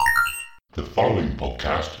The following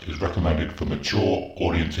podcast is recommended for mature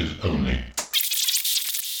audiences only.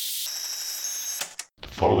 The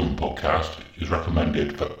following podcast is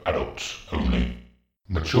recommended for adults only.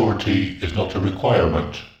 Maturity is not a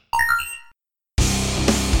requirement.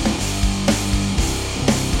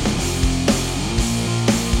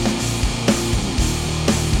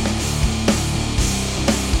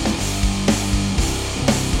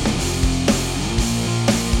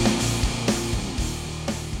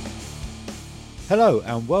 Hello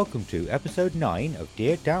and welcome to episode 9 of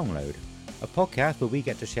Dear Download, a podcast where we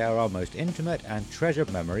get to share our most intimate and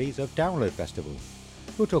treasured memories of Download Festival.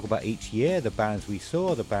 We'll talk about each year, the bands we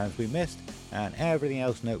saw, the bands we missed, and everything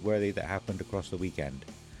else noteworthy that happened across the weekend.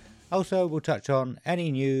 Also, we'll touch on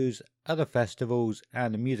any news, other festivals,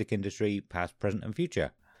 and the music industry, past, present and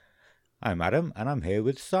future. I'm Adam and I'm here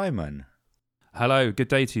with Simon. Hello, good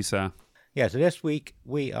day to you, sir. Yeah, so this week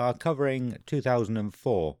we are covering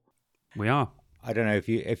 2004. We are. I don't know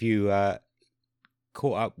if you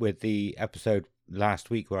caught up with the episode last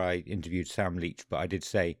week where I interviewed Sam Leach, but I did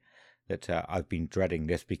say that I've been dreading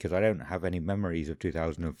this because I don't have any memories of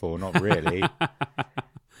 2004. Not really.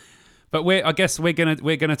 But I guess we're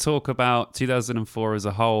gonna talk about 2004 as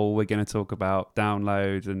a whole. We're gonna talk about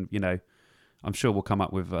Download, and I'm sure we'll come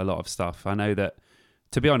up with a lot of stuff. I know that,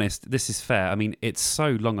 to be honest, this is fair. I mean, it's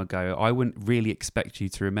so long ago. I wouldn't really expect you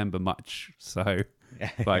to remember much, so.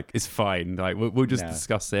 It's fine. We'll just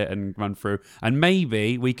discuss it and run through, and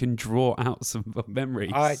maybe we can draw out some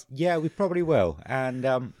memories. Yeah, we probably will.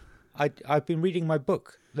 And I've been reading my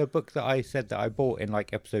book, the book that I said that I bought in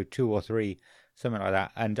episode 2 or 3, something like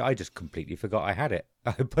that, and I just completely forgot I had it.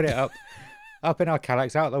 I put it up in our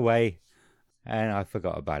Kallax, out of the way, and I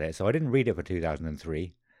forgot about it. So I didn't read it for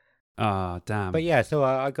 2003. Ah, damn. But yeah, so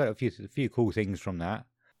I got a few cool things from that.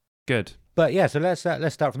 Good. But yeah, so let's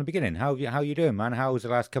start from the beginning. How you doing, man? How's the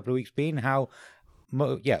last couple of weeks been?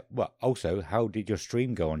 Also, how did your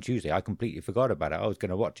stream go on Tuesday? I completely forgot about it. I was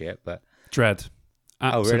going to watch it, but Dread.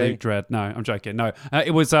 Absolute really? dread. No, I'm joking. No,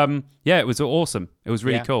 it was it was awesome. It was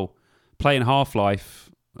really cool. Playing Half-Life,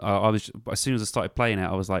 I was, as soon as I started playing it,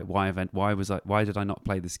 I was like, why did I not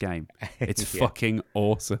play this game? It's fucking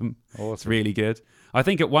awesome. It's really good. I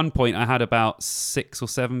think at one point I had about 6 or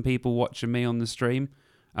 7 people watching me on the stream.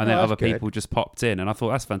 And then other people just popped in, and I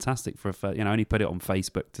thought that's fantastic for I only put it on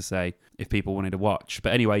Facebook to say if people wanted to watch.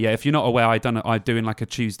 But anyway, yeah, if you're not aware, I'm doing a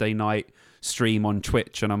Tuesday night stream on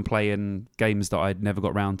Twitch, and I'm playing games that I'd never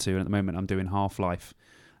got round to. And at the moment, I'm doing Half-Life,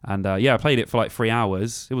 and I played it for 3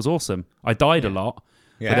 hours. It was awesome. I died a lot,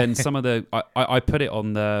 but then some of the I put it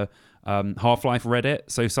on the Half-Life Reddit,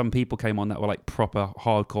 so some people came on that were proper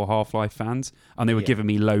hardcore Half-Life fans, and they were giving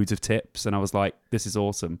me loads of tips, and I was like, this is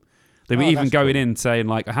awesome. They were even going in saying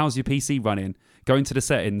how's your PC running? Go into the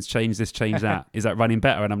settings, change this, change that. Is that running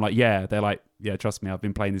better? And I'm like, yeah. They're like, yeah, trust me, I've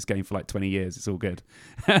been playing this game for 20 years. It's all good.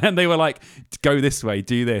 And they were like, go this way,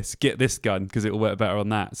 do this, get this gun because it will work better on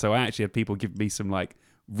that. So I actually had people give me some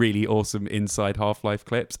really awesome inside Half-Life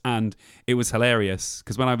clips, and it was hilarious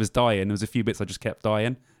because when I was dying, there was a few bits I just kept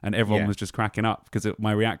dying, and everyone was just cracking up because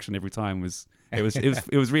my reaction every time was it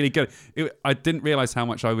was really good. I didn't realize how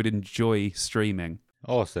much I would enjoy streaming.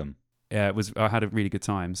 Awesome. Yeah, it was. I had a really good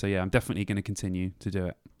time. So yeah, I'm definitely going to continue to do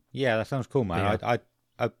it. Yeah, that sounds cool, man. Yeah.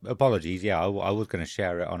 I apologies. Yeah, I was going to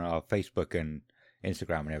share it on our Facebook and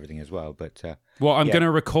Instagram and everything as well. But I'm going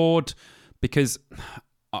to record because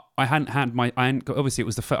I hadn't had my. Obviously, it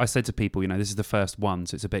was I said to people, this is the first one,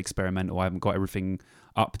 so it's a bit experimental. I haven't got everything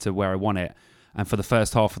up to where I want it, and for the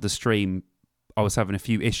first half of the stream, I was having a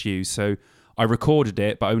few issues. So I recorded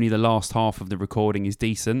it, but only the last half of the recording is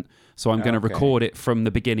decent. So I'm going to record it from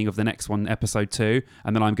the beginning of the next one, episode 2,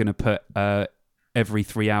 and then I'm going to put every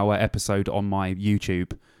 3-hour episode on my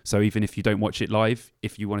YouTube. So even if you don't watch it live,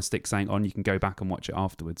 if you want to stick something on, you can go back and watch it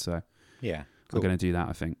afterwards. So yeah, cool. I'm going to do that,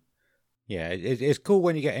 I think. Yeah, it's cool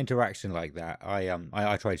when you get interaction like that.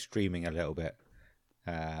 I tried streaming a little bit,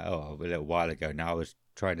 a little while ago. Now I was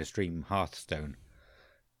trying to stream Hearthstone,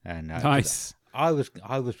 and nice. I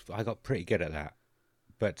got pretty good at that,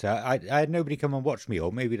 but I had nobody come and watch me, or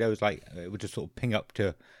maybe there was it would just sort of ping up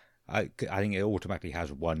to, I think it automatically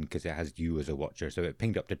has 1 because it has you as a watcher, so it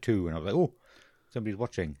pinged up to 2, and I was like, oh, somebody's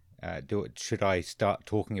watching. Should I start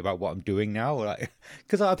talking about what I'm doing now?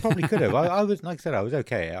 Because I probably could have. I was, like I said, I was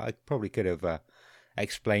okay. I probably could have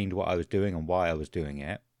explained what I was doing and why I was doing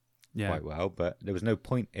it quite well, but there was no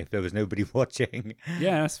point if there was nobody watching.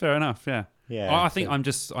 Yeah, that's fair enough. Yeah. Yeah, I think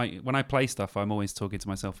when I play stuff, I'm always talking to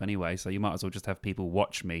myself anyway, so you might as well just have people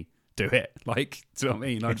watch me do it. Do you know what I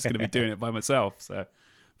mean? I'm just going to be doing it by myself. So,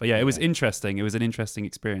 but yeah, it was interesting. It was an interesting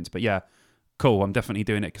experience. But yeah, cool. I'm definitely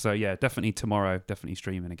doing it because definitely tomorrow, definitely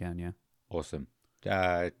streaming again. Yeah. Awesome.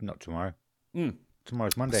 Not tomorrow. Mm.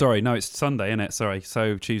 Tomorrow's Monday. Sorry, no, it's Sunday, isn't it? Sorry.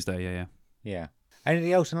 So Tuesday, yeah. Yeah.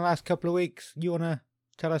 Anything else in the last couple of weeks you want to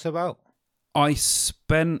tell us about? I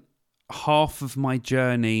spent half of my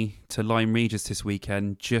journey to Lyme Regis this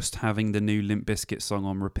weekend just having the new Limp Bizkit song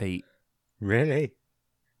on repeat. Really?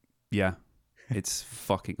 Yeah, it's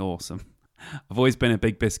fucking awesome. I've always been a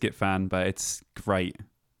big Bizkit fan, but it's great.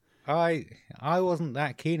 I wasn't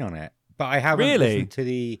that keen on it, but I haven't Really? listened to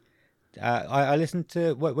the. I listened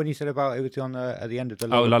to when you said about it was on at the end of the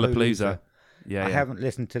Lollapalooza. Yeah, I haven't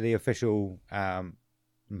listened to the official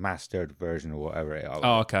mastered version or whatever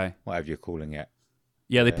okay. Whatever you're calling it.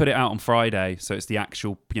 Yeah, they put it out on Friday, so it's the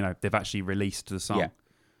actual. They've actually released the song.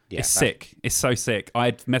 Yeah, it's sick. It's so sick. I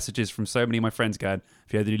had messages from so many of my friends going,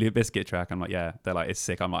 "Have you heard the new Bizkit track?" I'm like, "Yeah." They're like, "It's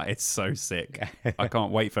sick." I'm like, "It's so sick." I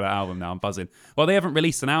can't wait for that album now. I'm buzzing. Well, they haven't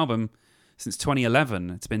released an album since 2011.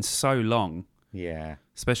 It's been so long. Yeah.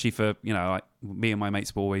 Especially for, like me and my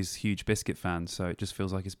mates were always huge Bizkit fans, so it just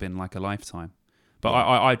feels like it's been like a lifetime. But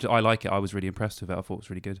I like it. I was really impressed with it. I thought it was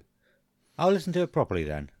really good. I'll listen to it properly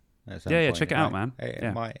then. Yeah, check it out, man.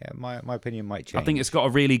 My opinion might change. I think it's got a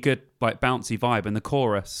really good bouncy vibe, and the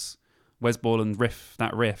chorus, Wes Borland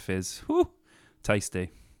riff is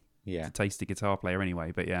tasty. Yeah, it's a tasty guitar player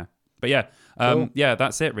anyway. But yeah, Cool. Yeah.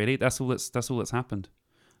 That's it really. That's all that's happened.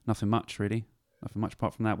 Nothing much really. Nothing much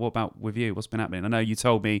apart from that. What about with you? What's been happening? I know you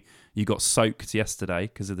told me you got soaked yesterday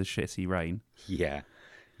because of the shitty rain. Yeah.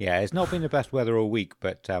 It's not been the best weather all week,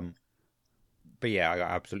 but yeah, I got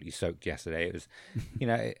absolutely soaked yesterday. It was,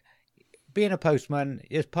 being a postman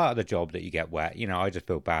is part of the job that you get wet. I just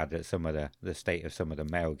feel bad that some of the state of some of the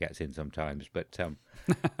mail gets in sometimes. But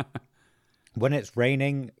when it's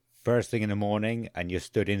raining first thing in the morning and you're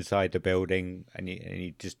stood inside the building and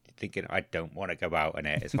you just thinking, I don't want to go out in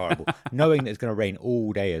it. It's horrible. Knowing that it's going to rain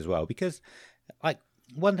all day as well. Because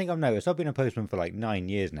one thing I've noticed, I've been a postman for 9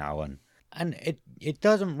 years now, and it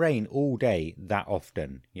doesn't rain all day that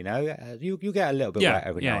often. You get a little bit wet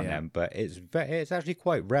every now and then, but it's actually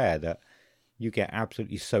quite rare that you get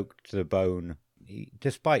absolutely soaked to the bone,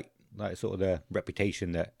 despite sort of the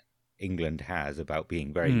reputation that England has about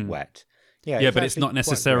being very wet. Yeah, but it's not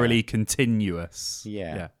necessarily continuous.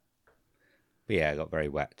 Yeah. But yeah, I got very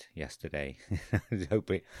wet yesterday.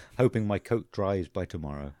 hoping my coat dries by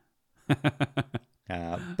tomorrow.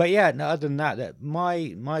 But yeah, no, other than that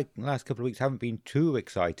my last couple of weeks haven't been too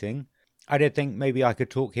exciting. I did think maybe I could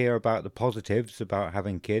talk here about the positives about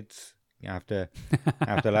having kids after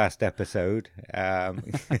last episode.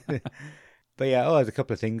 But yeah, there's a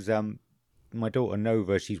couple of things. My daughter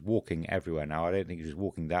Nova, she's walking everywhere now. I don't think she was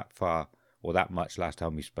walking that far or that much last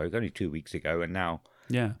time we spoke, only 2 weeks ago, and now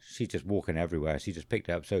she's just walking everywhere. She just picked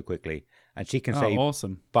it up so quickly, and she can say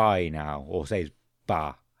awesome. Bye now, or says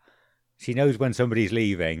ba. She knows when somebody's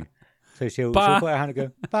leaving, so she'll put her hand and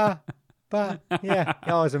go ba, ba. Yeah,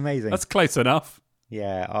 it's amazing. That's close enough.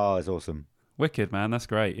 Yeah, it's awesome. Wicked, man. That's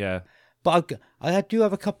great. Yeah, but I do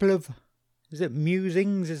have a couple of. Is it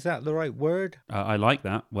musings? Is that the right word? I like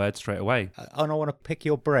that word straight away. And I want to pick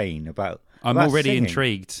your brain about. I'm already singing.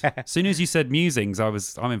 Intrigued. As soon as you said musings,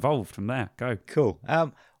 I'm involved from there. Go. Cool.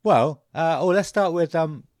 Let's start with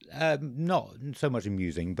not so much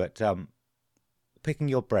amusing, but picking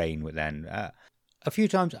your brain. Then a few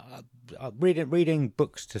times reading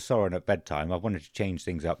books to Soren at bedtime, I wanted to change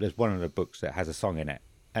things up. There's one of the books that has a song in it,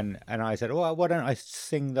 and I said, why don't I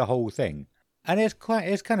sing the whole thing? And it's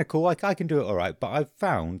kind of cool. I can do it all right, but I've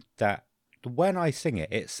found that when I sing it,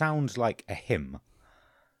 it sounds like a hymn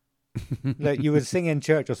that you would sing in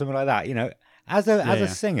church or something like that. As a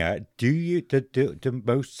singer, do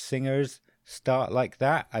most singers start like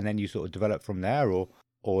that and then you sort of develop from there,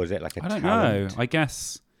 or is it like a talent? I don't know.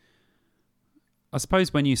 I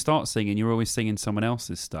suppose when you start singing, you're always singing someone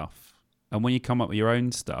else's stuff, and when you come up with your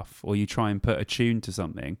own stuff or you try and put a tune to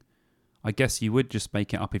something, I guess you would just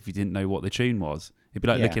make it up if you didn't know what the tune was. It'd be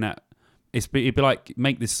like looking at it'd be like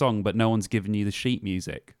make this song, but no one's given you the sheet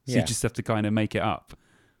music, so you just have to kind of make it up.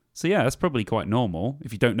 So yeah, that's probably quite normal.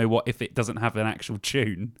 If you don't know if it doesn't have an actual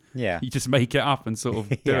tune, you just make it up and sort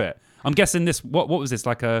of do it. I'm guessing this. What was this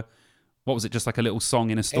like what was it? Just like a little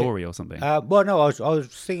song in a story or something? Well, no, I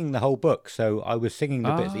was singing the whole book, so I was singing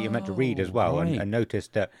the bits that you're meant to read as well, right. and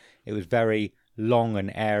noticed that it was very long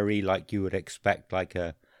and airy, like you would expect, like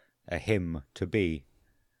a hymn to be.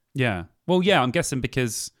 Yeah. Well, yeah, I'm guessing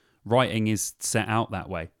because writing is set out that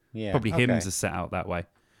way. Yeah. Probably hymns are set out that way.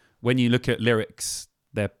 When you look at lyrics,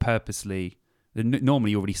 they're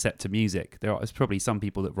normally already set to music. There's probably some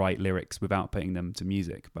people that write lyrics without putting them to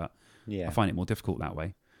music, but I find it more difficult that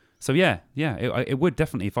way. So it would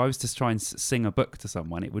definitely. If I was to try and sing a book to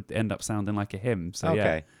someone, it would end up sounding like a hymn. So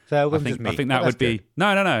Okay. So it I wasn't think just me. I think that Oh, would that's be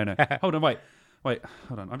no. Hold on, wait,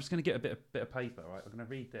 hold on. I'm just going to get a bit of paper. Right, I'm going to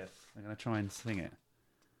read this. I'm going to try and sing it.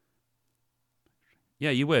 Yeah,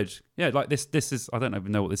 you would. Yeah, like this. This is. I don't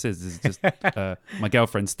even know what this is. This is just my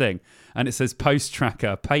girlfriend's thing, and it says post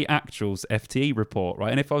tracker, pay actuals, FTE report. Right,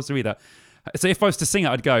 and if I was to read that, so if I was to sing it,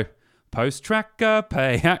 I'd go post tracker,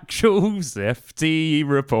 pay actuals, FTE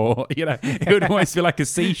report. You know, it would almost feel like a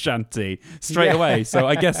sea shanty straight away. So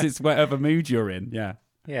I guess it's whatever mood you're in. Yeah,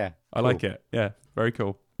 Yeah. I like it. Yeah, very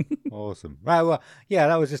cool. Awesome. Right. Well, yeah,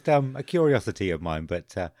 that was just a curiosity of mine.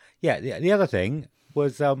 But yeah, the other thing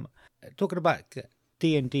was talking about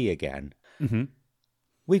D&D again. Mm-hmm.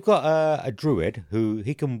 We've got a druid who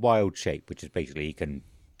he can wild shape, which is basically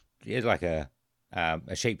he's like a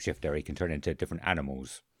shapeshifter. He can turn into different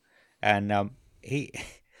animals, and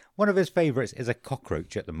one of his favorites is a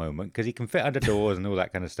cockroach at the moment because he can fit under doors and all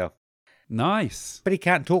that kind of stuff. Nice. But he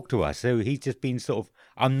can't talk to us, so he's just been sort of.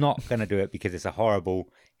 I'm not going to do it because it's a horrible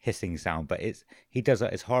hissing sound, but he does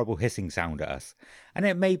this horrible hissing sound at us, and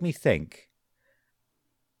it made me think.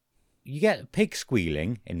 You get pig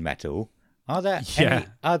squealing in metal. Are there any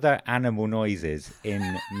other animal noises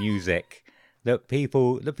in music that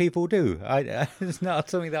people do? It's not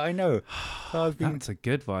something that I know. So That's a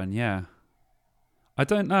good one. Yeah. I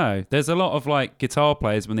don't know. There's a lot of like guitar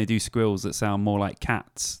players when they do squeals that sound more like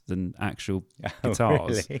cats than actual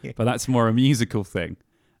guitars, really? but that's more a musical thing.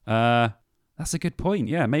 That's a good point.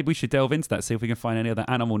 Yeah, maybe we should delve into that, see if we can find any other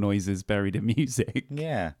animal noises buried in music.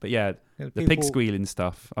 Yeah. But yeah, the pig squealing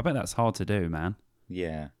stuff, I bet that's hard to do, man.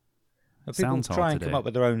 Yeah. People Sounds hard try and to come do. up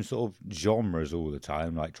with their own sort of genres all the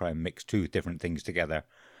time, like try and mix two different things together.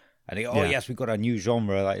 And they go, yes, we've got a new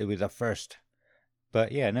genre, like it was the first.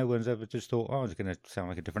 But yeah, no one's ever just thought, it's going to sound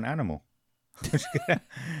like a different animal.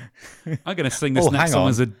 I'm going to sing this next song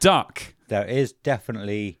as a duck. There is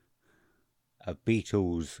definitely a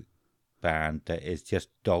Beatles band that is just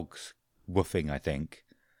dogs woofing, I think.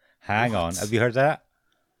 Hang on. Have you heard that?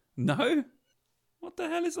 No? What the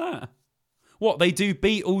hell is that? What, they do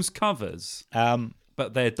Beatles covers,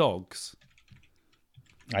 but they're dogs?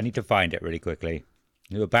 I need to find it really quickly.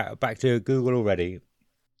 We're back to Google already.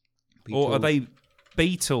 Beatles. Or are they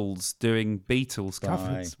Beatles doing Beatles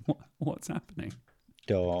covers? What's happening?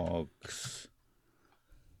 Dogs.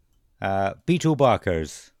 Beetle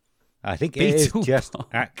barkers. I think it is just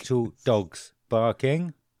actual dogs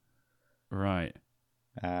barking. Right.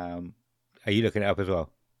 Are you looking it up as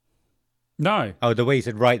well? No. Oh, the way you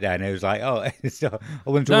said right there, and it was like, so I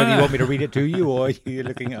wasn't sure whether you want me to read it to you or you're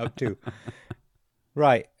looking it up too.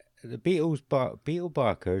 Right. The Beetle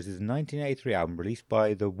Barkers is a 1983 album released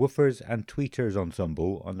by the Woofers and Tweeters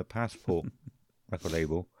Ensemble on the Passport record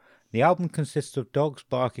label. The album consists of dogs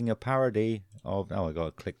barking a parody of... Oh, my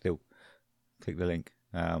God, click the link.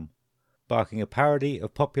 Barking a parody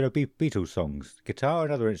of popular Beatles songs. Guitar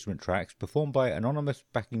and other instrument tracks performed by anonymous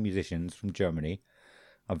backing musicians from Germany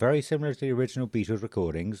are very similar to the original Beatles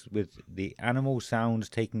recordings, with the animal sounds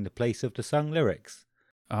taking the place of the sung lyrics.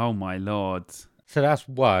 Oh, my Lord. So that's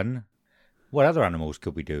one. What other animals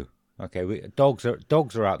could we do? Okay, dogs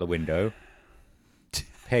are out the window.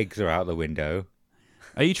 Pigs are out the window.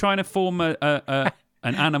 Are you trying to form an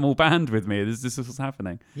animal band with me? This is what's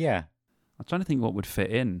happening. Yeah. I'm trying to think what would fit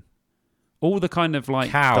in. All the kind of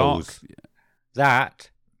like cows. Dark... That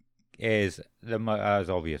is the most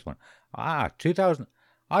obvious one. 2000.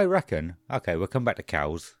 I reckon. Okay, we'll come back to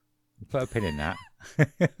cows. Put a pin in that.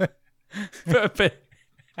 Put a pin.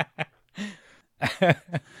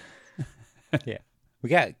 Yeah, we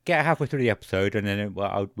get halfway through the episode, and then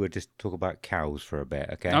we'll just talk about cows for a bit.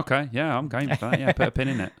 Okay. Okay. Yeah, I'm game for that. Yeah, put a pin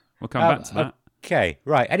in it. We'll come back to that. Okay.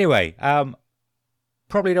 Right. Anyway,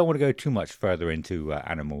 probably don't want to go too much further into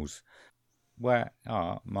animals. Where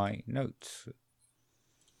are my notes?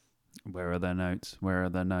 Where are their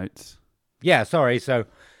notes? Yeah. Sorry. So,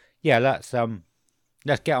 yeah. Let's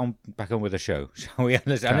get back on with the show, shall we?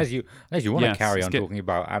 Unless you want to carry on talking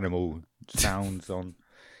about animal sounds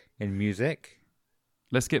in music.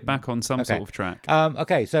 Let's get back on some sort of track.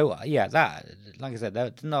 Okay, so yeah, that, like I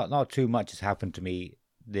said, not too much has happened to me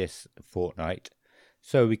this fortnight,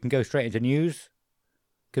 so we can go straight into news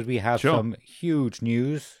because we have some huge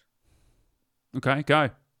news. Okay,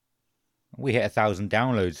 go. We hit 1,000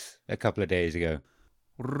 downloads a couple of days ago,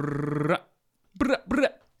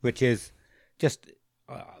 which is just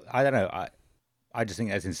I don't know. I just think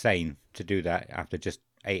that's insane to do that after just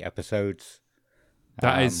 8 episodes.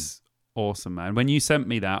 That is awesome, man. When you sent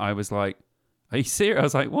me that, I was like, are you serious? I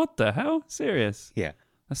was like, what the hell? Serious? Yeah.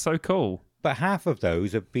 That's so cool. but half of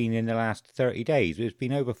those have been in the last 30 days. It's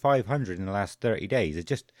been over 500 in the last 30 days.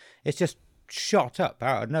 It's just shot up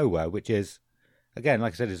out of nowhere, which is, again,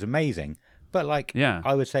 like I said, is amazing. But like, Yeah.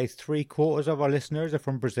 I would say 3/4 of our listeners are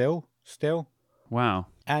from Brazil still. Wow.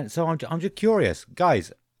 And so I'm just curious,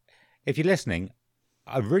 guys, if you're listening,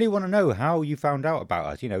 I really want to know how you found out about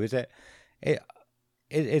us. You know, is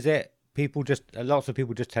it people just, lots of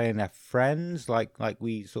people just telling their friends, like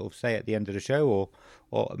we sort of say at the end of the show,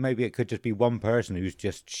 or maybe it could just be one person who's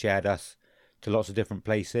just shared us to lots of different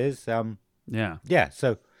places. Yeah.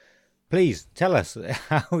 So please tell us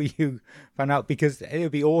how you found out, because it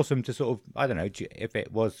would be awesome to sort of, I don't know, if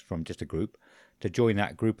it was from just a group, to join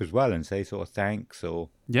that group as well and say sort of thanks or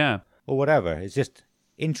whatever. It's just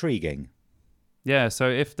intriguing. Yeah. So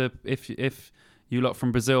if you lot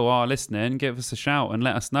from Brazil are listening, give us a shout and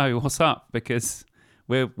let us know what's up, because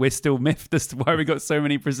we're still miffed as to why we got so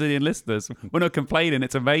many Brazilian listeners. We're not complaining;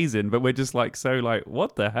 it's amazing, but we're just like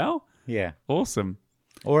what the hell? Yeah, awesome.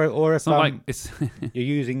 Or if It's not like it's you're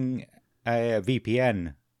using a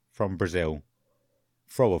VPN from Brazil,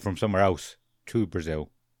 from somewhere else to Brazil.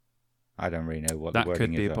 I don't really know what that the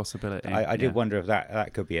wording could be is. a possibility. I did wonder if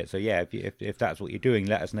that could be it. So yeah, if that's what you're doing,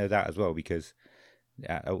 let us know that as well, because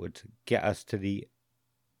that would get us to the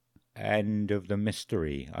end of the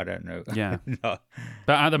mystery. I don't know. Yeah. No.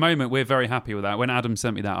 But at the moment, we're very happy with that. When Adam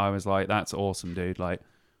sent me that, I was like, "That's awesome, dude! Like,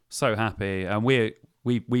 so happy." And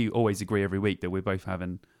we always agree every week that we're both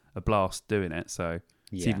having a blast doing it. So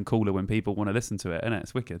it's even cooler when people want to listen to it, isn't it?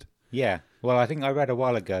 It's wicked. Yeah. Well, I think I read a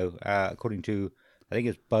while ago, according to, I think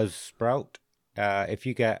it's Buzzsprout, if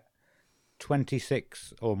you get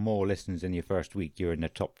 26 or more listens in your first week, you're in the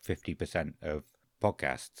top 50% of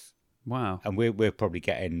podcasts. Wow. And we're probably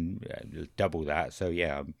getting double that. So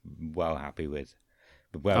yeah, I'm well happy with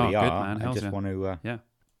where we are. Man. I just yeah. want to yeah.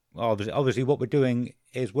 Obviously what we're doing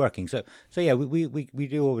is working. So yeah, we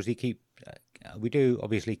do obviously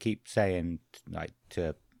keep saying, like,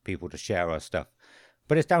 to people to share our stuff,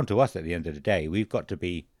 but it's down to us at the end of the day. We've got to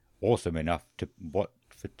be awesome enough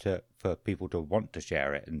for people to want to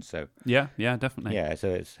share it, and so yeah, definitely. Yeah, so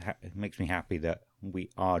it makes me happy that we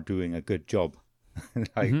are doing a good job.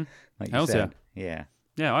 like you said. Yeah,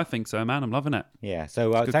 I think so, man. I'm loving it. Yeah,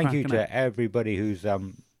 so thank you to everybody who's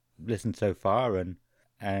listened so far, and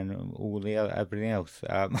all the everything else.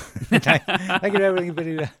 Thank you to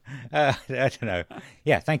everybody. I don't know.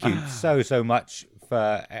 Yeah, thank you so much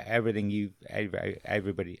for everything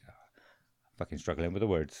everybody. Fucking struggling with the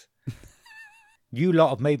words. You lot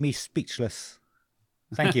have made me speechless.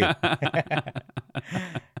 Thank you.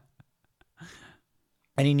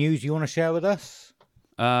 Any news you want to share with us?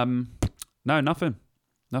 No, nothing.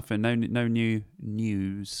 No new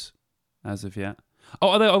news as of yet. Oh,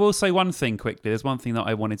 although I will say one thing quickly. There's one thing that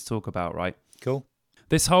I wanted to talk about, right? Cool.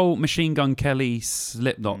 This whole Machine Gun Kelly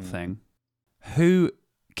Slipknot thing. Who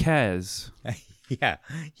cares? Yeah.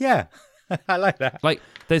 I like that. Like,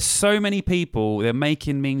 there's so many people, they're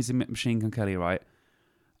making memes in Machine Gun Kelly, right?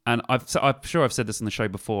 And I'm sure I've said this on the show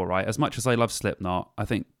before, right? As much as I love Slipknot, I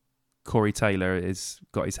think Corey Taylor has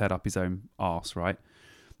got his head up his own arse, right?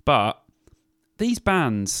 But these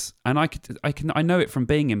bands, and I know it from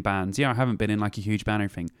being in bands. Yeah, I haven't been in like a huge band or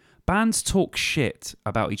anything. Bands talk shit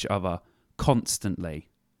about each other constantly.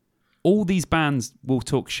 All these bands will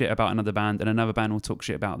talk shit about another band, and another band will talk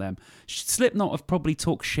shit about them. Slipknot have probably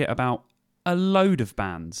talked shit about a load of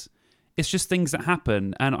bands. It's just things that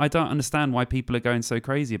happen, and I don't understand why people are going so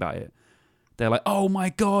crazy about it. They're like, "Oh my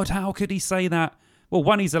god, how could he say that?" Well,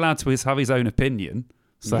 one, he's allowed to have his own opinion.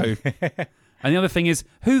 So, and the other thing is,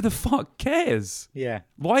 who the fuck cares? Yeah.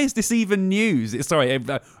 Why is this even news?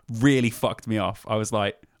 That really fucked me off. I was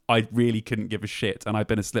like, I really couldn't give a shit, and I've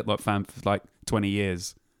been a Slipknot fan for like 20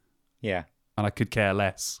 years. Yeah. And I could care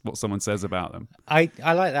less what someone says about them. I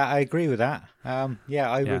like that. I agree with that.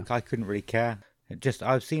 I couldn't really care.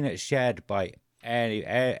 I've seen it shared by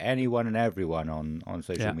anyone and everyone on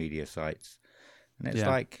social media sites, and it's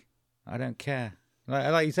like, I don't care.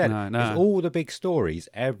 Like you said, no. It's all the big stories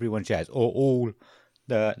everyone shares, or all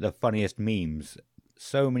the funniest memes.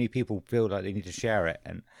 So many people feel like they need to share it,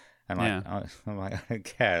 and I'm like, I don't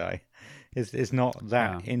care. Like, it's not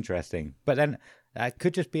that interesting. But then that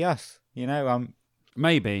could just be us, you know.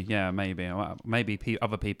 Maybe. Maybe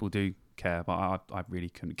other people do care, but I really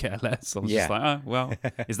couldn't care less. I was just like, oh, well,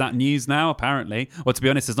 is that news now? Apparently. Well, to be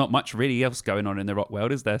honest, there's not much really else going on in the rock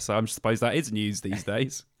world, is there? So I suppose that is news these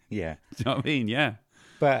days. Yeah. Do you know what I mean? Yeah.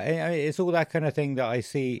 But it's all that kind of thing that I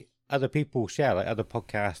see other people share, like other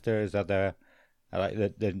podcasters, other like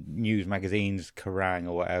the news magazines, Kerrang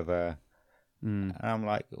or whatever. And I'm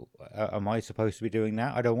like, am I supposed to be doing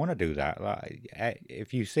that? I don't want to do that. Like,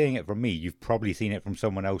 if you're seeing it from me, you've probably seen it from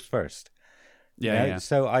someone else first. Yeah.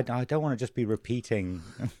 So I don't want to just be repeating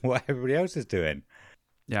what everybody else is doing.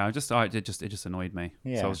 Yeah, it just annoyed me.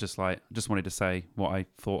 Yeah. So I was just like, just wanted to say what I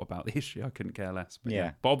thought about the issue. I couldn't care less. But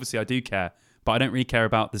Yeah. But obviously I do care. But I don't really care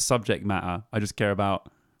about the subject matter. I just care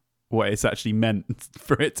about what it's actually meant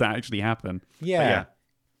for it to actually happen. Yeah.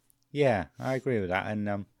 Yeah, I agree with that.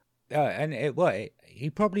 And he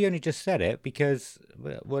probably only just said it because,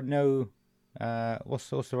 no, what's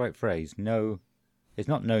the right phrase? No, it's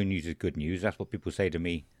not no news is good news. That's what people say to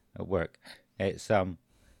me at work. It's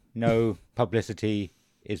no publicity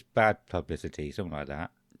is bad publicity, something like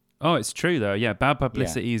that. Oh, it's true though. Yeah, bad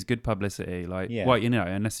publicity is good publicity. Like, well,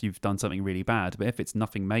 unless you've done something really bad. But if it's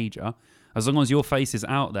nothing major, as long as your face is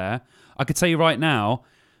out there, I could tell you right now,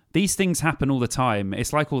 these things happen all the time.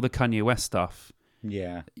 It's like all the Kanye West stuff.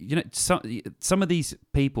 Yeah. Some of these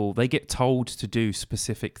people, they get told to do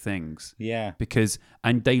specific things. Yeah.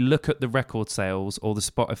 And they look at the record sales or the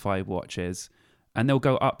Spotify watches, and they'll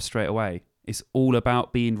go up straight away. It's all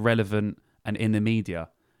about being relevant and in the media.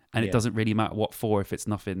 And it doesn't really matter what for if it's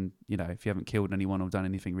nothing, if you haven't killed anyone or done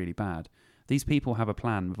anything really bad. These people have a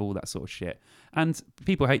plan with all that sort of shit. And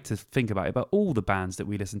people hate to think about it, but all the bands that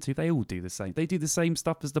we listen to, they all do the same. They do the same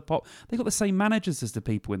stuff as the pop. They got the same managers as the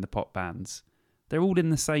people in the pop bands. They're all in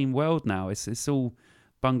the same world now. It's all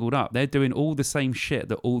bungled up. They're doing all the same shit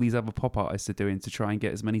that all these other pop artists are doing to try and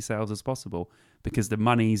get as many sales as possible because the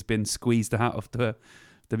money's been squeezed out of the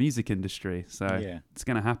music industry. So It's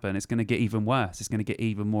going to happen. It's going to get even worse. It's going to get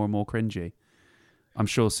even more and more cringy. I'm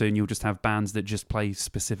sure soon you'll just have bands that just play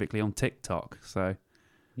specifically on TikTok. So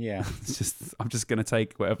yeah, I'm just going to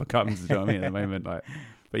take whatever comes. You know what I mean? At the moment, but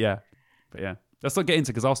yeah. Let's not get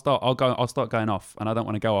into because I'll start going off, and I don't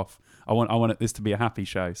want to go off. I want this to be a happy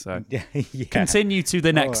show. So continue to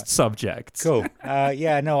the next subject. Cool.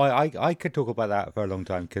 I could talk about that for a long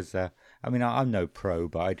time because I'm no pro,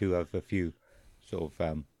 but I do have a few sort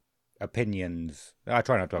of opinions. I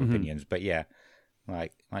try not to have opinions, but yeah,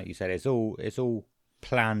 like you said, it's all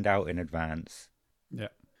planned out in advance.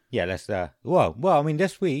 Yeah. Let's.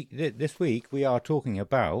 This week we are talking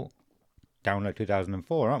about Download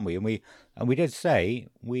 2004, aren't we? And we did say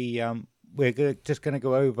we're just going to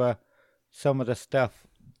go over some of the stuff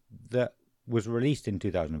that was released in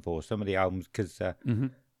 2004, some of the albums, because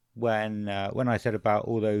when I said about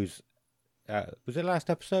all those, was it last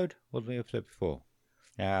episode? Or was it the episode before?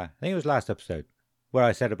 I think it was last episode where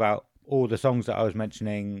I said about all the songs that I was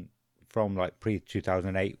mentioning from like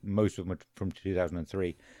pre-2008, most of them were from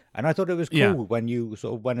 2003, and I thought it was cool when you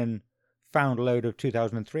sort of went and found a load of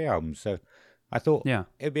 2003 albums. So I thought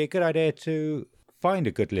it'd be a good idea to find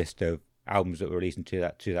a good list of albums that were released in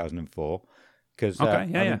 2004 because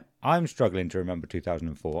I'm struggling to remember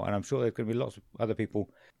 2004, and I'm sure there's going to be lots of other people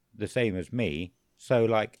the same as me. So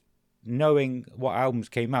like knowing what albums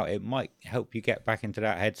came out, it might help you get back into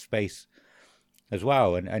that headspace as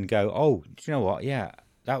well and go, oh, do you know what? Yeah,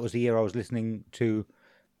 that was the year I was listening to,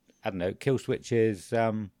 I don't know, Killswitch's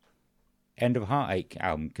End of Heartache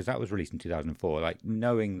album because that was released in 2004. Like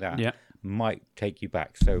knowing that might take you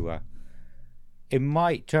back. So it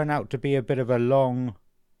might turn out to be a bit of a long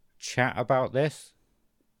chat about this.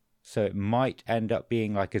 So it might end up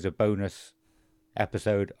being like as a bonus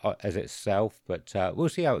episode as itself, but we'll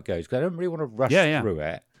see how it goes because I don't really want to rush through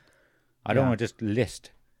it. I don't want to just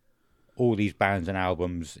list all these bands and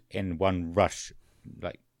albums in one rush,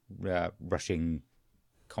 like rushing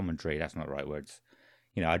commentary. That's not the right words.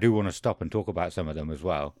 I do want to stop and talk about some of them as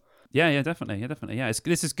well. Yeah, definitely. Yeah,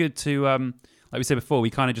 this is good to, like we said before,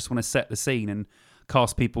 we kind of just want to set the scene and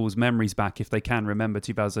cast people's memories back if they can remember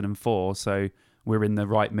 2004. So we're in the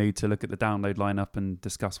right mood to look at the download lineup and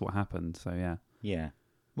discuss what happened. So yeah. Yeah.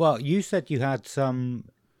 Well, you said you had some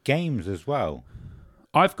games as well.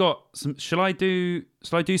 I've got some. Shall I do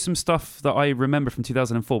some stuff that I remember from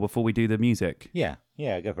 2004 before we do the music? Yeah,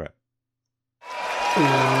 go for it.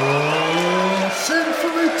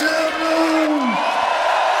 Symphony Download!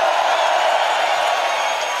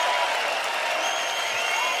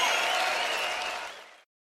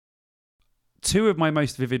 Two of my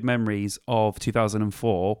most vivid memories of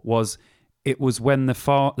 2004 was when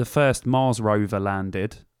the first Mars rover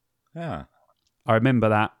landed. Ah. I remember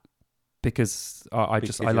that because I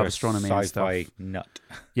love astronomy and stuff. Sci-fi nut.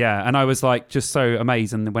 Yeah, and I was like just so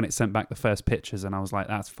amazed, and when it sent back the first pictures, and I was like,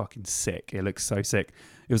 "That's fucking sick! It looks so sick."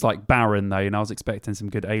 It was like barren though, and I was expecting some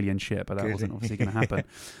good alien shit, but that wasn't obviously going to happen.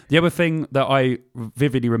 The other thing that I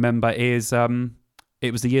vividly remember is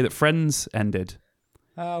it was the year that Friends ended.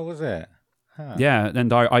 Oh, was it? Huh. Yeah,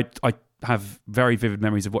 and I have very vivid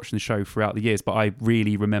memories of watching the show throughout the years, but I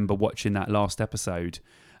really remember watching that last episode.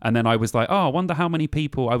 And then I was like, oh, I wonder how many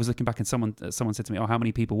people... I was looking back and someone said to me, oh, how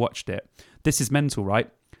many people watched it? This is mental, right?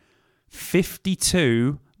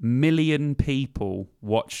 52 million people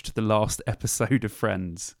watched the last episode of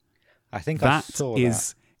Friends. I think I saw that. That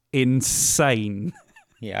is insane.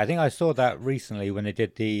 Yeah, I think I saw that recently when they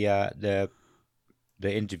did the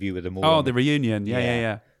interview with them all. Oh, the reunion.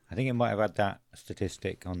 Yeah. I think it might have had that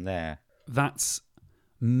statistic on there. That's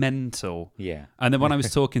mental. Yeah. And then when I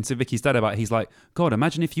was talking to Vicky's dad about it, he's like, God,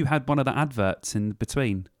 imagine if you had one of the adverts in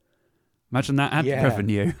between. Imagine that ad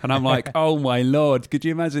revenue. And I'm like, oh my Lord, could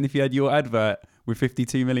you imagine if you had your advert with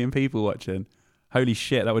 52 million people watching? Holy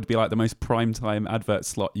shit, that would be like the most primetime advert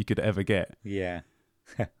slot you could ever get. Yeah.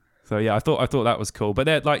 So yeah, I thought that was cool. But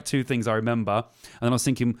they're like two things I remember. And then I was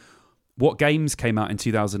thinking, what games came out in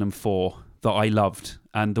 2004 that I loved?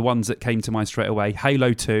 And the ones that came to mind straight away,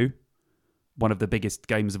 Halo 2, one of the biggest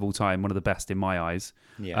games of all time, one of the best in my eyes.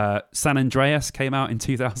 Yeah. San Andreas came out in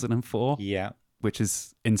 2004. Yeah. Which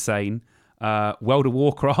is insane. World of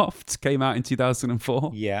Warcraft came out in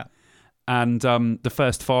 2004. Yeah. And the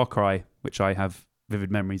first Far Cry, which I have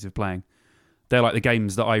vivid memories of playing. They're like the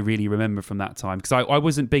games that I really remember from that time. Because I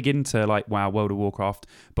wasn't big into like, wow, World of Warcraft,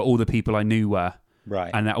 but all the people I knew were.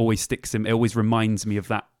 Right. And that always sticks in, it always reminds me of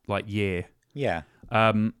that like year. Yeah.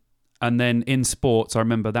 And then in sports, I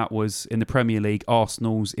remember that was in the Premier League,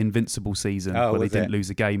 Arsenal's invincible season where they didn't lose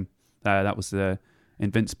a game. That was the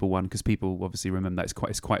invincible one because people obviously remember that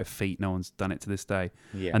it's quite a feat. No one's done it to this day.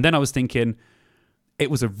 Yeah. And then I was thinking, it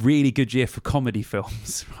was a really good year for comedy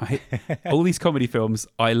films, right? All these comedy films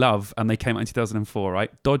I love, and they came out in 2004,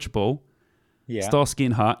 right? Dodgeball, Starsky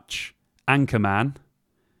and Hutch, Anchorman,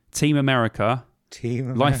 Team America,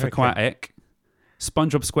 Life Aquatic,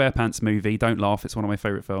 SpongeBob SquarePants movie, don't laugh, it's one of my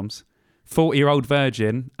favourite films, 40-Year-Old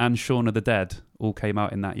Virgin, and Shaun of the Dead all came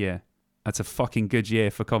out in that year. That's a fucking good year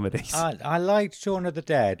for comedies. I liked Shaun of the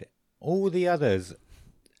Dead. All the others,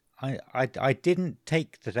 I didn't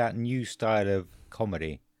take to that new style of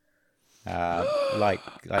comedy. Like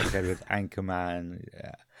I said with Anchorman.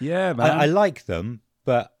 Yeah, man. I like them,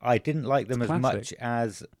 but I didn't like them It's as classic. much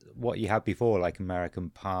as what you had before, like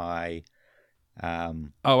American Pie.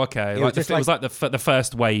 Oh, okay. It was Like the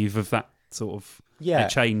first wave of that sort of... Yeah. It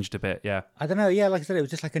changed a bit, yeah. I don't know. Yeah, like I said, it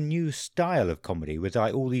was just like a new style of comedy with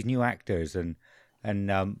like all these new actors and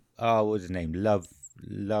what was his name? Love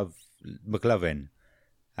McLovin.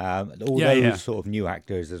 All those sort of new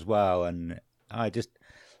actors as well. And I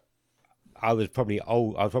was probably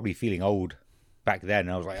old. I was probably feeling old back then.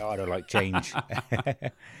 I was like, I don't like change.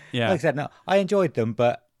 Yeah. Like I said, no, I enjoyed them,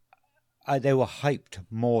 but they were hyped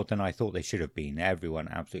more than I thought they should have been. Everyone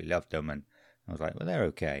absolutely loved them, and I was like, well, they're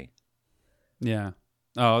okay. Yeah.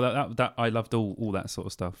 Oh, that I loved all that sort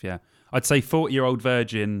of stuff. Yeah, I'd say 40-Year-Old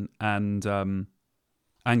Virgin and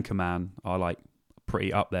Anchorman are like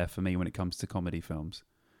pretty up there for me when it comes to comedy films.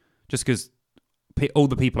 Just because all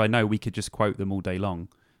the people I know, we could just quote them all day long.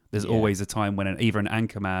 There's always a time when either an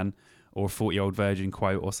Anchorman or a 40-Year-Old Virgin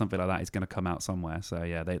quote or something like that is going to come out somewhere. So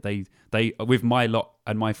yeah, they with my lot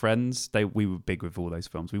and my friends, we were big with all those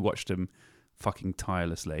films. We watched them fucking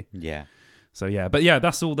tirelessly. Yeah. So yeah, but yeah,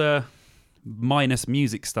 that's all the minus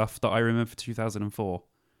music stuff that I remember for 2004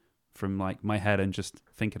 from like my head and just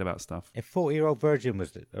thinking about stuff. If 40-Year-Old Virgin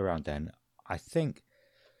was around then, I think,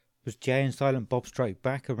 was Jay and Silent Bob Strike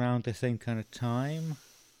Back around the same kind of time?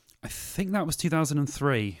 I think that was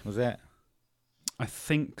 2003. Was it? I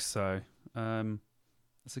think so.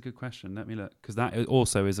 That's a good question. Let me look. Because that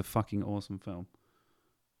also is a fucking awesome film.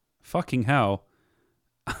 Fucking hell.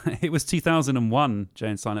 It was 2001 Jay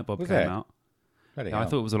and Silent Bob came out. I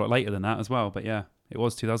thought it was a lot later than that as well. But yeah, it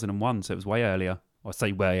was 2001. So it was way earlier. I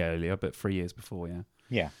say way earlier, but 3 years before, yeah.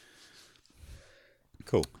 Yeah.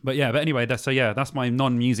 Cool. But anyway, that's my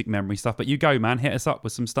non-music memory stuff. But you go, man. Hit us up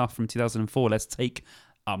with some stuff from 2004. Let's take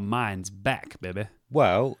our minds back, baby.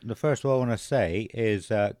 Well, the first one I want to say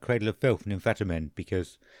is Cradle of Filth and Amphetamine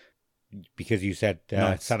because you said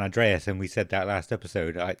Nice. San Andreas and we said that last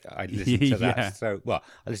episode. I listened to that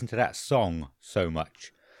I listened to that song so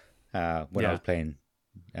much when I was playing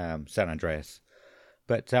San Andreas.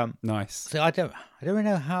 But Nice. so I don't really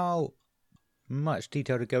know how much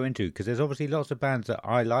detail to go into because there's obviously lots of bands that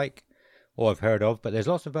I like or I've heard of, but there's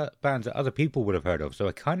lots of bands that other people would have heard of. So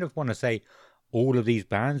I kind of want to say all of these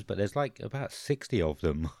bands, but there's like about 60 of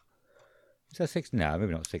them. Is that 60? No,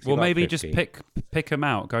 maybe not 60. Well, about maybe 50. just pick them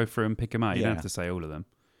out. Go through and pick them out. You don't Yeah. have to say all of them.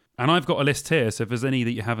 And I've got a list here, so if there's any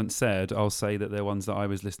that you haven't said, I'll say that they're ones that I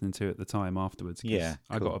was listening to at the time afterwards. 'Cause Yeah,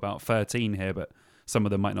 I cool. got about 13 here, but some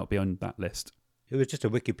of them might not be on that list. It was just a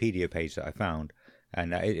Wikipedia page that I found,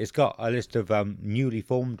 And it's got a list of newly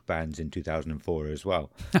formed bands in 2004 as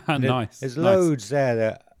well. And Nice. There's nice. loads there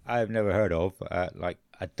that I've never heard of, like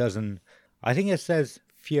a dozen. I think it says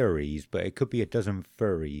Furies, but it could be a dozen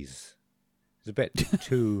Furries. It's a bit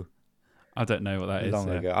too I don't know what that is. long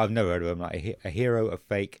yeah. ago. I've never heard of them. Like a Hero, a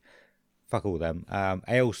Fake, fuck all them.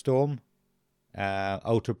 Ailstorm,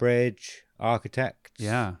 Alter Bridge, Architects.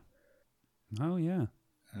 Yeah. Oh, yeah.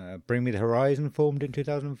 Bring Me the Horizon formed in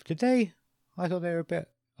 2000. Did they? I thought they were a bit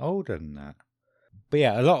older than that. But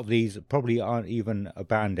yeah, a lot of these probably aren't even a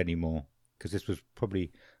band anymore because this was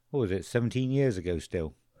probably, what was it, 17 years ago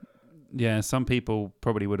still. Yeah, some people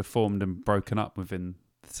probably would have formed and broken up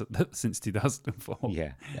since 2004.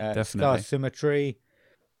 Yeah. Definitely. Scar Symmetry,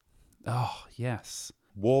 Oh, yes.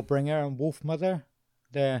 Warbringer and Wolfmother.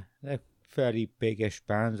 They're fairly big-ish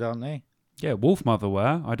bands, aren't they? Yeah, Wolfmother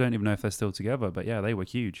were. I don't even know if they're still together, but yeah, they were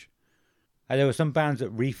huge. There were some bands that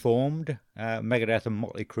reformed. Megadeth and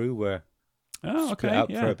Motley Crue were Oh, split okay. up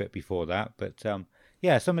Yeah. for a bit before that. But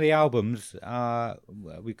yeah, some of the albums,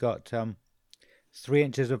 we got 3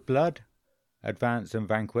 Inches of Blood, Advance and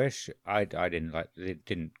Vanquish. I didn't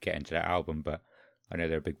get into that album, but I know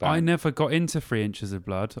they're a big band. I never got into 3 Inches of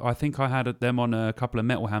Blood. I think I had them on a couple of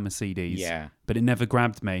Metal Hammer CDs. Yeah. But it never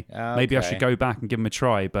grabbed me. Maybe I Okay. should go back and give them a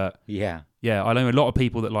try. But Yeah. yeah, I know a lot of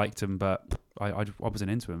people that liked them, but I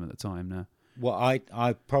wasn't into them at the time. No. Well,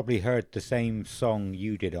 I probably heard the same song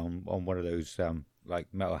you did on one of those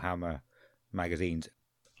like Metal Hammer magazines.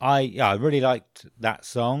 I really liked that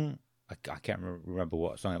song. I can't remember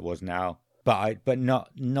what song it was now, but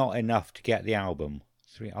not enough to get the album.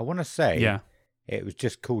 I want to say Yeah. it was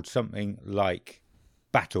just called something like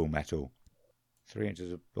Battle Metal. 3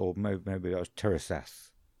 Inches of, or maybe that was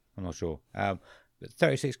Terrasas. I'm not sure. But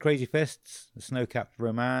 36 Crazy Fists, The Snowcapped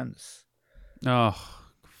Romance. Oh,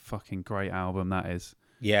 fucking great album that is.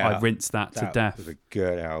 Yeah, I rinsed that to death. It was a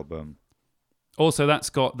good album. Also, that's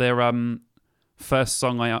got their first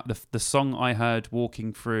song. The song I heard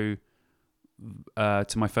walking through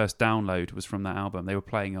to my first download was from that album. They were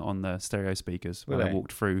playing it on the stereo speakers when I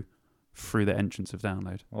walked through the entrance of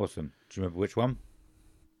download. Awesome. Do you remember which one?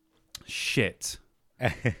 Shit.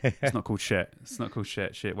 It's not called shit. It's not called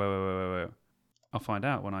shit. Shit. Wait. I'll find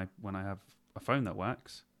out when I have a phone that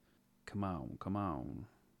works. Come on.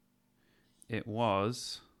 It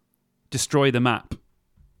was Destroy the Map.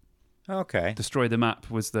 Okay. Destroy the Map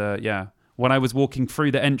was when I was walking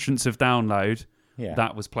through the entrance of download, Yeah.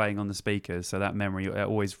 that was playing on the speakers. So that memory, it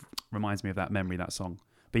always reminds me of that memory, that song.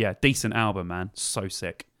 But yeah, decent album, man. So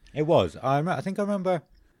sick. It was. I think I remember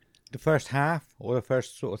the first half or the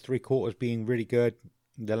first sort of 3/4 being really good.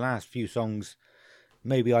 The last few songs,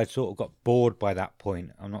 maybe I sort of got bored by that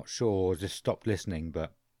point. I'm not sure, or just stopped listening,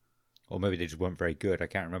 or maybe they just weren't very good. I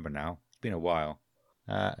can't remember now. It's been a while.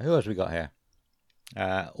 Who else we got here?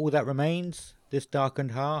 All That Remains, This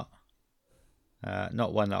Darkened Heart.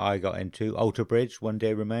 Not one that I got into. Alter Bridge, One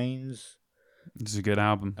Day Remains. It's a good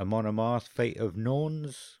album. Amon Amarth, Fate of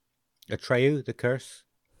Norns. Atreyu, The Curse.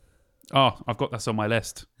 Oh, I've got this on my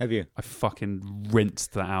list. Have you? I fucking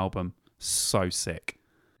rinsed that album. So sick.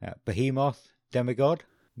 Behemoth, Demigod,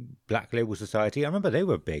 Black Label Society. I remember they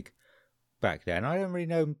were big back then. I don't really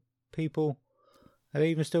know people. Are they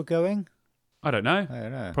even still going? I don't know. I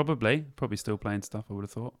don't know. Probably still playing stuff, I would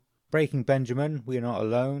have thought. Breaking Benjamin, We're Not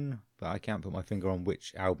Alone. But I can't put my finger on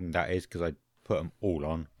which album that is because I put them all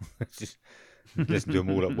on. Just listen to them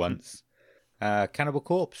all at once. Cannibal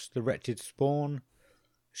Corpse, The Wretched Spawn.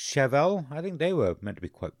 Chevelle, I think they were meant to be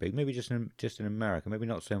quite big. Maybe just in America. Maybe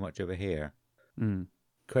not so much over here. Mm.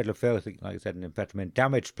 Cradle of Filth, like I said, an Amphetamine.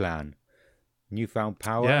 Damage Plan. Newfound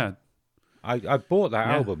Power. Yeah. I bought that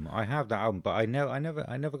Yeah. album. I have that album, but I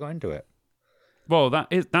never got into it. Well,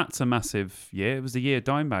 that's a massive year. It was the year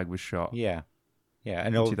Dimebag was shot. Yeah,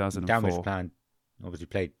 and In all 2004. Damage Plan obviously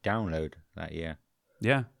played Download that year.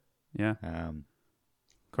 Yeah.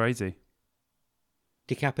 Crazy.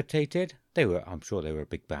 Decapitated. I'm sure they were a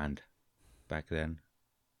big band back then.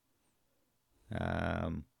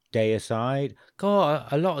 Day Aside. God,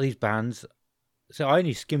 a lot of these bands. So I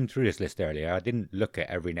only skimmed through this list earlier. I didn't look at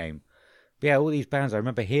every name. But yeah, all these bands I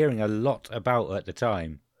remember hearing a lot about at the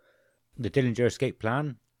time. The Dillinger Escape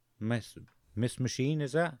Plan. Miss Machine,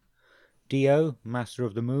 is that? Dio, Master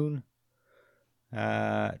of the Moon.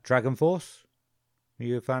 Dragon Force. Are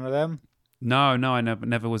you a fan of them? No, I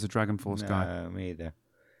never was a Dragon Force guy. No, me either.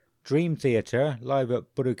 Dream Theater, live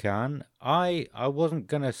at Budokan. I wasn't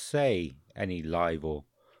going to say any live or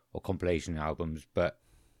compilation albums, but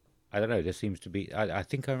I don't know, there seems to be... I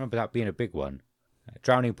think I remember that being a big one.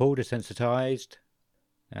 Drowning Pool, Desensitized.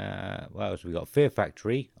 What else have we got? Fear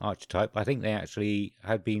Factory, Archetype. I think they actually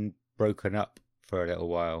had been broken up for a little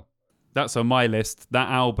while. That's on my list. That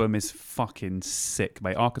album is fucking sick,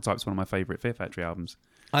 mate. Archetype's one of my favourite Fear Factory albums.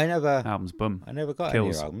 I never got any of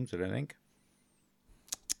Kills. your albums, I don't think.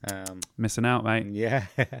 Missing out, mate. Yeah.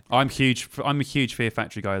 I'm a huge Fear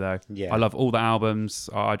Factory guy, though. Yeah. I love all the albums.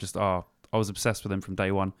 I was obsessed with them from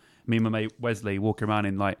day one. Me and my mate Wesley walking around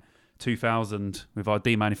in like 2000 with our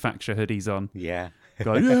Demanufacture hoodies on. Yeah.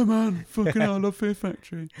 Going, yeah, man, fucking hell, I love Fear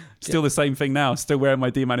Factory. Still the same thing now. Still wearing my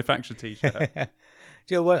Demanufacture t-shirt.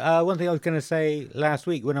 Do you know what, one thing I was going to say last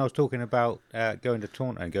week when I was talking about going to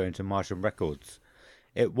Taunton and going to Martian Records,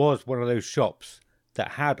 it was one of those shops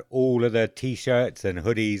that had all of the t-shirts and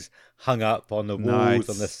hoodies hung up on the walls, Nice.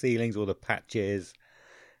 on the ceilings, all the patches.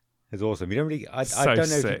 It's awesome. You don't really, I So don't know if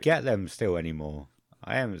you sick. get them still anymore.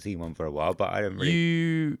 I haven't seen one for a while, but I don't really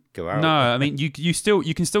You go out. no, I mean you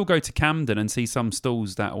can still go to Camden and see some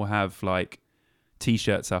stalls that will have like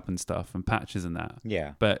t-shirts up and stuff and patches and that.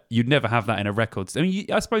 Yeah. But you'd never have that in a records. I mean,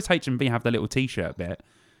 I suppose H&B have the little t-shirt bit,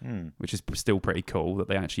 which is still pretty cool that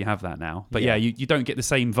they actually have that now. But yeah, you don't get the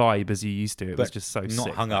same vibe as you used to. It was just so not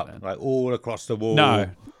sick hung back up then. like all across the wall. No,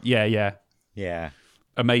 yeah. Yeah.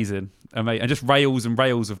 Amazing. And just rails and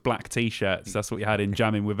rails of black t-shirts. That's what you had in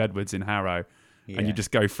Jamming with Edwards in Harrow. Yeah. And you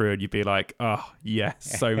just go through and you'd be like, oh,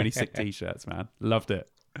 yes, so many sick t-shirts, man. Loved it.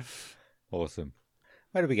 Awesome.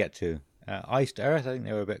 Where did we get to? Iced Earth. I think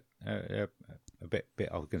they were a bit.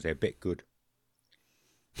 I was going to say a bit good.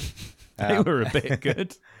 They were a bit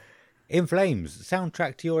good. In Flames,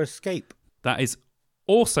 soundtrack to your escape. That is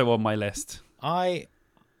also on my list. I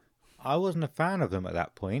wasn't a fan of them at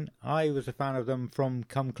that point. I was a fan of them from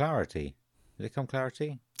Come Clarity. Is it Come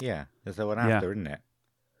Clarity? Yeah, there's the one after, isn't it?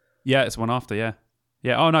 Yeah, it's one after, yeah.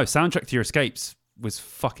 Yeah, oh no, Soundtrack to Your Escapes was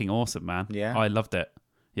fucking awesome, man. Yeah. I loved it.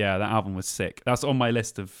 Yeah, that album was sick. That's on my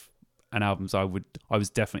list of albums I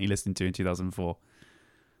was definitely listening to in 2004.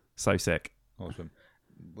 So sick. Awesome.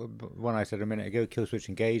 One I said a minute ago, Killswitch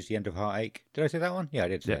Engage, The End of Heartache. Did I say that one? Yeah, I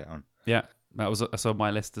did say that one. Yeah, that's on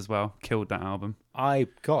my list as well. Killed that album. I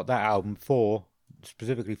got that album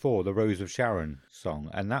specifically for the Rose of Sharon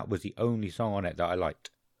song, and that was the only song on it that I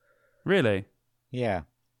liked. Really? Yeah.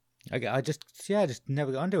 I just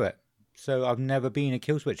never got onto it. So I've never been a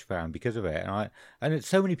Killswitch fan because of it. And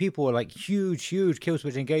so many people are like huge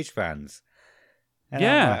Killswitch Engage fans. And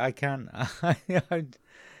Yeah. I can't.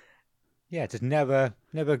 Yeah, just never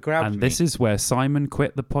grabbed me. And this is where Simon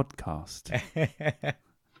quit the podcast.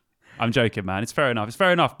 I'm joking, man. It's fair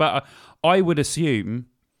enough. But I would assume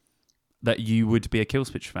that you would be a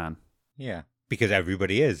Killswitch fan. Yeah, because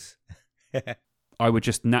everybody is. I would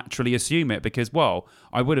just naturally assume it because, well,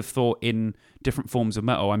 I would have thought in different forms of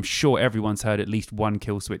metal, I'm sure everyone's heard at least one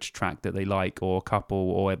Killswitch track that they like, or a couple,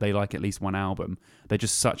 or they like at least one album. They're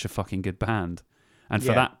just such a fucking good band. And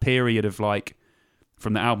for that period of like,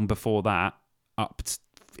 from the album before that up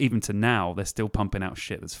even to now, they're still pumping out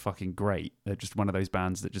shit that's fucking great. They're just one of those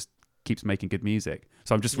bands that just keeps making good music.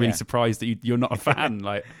 So I'm just really surprised that you're not a fan,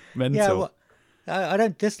 like, mental. Yeah, well, I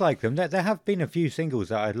don't dislike them. There have been a few singles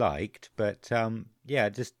that I liked, but I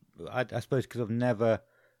suppose because I've never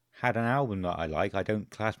had an album that I like, I don't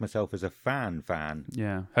class myself as a fan.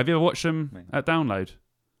 Yeah. Have you ever watched them at Download?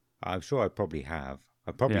 I'm sure I probably have.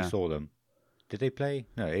 I probably saw them. Did they play?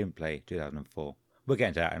 No, they didn't play 2004. We'll get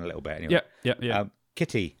into that in a little bit anyway. Yeah.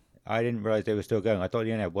 Kitty, I didn't realise they were still going. I thought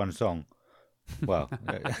they only had one song. Well,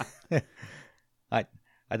 I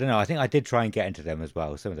don't know. I think I did try and get into them as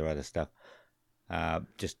well, some of their other stuff.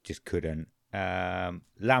 Just couldn't. Lamb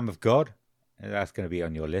of God, that's going to be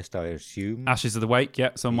on your list, I assume. Ashes of the Wake,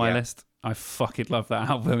 it's on my list. I fucking love that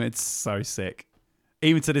album. It's so sick.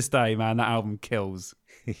 Even to this day, man, that album kills.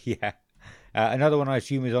 Yeah. Another one I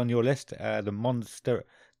assume is on your list, the Monster...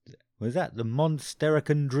 Was that The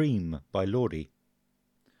Monsterican Dream by Lordi?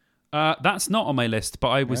 That's not on my list, but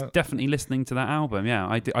I was definitely listening to that album. Yeah,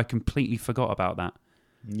 I completely forgot about that.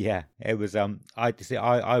 Yeah, it was. I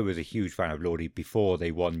was a huge fan of Lordi before they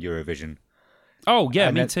won Eurovision. Oh yeah,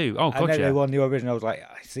 And me then- too. Oh And god, then yeah. they won the Eurovision. I was like,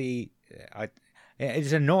 I see.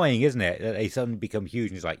 It's annoying, isn't it, that they suddenly become huge?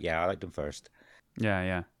 And it's like, yeah, I liked them first.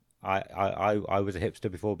 Yeah. I was a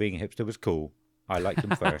hipster before being a hipster was cool. I liked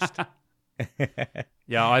them first.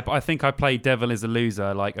 Yeah, I think I played Devil is a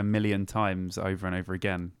Loser like a million times over and over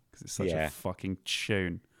again because it's such a fucking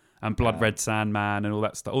tune. And Blood Red Sandman and all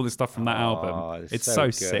that stuff, all the stuff from that album. It's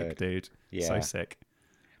so sick, dude. Yeah. So sick.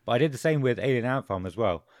 But I did the same with Alien Ant Farm as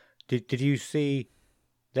well. Did you see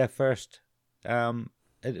their first?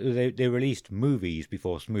 They released movies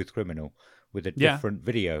before Smooth Criminal with a different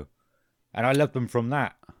video, and I loved them from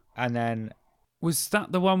that. And then Was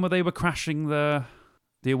that the one where they were crashing the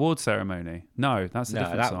award ceremony? No, that's a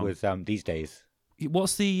different that song. was These Days.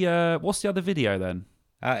 What's the other video then?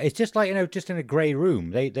 It's just like, just in a grey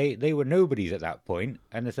room. They were nobodies at that point,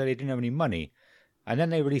 and they said they didn't have any money. And then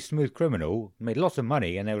they released Smooth Criminal, made lots of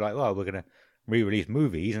money, and they were like, well, we're going to re-release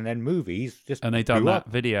movies, and then movies just And they done blew that up.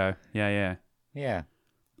 video. Yeah. Yeah,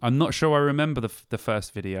 I'm not sure I remember the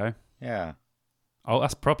first video. yeah. Oh,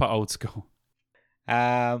 that's proper old school.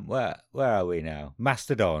 Where are we now?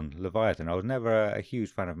 Mastodon, Leviathan. I was never a huge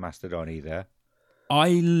fan of Mastodon either.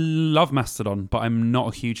 I love Mastodon, but I'm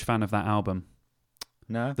not a huge fan of that album.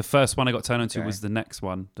 No? The first one I got turned on to Okay. was the next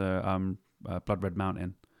one, the Blood Red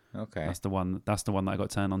Mountain. Okay. That's the one that I got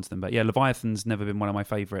turned on to them. But yeah, Leviathan's never been one of my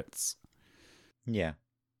favourites. Yeah.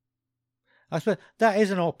 I suppose that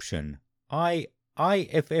is an option.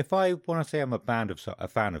 If I want to say I'm a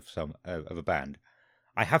fan of a band,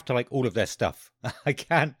 I have to like all of their stuff. I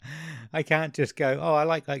can't just go, oh, I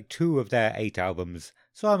like 2 of their 8 albums,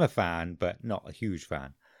 so I'm a fan, but not a huge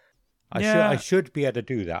fan. I should be able to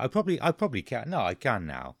do that. I probably can. No, I can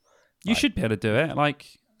now. You should be able to do it.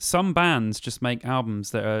 Like some bands just make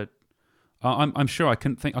albums that are. I'm sure I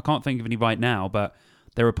can't think of any right now, but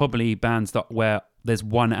there are probably bands where there's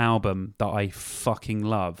one album that I fucking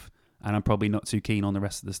love, and I'm probably not too keen on the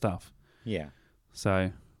rest of the stuff. Yeah.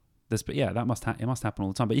 So, that must it must happen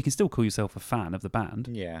all the time. But you can still call yourself a fan of the band.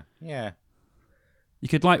 Yeah. Yeah. You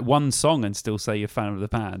could like one song and still say you're a fan of the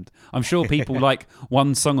band. I'm sure people like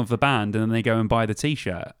one song of the band and then they go and buy the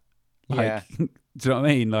T-shirt. Like, Yeah. do you know what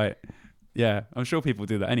I mean? Like, yeah, I'm sure people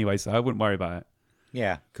do that anyway, so I wouldn't worry about it.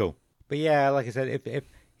 Yeah. Cool. But yeah, like I said,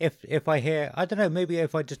 if I hear, I don't know, maybe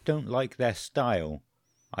if I just don't like their style,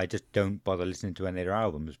 I just don't bother listening to any of their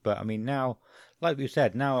albums. But I mean, now, like we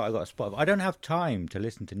said, now I've got a Spotify. I don't have time to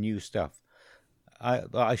listen to new stuff.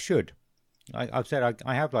 I should. I've said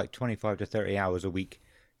I have like 25 to 30 hours a week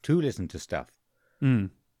to listen to stuff. Mm.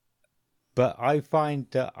 But I find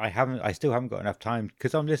that I still haven't got enough time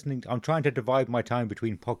because I'm trying to divide my time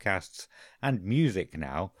between podcasts and music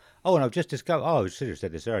now. Oh, and I've just discovered, I should have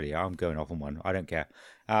said this earlier. I'm going off on one. I don't care.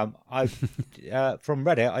 From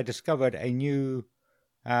Reddit, I discovered a new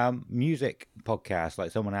music podcast.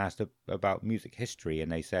 Like someone asked about music history,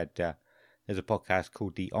 and they said there's a podcast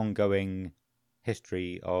called The Ongoing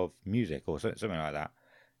History of Music or something like that,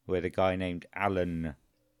 where the guy named Alan,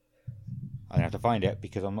 I'm gonna have to find it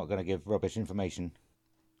because I'm not going to give rubbish information.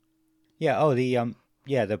 Yeah, the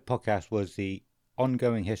podcast was The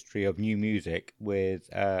Ongoing History of New Music with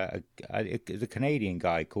a Canadian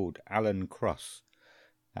guy called Alan Cross.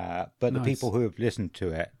 But Nice. The people who have listened to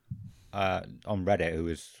it on Reddit, who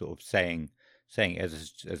was sort of saying it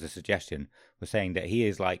as a suggestion, were saying that he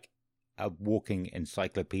is like a walking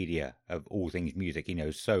encyclopedia of all things music. He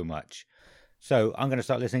knows so much. So I'm going to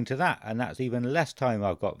start listening to that, and that's even less time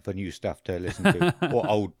I've got for new stuff to listen to, or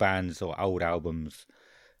old bands or old albums.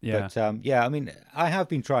 Yeah. But I mean, I have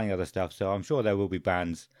been trying other stuff, so I'm sure there will be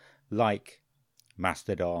bands like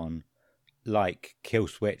Mastodon, like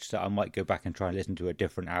Killswitch, that I might go back and try and listen to a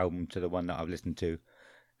different album to the one that I've listened to.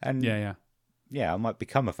 And yeah, I might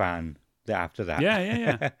become a fan after that.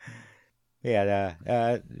 Yeah. Yeah,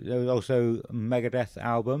 there was also Megadeth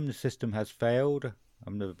album, The System Has Failed.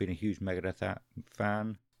 I've never been a huge Megadeth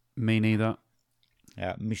fan. Me neither.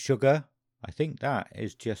 Meshuggah, I think that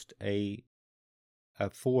is just a /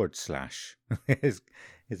 is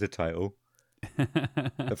the title.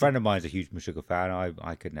 A friend of mine's a huge Meshuggah fan.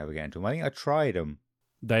 I could never get into them. I think I tried them.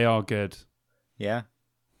 They are good. Yeah?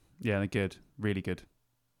 Yeah, they're good. Really good.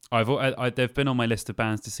 They've been on my list of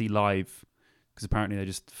bands to see live because apparently they're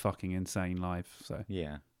just fucking insane live. So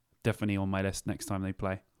Yeah. definitely on my list next time they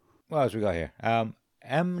play. What else we got here?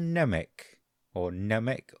 Nemec, or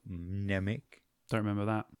Nemec. Don't remember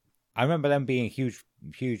that. I remember them being a huge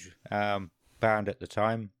band at the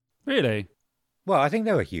time. Really? Well, I think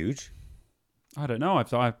they were huge. I don't know.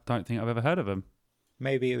 I don't think I've ever heard of them.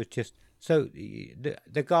 Maybe it was just so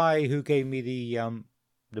the guy who gave me the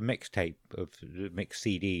mixtape of the mix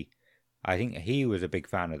CD, I think he was a big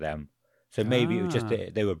fan of them. So maybe it was just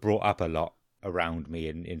that they were brought up a lot around me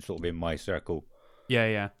in sort of in my circle.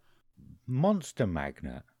 Yeah. Monster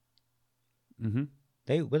Magnet. Mm-hmm.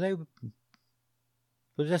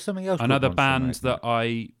 Was there something else? Another called band Monster that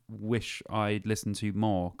I wish I'd listened to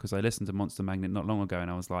more because I listened to Monster Magnet not long ago and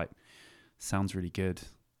I was like, sounds really good.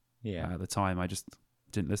 Magnet? Yeah. At the time, I just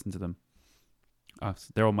didn't listen to them.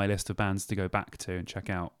 They're on my list of bands to go back to and check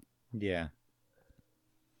out. Yeah.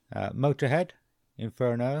 Motorhead,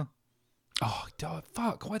 Inferno. Oh,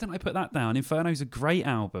 fuck. Why didn't I put that down? Inferno's a great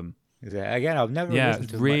album. Is it? Again, I've never listened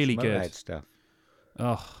to really much good Motorhead stuff.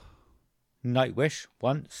 Oh, Nightwish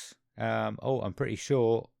once. I'm pretty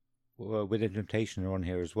sure Within Temptation are on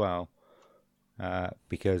here as well.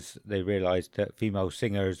 because they realised that female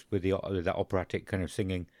singers with that operatic kind of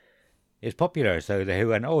singing is popular. So they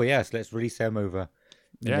went, oh yes, let's release them over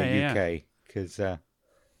in the UK. Because I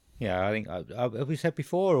think have we said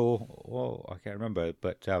before or I can't remember,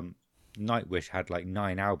 but Nightwish had like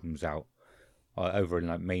 9 albums out over in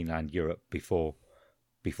like mainland Europe before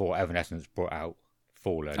Evanescence brought out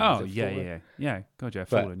Fallen. Oh yeah. God, yeah,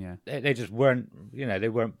 Fallen. Yeah, they just weren't, they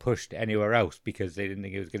weren't pushed anywhere else because they didn't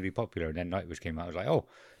think it was going to be popular. And then Nightwish came out. I was like, oh,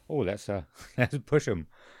 let's push them.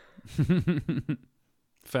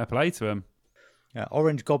 Fair play to them.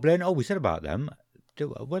 Orange Goblin. Oh, we said about them.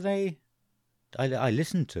 Were they? I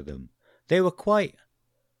listened to them. They were quite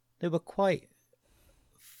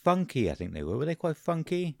funky. I think they were. Were they quite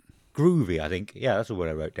funky? Groovy. I think. Yeah, that's the word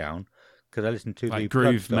I wrote down because I listened to like the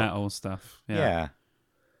groove metal stuff. Yeah.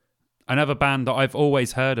 Another band that I've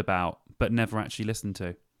always heard about but never actually listened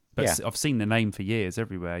to. But I've seen the name for years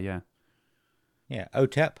everywhere. Yeah. Yeah.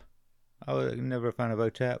 OTEP. I was never a fan of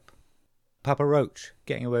OTEP. Papa Roach,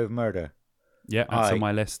 Getting Away with Murder. Yeah, that's on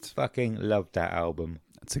my list. Fucking loved that album.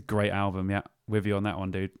 It's a great album, yeah. With you on that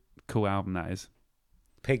one, dude. Cool album that is.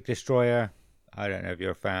 Pig Destroyer. I don't know if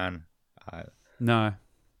you're a fan. No.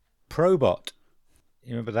 Probot.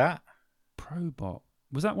 You remember that? Probot.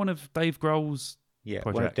 Was that one of Dave Grohl's projects?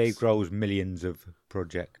 One of Dave Grohl's millions of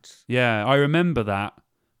projects. Yeah, I remember that.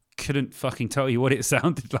 Couldn't fucking tell you what it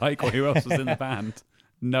sounded like or who else was in the band.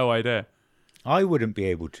 No idea. I wouldn't be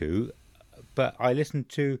able to, but I listened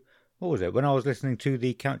to, what was it? When I was listening to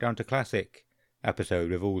the Countdown to Classic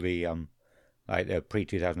episode with all the like the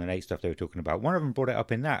pre-2008 stuff they were talking about, one of them brought it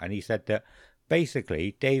up in that, and he said that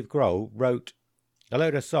basically Dave Grohl wrote a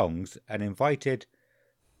load of songs and invited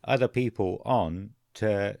other people on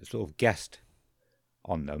to sort of guest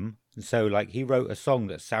on them. And so like he wrote a song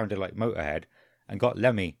that sounded like Motorhead and got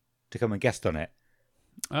Lemmy to come and guest on it.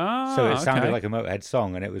 So it sounded like a Motorhead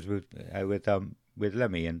song, and it was with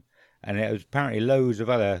Lemmy, and it was apparently loads of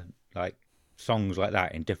other like songs like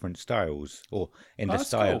that in different styles or in the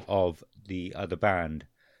style of the other band.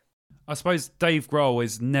 I suppose Dave Grohl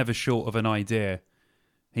is never short of an idea.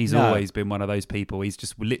 He's always been one of those people. He's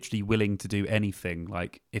just literally willing to do anything,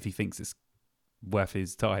 like if he thinks it's worth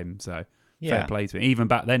his time. So fair play to him. Even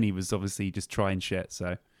back then, he was obviously just trying shit.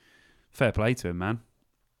 So fair play to him, man.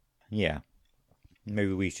 Yeah.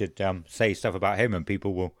 Maybe we should say stuff about him, and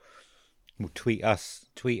people will tweet us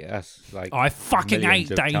like I fucking hate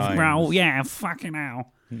Dave Grohl. Yeah, fucking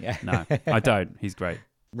hell. Yeah. No, I don't. He's great.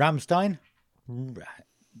 Rammstein.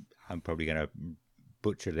 I'm probably going to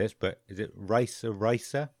butcher this, but is it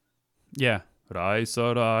Reiser? Yeah.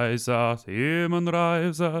 Reiser, Human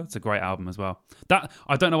Reiser. It's a great album as well. That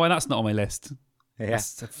I don't know why that's not on my list. Yeah.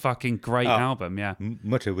 It's a fucking great album, yeah.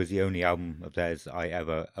 Mutter was the only album of theirs I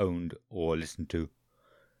ever owned or listened to.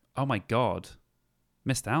 Oh my God.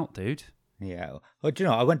 Missed out, dude. Yeah. Well, do you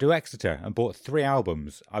know, I went to Exeter and bought 3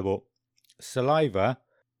 albums. I bought Saliva,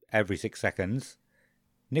 Every 6 Seconds,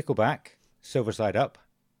 Nickelback, Silver Side Up,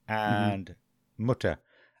 and Mutter.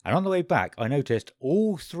 And on the way back, I noticed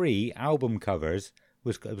all 3 album covers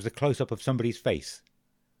was a close-up of somebody's face.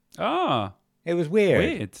 Ah. It was weird.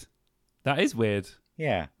 Weird. That is weird.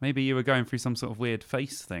 Yeah. Maybe you were going through some sort of weird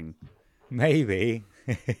face thing. Maybe.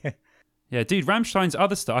 Yeah, dude, Rammstein's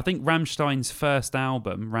other stuff. I think Rammstein's first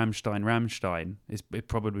album, Rammstein, is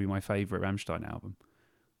probably my favourite Rammstein album.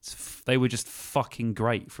 They were just fucking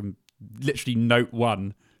great from literally note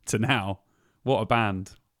 1 to now. What a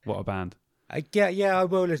band. What a band. Yeah, I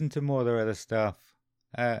will listen to more of their other stuff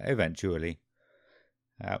eventually.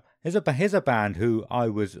 Here's a band who I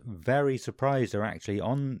was very surprised are actually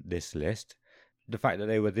on this list. The fact that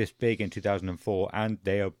they were this big in 2004 and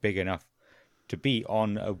they are big enough to be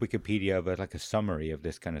on a Wikipedia of like a summary of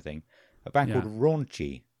this kind of thing. A band called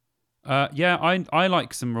Raunchy. Yeah, I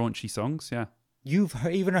like some Raunchy songs, yeah. You've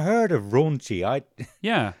even heard of Raunchy?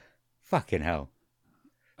 Yeah. Fucking hell.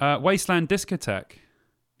 Wasteland Discotheque.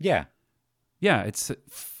 Yeah. Yeah, it's an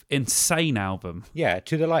insane album. Yeah,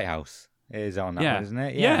 To the Lighthouse is on that one, isn't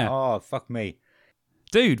it? Yeah. Oh, fuck me.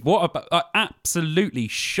 Dude, what a absolutely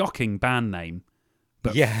shocking band name.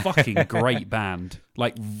 But fucking great band.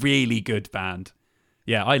 Like, really good band.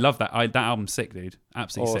 Yeah, I love that. That album's sick, dude.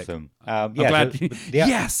 Absolutely awesome. sick. I'm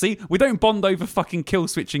glad. See, we don't bond over fucking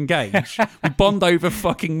Killswitch Engage. We bond over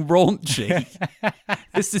fucking Raunchy.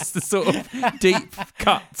 This is the sort of deep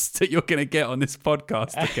cuts that you're going to get on this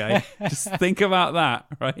podcast, okay? Just think about that,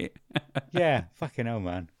 right? Yeah, fucking hell,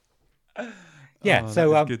 man. Yeah,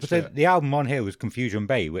 so the album on here was Confusion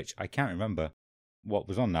Bay, which I can't remember what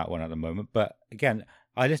was on that one at the moment. But again,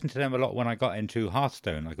 I listened to them a lot when I got into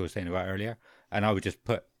Hearthstone, like I was saying about earlier, and I would just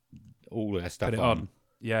put all of their stuff on.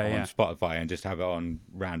 Yeah, on yeah. Spotify and just have it on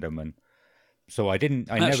random. And so I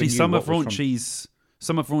didn't. I never Actually, knew some what of was from-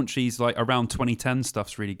 Raunchy's like around 2010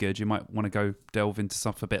 stuff's really good. You might want to go delve into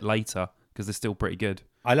stuff a bit later because they're still pretty good.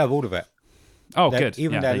 I love all of it. Oh, They're- good.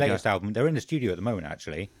 Even Yeah, their there you go. latest album, they're in the studio at the moment,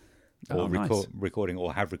 actually, Oh, or nice. recording,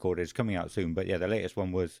 or have recorded. It's coming out soon. But yeah, the latest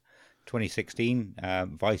one was 2016,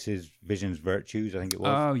 Vice's Visions Virtues, I think it was.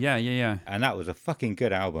 Oh, yeah, yeah, yeah. And that was a fucking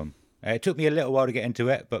good album. It took me a little while to get into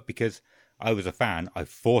it, but because I was a fan, I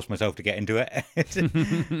forced myself to get into it.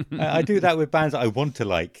 I do that with bands that I want to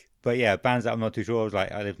like. But yeah, bands that I'm not too sure. I was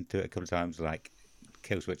like, I listened to it a couple of times, like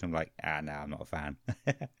Killswitch. I'm like, no, I'm not a fan.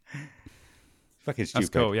 Fucking stupid. That's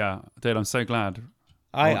cool, yeah. Dude, I'm so glad.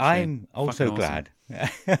 I'm also Fucking glad.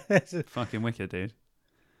 Fucking wicked, dude.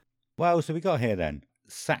 What else have we got here then?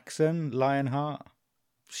 Saxon, Lionheart,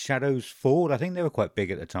 Shadows Fall. I think they were quite big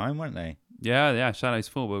at the time, weren't they? Yeah, yeah, Shadows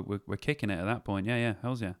Fall. We're kicking it at that point. Yeah, yeah,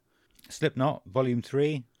 hells yeah. Slipknot, Volume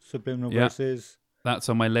 3, Subliminal Yeah. Verses. That's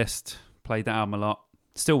on my list. Played that album a lot.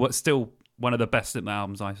 Still one of the best Slipknot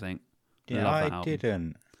albums, I think. Yeah, love that I album. Did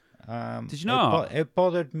didn't. you not? It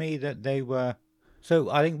bothered me that they were.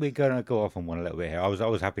 So I think we're going to go off on one a little bit here. I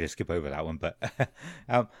was happy to skip over that one, but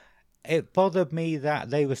it bothered me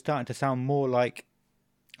that they were starting to sound more like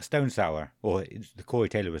Stone Sour, or the Corey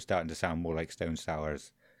Taylor was starting to sound more like Stone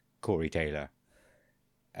Sour's Corey Taylor.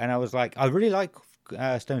 And I was like, I really like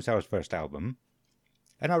Stone Sour's first album,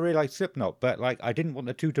 and I really like Slipknot, but like I didn't want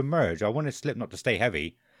the two to merge. I wanted Slipknot to stay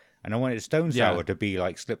heavy, and I wanted Stone Sour Yeah. to be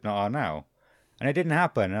like Slipknot are now. And it didn't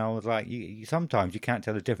happen. And I was like, sometimes you can't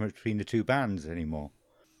tell the difference between the two bands anymore.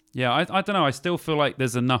 Yeah, I don't know. I still feel like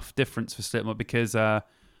there's enough difference for Slipknot because there's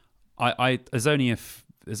only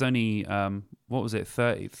what was it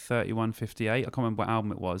 3158? I can't remember what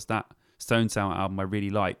album it was. That Stone Sour album I really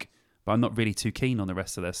like, but I'm not really too keen on the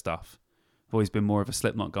rest of their stuff. I've always been more of a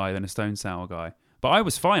Slipknot guy than a Stone Sour guy. But I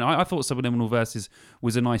was fine. I thought Subliminal Verses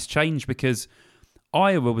was a nice change because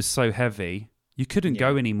Iowa was so heavy. You couldn't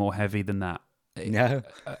go any more heavy than that. No.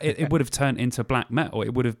 It would have turned into black metal.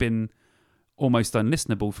 It would have been almost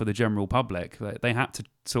unlistenable for the general public. They had to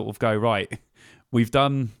sort of go, right, we've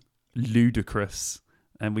done ludicrous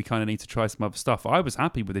and we kind of need to try some other stuff. I was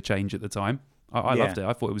happy with the change at the time. I loved it.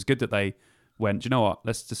 I thought it was good that they went, do you know what,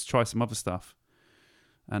 let's just try some other stuff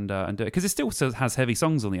and do it. Because it still has heavy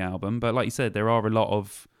songs on the album, but like you said, there are a lot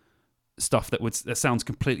of stuff that sounds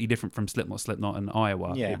completely different from Slipknot and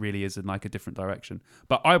Iowa. Yeah. It really is in like a different direction.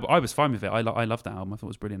 But I was fine with it. I loved that album. I thought it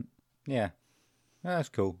was brilliant. Yeah. That's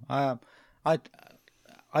cool. I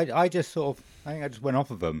just sort of, I think I just went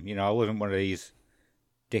off of them. You know, I wasn't one of these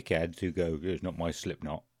dickheads who go, it's not my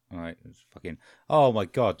Slipknot. All right, it's fucking, oh my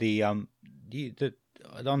God. The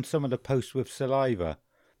on some of the posts with Saliva,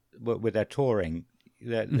 with their touring,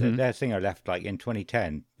 their singer left like in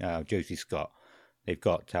 2010, Josie Scott. They've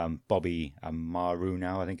got Bobby Maru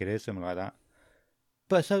now, I think it is, something like that.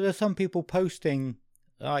 But so there's some people posting,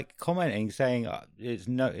 like commenting, saying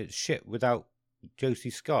it's shit without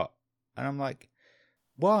Josie Scott, and I'm like,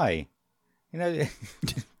 why? You know,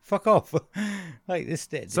 fuck off. Like this.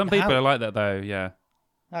 Some people are like that though. Yeah.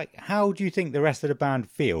 Like, how do you think the rest of the band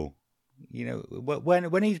feel? You know,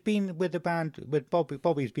 when he's been with the band with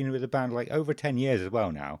Bobby's been with the band like over 10 years as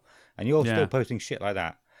well now, and you're still posting shit like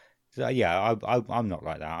that. So, yeah, I'm not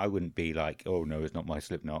like that. I wouldn't be like, oh no, it's not my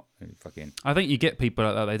Slipknot. Fucking. I think you get people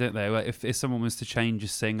like that, they don't they? Like if someone was to change a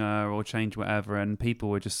singer or change whatever, and people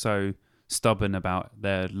were just so stubborn about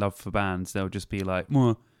their love for bands, they'll just be like,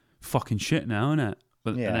 well, fucking shit now, innit?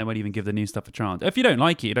 But and they won't even give the new stuff a chance. If you don't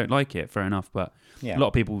like it, you don't like it. Fair enough. But a lot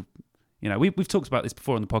of people, you know, we've talked about this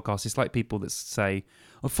before on the podcast. It's like people that say,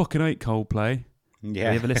 I fucking hate Coldplay. Yeah.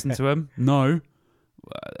 Have you ever listened to them? No.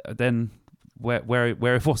 Then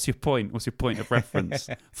what's your point? What's your point of reference?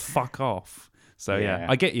 Fuck off. So yeah,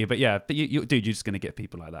 I get you, but dude, you're just going to get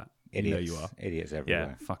people like that. Idiots, you know you are. Idiots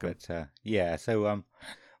everywhere. Yeah, fuck 'em. But so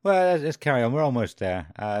well, let's carry on. We're almost there.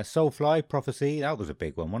 Soulfly, Prophecy, that was a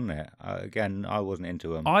big one, wasn't it? Again, I wasn't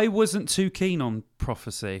into them. I wasn't too keen on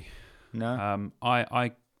Prophecy. No.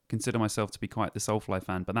 I consider myself to be quite the Soulfly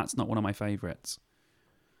fan, but that's not one of my favourites.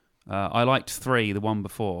 I liked 3, the one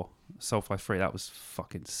before Soulfly 3. That was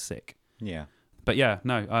fucking sick. Yeah. But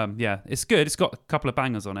it's good. It's got a couple of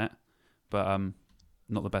bangers on it, but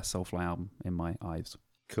not the best Soulfly album in my eyes.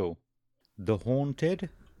 Cool. The Haunted,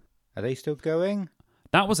 are they still going?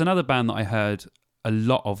 That was another band that I heard a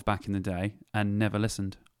lot of back in the day and never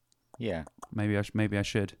listened. Yeah. Maybe I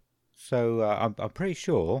should. So I'm pretty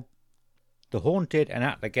sure The Haunted and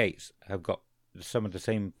At the Gates have got some of the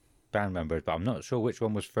same band members, but I'm not sure which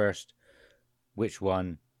one was first, which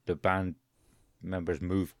one the band members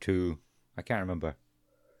moved to. I can't remember.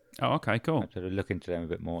 Oh, okay, cool. I'll sort of look into them a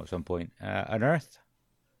bit more at some point. Unearth,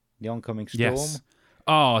 The Oncoming Storm. Yes.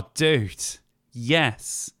 Oh, dude.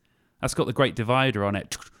 Yes. That's got the Great Divider on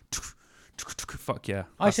it. Fuck yeah.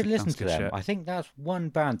 I should listen That's to good them. shit. I think that's one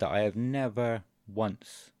band that I have never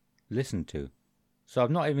once listened to. So I've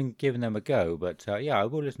not even given them a go, but yeah, I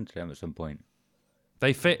will listen to them at some point.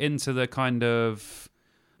 They fit into the kind of,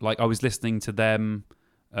 like, I was listening to them,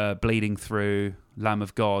 Bleeding Through, Lamb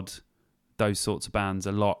of God, those sorts of bands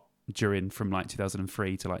a lot during from like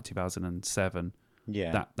 2003 to like 2007.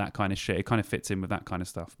 Yeah. That kind of shit. It kind of fits in with that kind of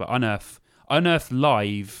stuff. But Unearth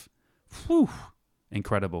live, whew,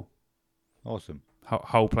 incredible. Awesome.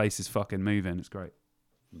 Whole place is fucking moving. It's great.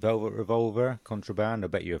 Velvet Revolver, Contraband. I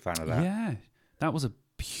bet you're a fan of that. Yeah, that was a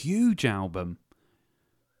huge album.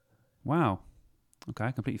 Wow. Okay,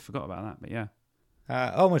 I completely forgot about that, but yeah.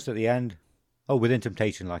 Almost at the end. Oh, Within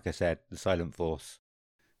Temptation, like I said, The Silent Force.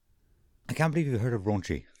 I can't believe you've heard of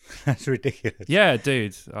Raunchy. That's ridiculous. Yeah,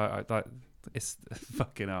 dude. It's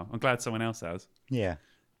fucking hell. I'm glad someone else has. Yeah.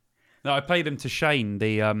 No, I played them to Shane,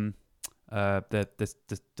 the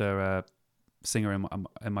singer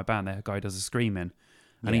in my band. The guy who does the screaming,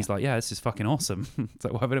 and he's like, "Yeah, this is fucking awesome." It's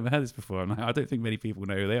like, well, I've never heard this before. I'm like, I don't think many people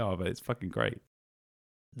know who they are, but it's fucking great.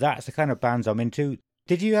 That's the kind of bands I'm into.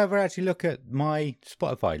 Did you ever actually look at my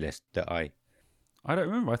Spotify list that I I don't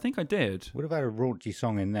remember. I think I did. would have had a raunchy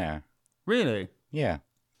song in there? Really? Yeah.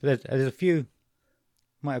 There's a few,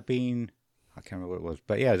 might have been, I can't remember what it was,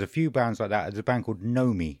 but yeah, there's a few bands like that. There's a band called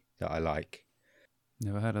Nomi that I like.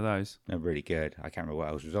 Never heard of those. They're really good. I can't remember what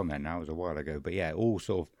else was on there now. It was a while ago. But yeah, all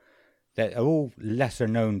sort of, they're all lesser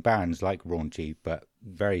known bands like Raunchy, but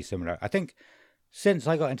very similar. I think since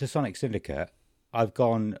I got into Sonic Syndicate, I've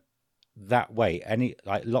gone that way.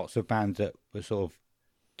 Lots of bands that were sort of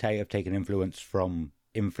have taken influence from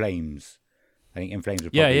In Flames. I think In Flames were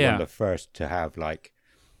probably one of the first to have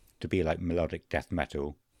to be like melodic death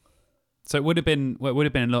metal. So it would have been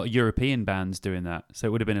a lot of European bands doing that. So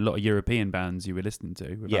it would have been a lot of European bands you were listening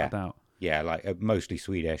to, without a doubt. Yeah, mostly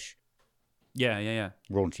Swedish. Yeah.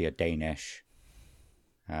 Raunchy are Danish.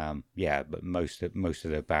 But most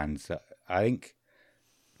of the bands, I think,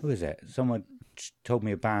 who is it? Someone told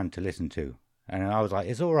me a band to listen to, and I was like,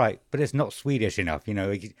 it's all right, but it's not Swedish enough. You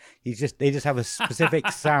know, they just have a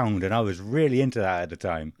specific sound, and I was really into that at the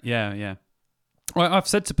time. Yeah. Well, I've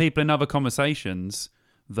said to people in other conversations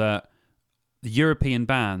that the European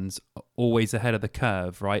bands are always ahead of the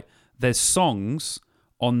curve, right? There's songs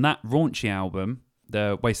on that Raunchy album,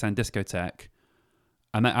 the Wasteland Discotheque,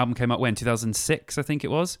 and that album came out when? 2006, I think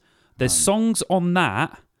it was. There's songs on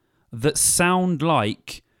that sound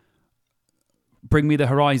like Bring Me the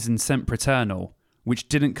Horizon Sempiternal, which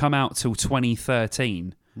didn't come out till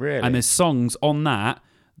 2013. Really? And there's songs on that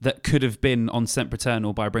could have been on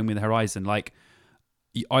Sempiternal by Bring Me the Horizon. Like,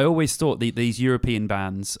 I always thought these European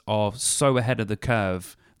bands are so ahead of the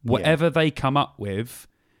curve. Whatever they come up with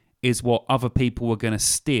is what other people are going to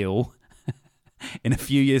steal in a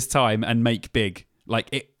few years' time and make big.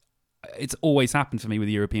 Like, it's always happened for me with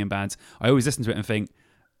European bands. I always listen to it and think,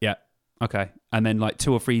 yeah, okay. And then like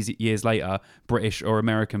 2 or 3 years later, British or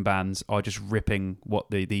American bands are just ripping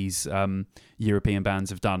what these European bands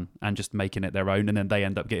have done and just making it their own, and then they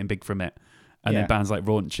end up getting big from it. And then bands like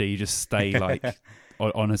Raunchy just stay like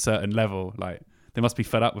on a certain level. Like, they must be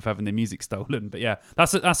fed up with having their music stolen. But yeah,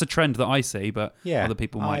 that's a trend that I see. But other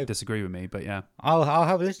people might disagree with me. But yeah, I'll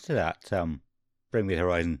have a listen to that Bring Me the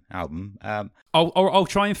Horizon album. I'll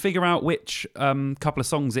try and figure out which couple of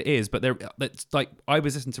songs it is. But that's like, I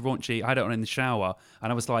was listening to Raunchy. I had it on in the shower,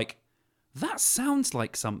 and I was like, that sounds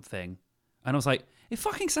like something. And I was like, it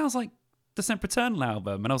fucking sounds like the Sempiternal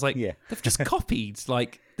album. And I was like, they've just copied.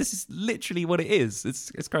 Like, this is literally what it is.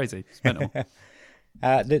 It's crazy. It's mental.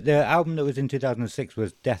 The album that was in 2006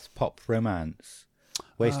 was Death Pop Romance.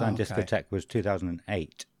 Wasteland Discotheque was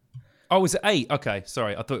 2008. Oh, was it 8? Okay,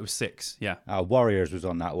 sorry. I thought it was 6. Yeah. Warriors was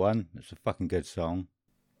on that one. It's a fucking good song.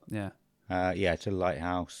 Yeah. To the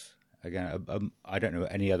Lighthouse. Again, I don't know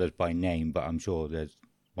any others by name, but I'm sure there's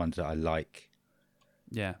ones that I like.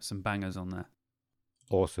 Yeah, some bangers on there.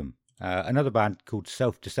 Awesome. Another band called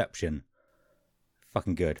Self Deception.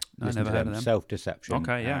 Fucking good. I never heard of them. Self Deception.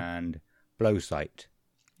 Okay, yeah. And Blowsight.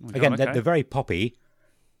 Oh Again, they're very poppy.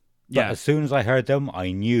 But as soon as I heard them,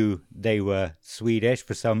 I knew they were Swedish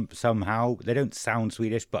for somehow. They don't sound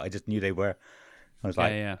Swedish, but I just knew they were. I was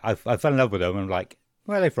like, I fell in love with them, and I'm like,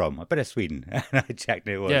 where are they from? I bet it's Sweden. And I checked,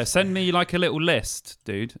 it was. Yeah, send me like a little list,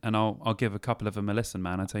 dude, and I'll give a couple of them a listen,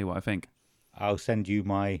 man. I'll tell you what I think. I'll send you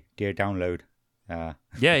my dear download. All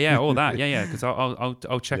that. Yeah, because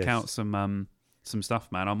I'll check out some stuff,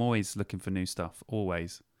 man. I'm always looking for new stuff,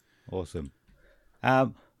 always. Awesome.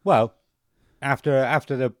 Well, after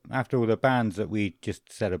all the bands that we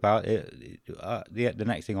just said about it, the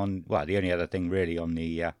next thing on, well, the only other thing really on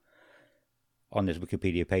the on this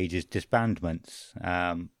Wikipedia page is disbandments.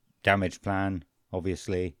 Damage Plan,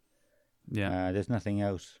 obviously. Yeah. There's nothing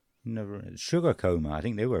else. Never. Sugar Coma, I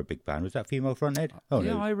think they were a big band. Was that female fronted? Oh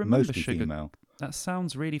Yeah, no, I remember mostly Sugar- female. That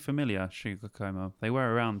sounds really familiar, Sugar Coma. They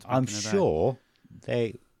were around. back I'm in the day. sure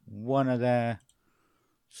one of their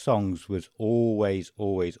songs was always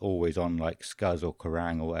on like Scuzz or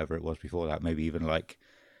Kerrang or whatever it was before that. Maybe even like,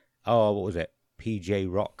 what was it? PJ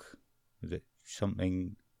Rock? Was it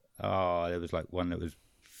something? Oh, there was like one that was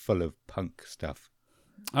full of punk stuff.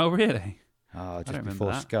 Oh, really? Oh, just don't remember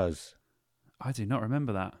before that. Scuzz. I do not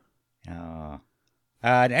remember that. Ah.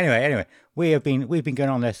 Anyway, we've been going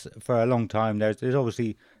on this for a long time.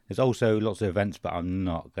 There's also lots of events, but I'm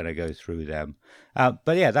not going to go through them.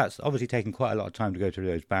 But yeah, that's obviously taken quite a lot of time to go through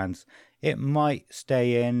those bands. It might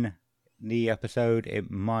stay in the episode. It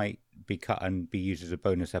might be cut and be used as a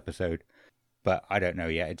bonus episode, but I don't know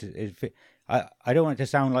yet. I don't want it to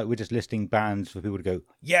sound like we're just listing bands for people to go,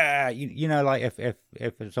 yeah, you know, like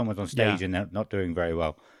if someone's on stage and they're not doing very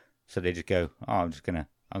well, so they just go, I'm just gonna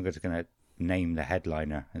name the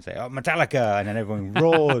headliner and say, Metallica, and then everyone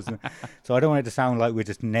roars. So I don't want it to sound like we're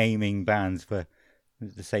just naming bands for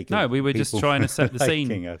the sake of. No, we were just people trying to set the liking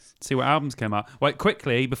scene, us. see what albums came out. Wait,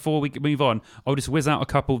 quickly, before we move on, I'll just whiz out a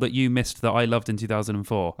couple that you missed that I loved in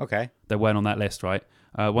 2004. Okay. That weren't on that list, right?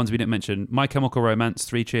 Ones we didn't mention. My Chemical Romance,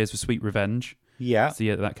 3 Cheers for Sweet Revenge. Yeah. That's the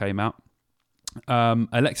year that came out.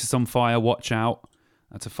 Alexis on Fire, Watch Out.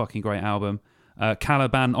 That's a fucking great album.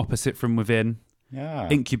 Caliban, Opposite from Within. Yeah.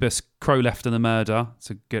 Incubus, Crow Left and the Murder. It's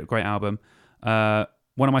a great album. One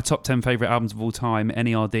of my top 10 favourite albums of all time,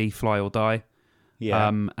 NERD, Fly or Die.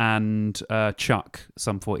 Yeah. And Chuck,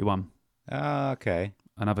 Sum 41. Okay.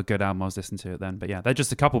 Another good album I was listening to it then. But yeah, they're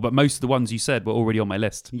just a couple. But most of the ones you said were already on my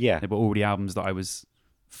list. Yeah. They were already albums that I was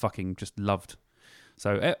fucking just loved.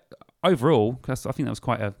 So overall, I think that was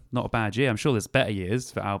quite not a bad year. I'm sure there's better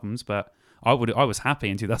years for albums, but I was happy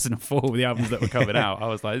in 2004 with the albums that were coming out. I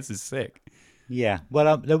was like, this is sick. Yeah.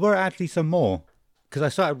 Well, there were actually some more because I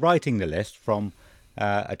started writing the list from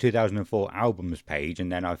a 2004 albums page, and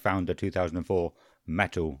then I found the 2004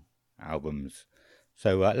 metal albums.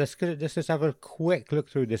 So let's just have a quick look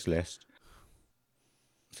through this list.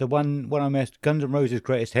 So one I missed, Guns N' Roses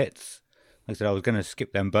Greatest Hits. Like I said, I was going to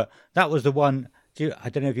skip them, but that was the one. I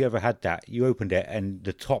don't know if you ever had that. You opened it and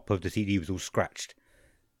the top of the CD was all scratched.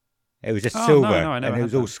 It was just silver, no, I and never it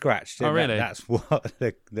was had all that. scratched. Oh, And really? That's what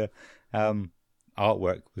the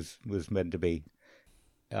artwork was meant to be.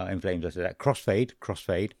 In Flames, I said that.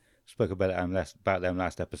 Crossfade. Spoke about them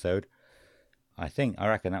last episode. I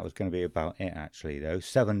reckon that was going to be about it, actually, though.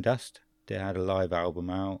 Seven Dust, they had a live album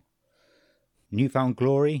out. Newfound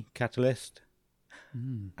Glory, Catalyst.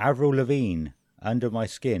 Avril Lavigne, Under My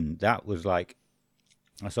Skin. That was like,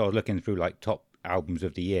 I was looking through like top albums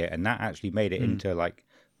of the year, and that actually made it into like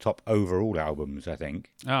top overall albums, I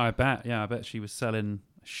think. Oh, I bet. Yeah, I bet she was selling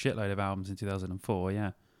a shitload of albums in 2004.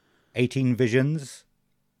 Yeah. 18 Visions.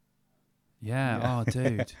 Yeah. Oh,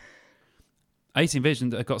 dude. 18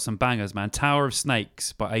 Visions got some bangers, man. Tower of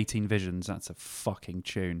Snakes by 18 Visions. That's a fucking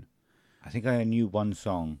tune. I think I knew one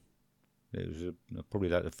song. It was probably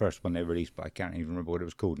like the first one they released, but I can't even remember what it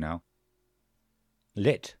was called now.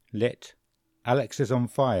 Lit. Alex is on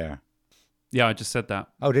Fire. Yeah, I just said that.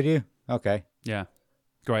 Oh, did you? Okay. Yeah.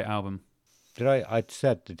 Great album. Did I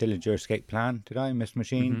said the Dillinger Escape Plan, did I? Miss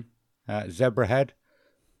Machine. Zebrahead.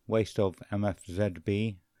 Waste of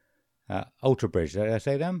MFZB. Ultra Bridge, did I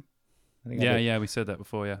say them? I think I did. Yeah, we said that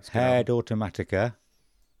before, yeah. It's a good Head album. Automatica.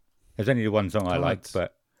 There's only the one song I liked,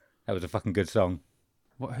 but that was a fucking good song.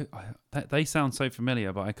 They sound so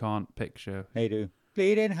familiar, but I can't picture. They do.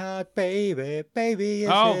 Bleeding Heart, baby, baby, is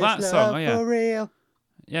Oh, this that song, love oh, yeah. for real?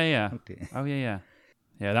 Yeah. Okay. Oh, yeah.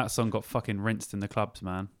 Yeah, that song got fucking rinsed in the clubs,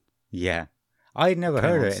 man. Yeah. I'd never Came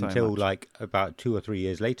heard on it so until much. like about 2 or 3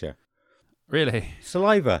 years later. Really?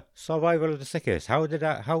 Saliva, Survival of the Sickest. How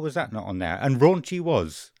was that not on there? And Raunchy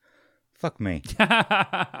was. Fuck me.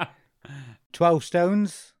 12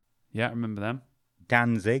 Stones, Yeah, I remember them.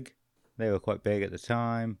 Danzig. They were quite big at the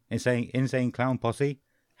time. Insane Clown Posse,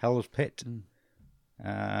 Hell's Pit.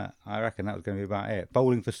 I reckon that was going to be about it.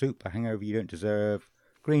 Bowling for Soup, A Hangover You Don't Deserve.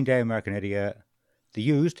 Green Day, American Idiot. The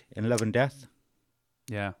Used, In Love and Death.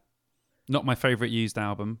 Yeah. Not my favourite Used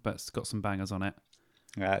album, but it's got some bangers on it.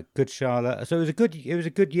 Good Charlotte. So it was a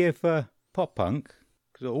good year for pop punk.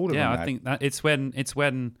 Cause all of them Yeah, I had- think that it's when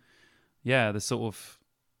the sort of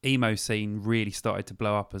emo scene really started to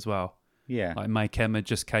blow up as well. Yeah. Like My Chem had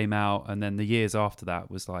just came out, and then the years after that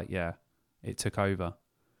was like, yeah, it took over.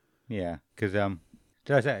 Yeah, because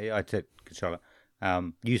did I say I said Charlotte?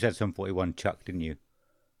 You said Sum 41 Chuck, didn't you?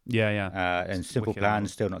 Yeah. And Simple Wicked Plan album.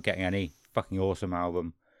 still not getting any. Fucking awesome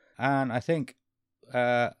album. And I think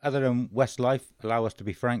other than Westlife, Allow Us to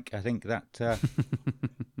Be Frank, I think that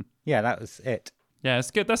yeah, that was it. Yeah,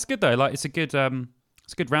 it's good. That's good though. Like it's a good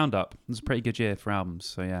roundup. It's a pretty good year for albums.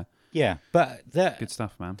 So yeah, Yeah, but good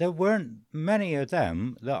stuff, man. there weren't many of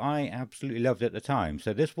them that I absolutely loved at the time.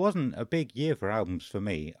 So this wasn't a big year for albums for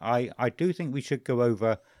me. I do think we should go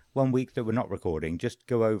over 1 week that we're not recording, just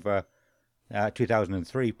go over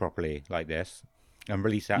 2003 properly like this and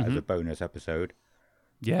release that as a bonus episode.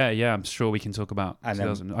 Yeah. I'm sure we can talk about. And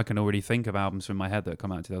 2000. I can already think of albums from my head that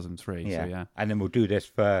come out in 2003. Yeah. So yeah. And then we'll do this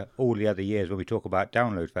for all the other years when we talk about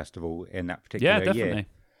Download Festival in that particular Yeah, definitely.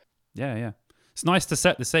 year. Yeah. It's nice to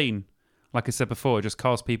set the scene. Like I said before, just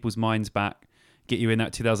cast people's minds back, get you in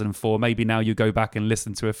that 2004. Maybe now you go back and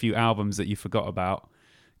listen to a few albums that you forgot about,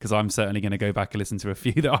 because I'm certainly going to go back and listen to a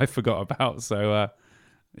few that I forgot about. So,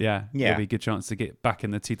 yeah, it'll be a good chance to get back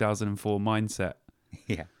in the 2004 mindset.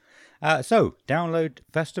 Yeah. So, Download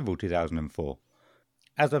Festival 2004.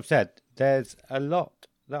 As I've said, there's a lot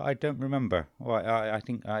that I don't remember. Well, I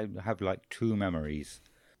think I have like 2 memories.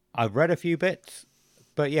 I've read a few bits,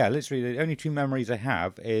 but yeah, literally the only 2 memories I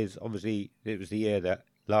have is obviously it was the year that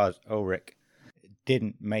Lars Ulrich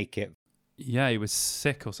didn't make it. Yeah, he was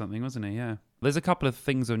sick or something, wasn't he? Yeah. There's a couple of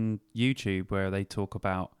things on YouTube where they talk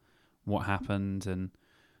about what happened, and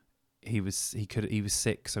he was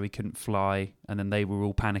sick, so he couldn't fly, and then they were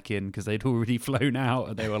all panicking because they'd already flown out,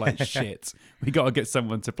 and they were like, "Shit, we got to get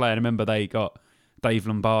someone to play." And I remember they got Dave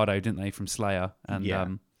Lombardo, didn't they, from Slayer, and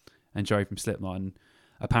Joey from Slipknot, and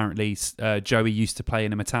apparently Joey used to play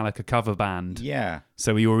in a Metallica cover band. Yeah.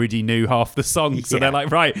 So he already knew half the songs. So they're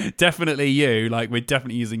like, right, definitely you. Like, we're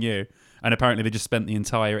definitely using you. And apparently they just spent the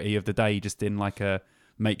entirety of the day just in like a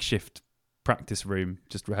makeshift practice room,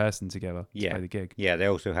 just rehearsing together to play the gig. Yeah, they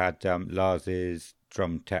also had Lars's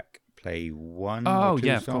drum tech play 1 Oh, or 2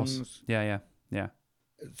 yeah, songs. of course. Yeah.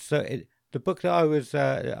 So the book that I was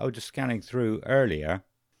just scanning through earlier,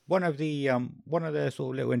 one of the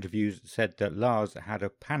sort of little interviews said that Lars had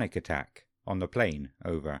a panic attack on the plane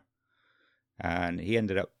over, and he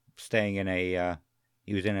ended up staying in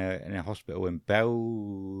he was in a hospital in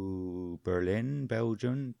Berlin,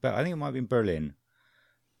 Belgium, but I think it might have been Berlin.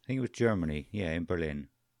 I think it was Germany. Yeah, in Berlin.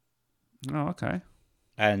 Oh, okay.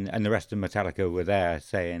 And the rest of Metallica were there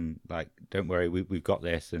saying, like, don't worry, we've got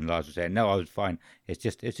this. And Lars was saying, no, I was fine. It's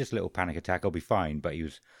just a little panic attack. I'll be fine. But he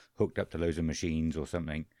was hooked up to loads of machines or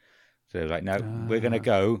something. So they were like, no, we're going to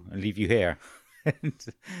go and leave you here. And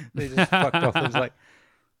they just fucked off. It was like,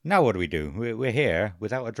 now what do we do? We're here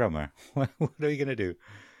without a drummer. What are we going to do?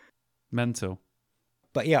 Mental.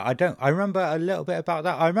 But yeah, I remember a little bit about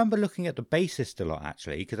that. I remember looking at the bassist a lot,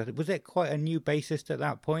 actually, because was it quite a new bassist at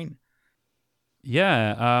that point?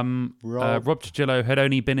 Yeah, Rob Trujillo had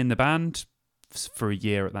only been in the band for a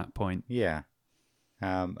year at that point. Yeah,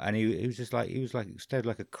 and he was just like stayed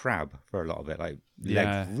like a crab for a lot of it, like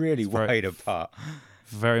legs really wide apart.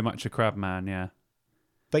 Very much a crab man, yeah.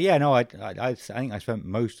 But yeah, no, I think I spent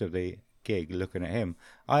most of the gig looking at him.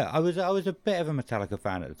 I was a bit of a Metallica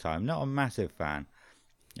fan at the time, not a massive fan.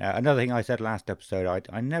 Another thing I said last episode,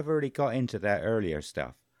 I never really got into their earlier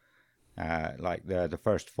stuff. Like the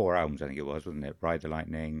first 4 albums, I think it was, wasn't it? Ride the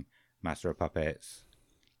Lightning, Master of Puppets,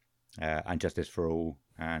 and Justice for All,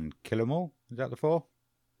 and Kill 'Em All. Is that the 4?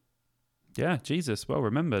 Yeah, Jesus, well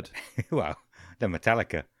remembered. Well, the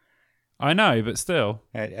Metallica. I know, but still.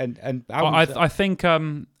 And albums, I think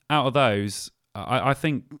out of those, I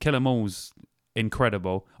think Kill 'Em All's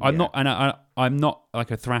incredible. I'm not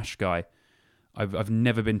like a thrash guy. I've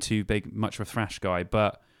never been too much of a thrash guy,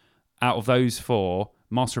 but out of those 4,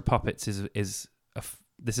 Master of Puppets is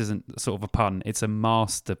this isn't sort of a pun. It's a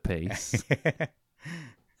masterpiece.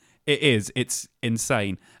 It is. It's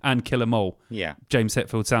insane. And Kill 'Em All. Yeah. James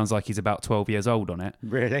Hetfield sounds like he's about 12 years old on it.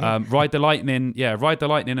 Really? Ride the Lightning. Yeah, Ride the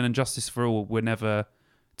Lightning and Justice for All were never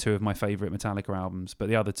 2 of my favourite Metallica albums, but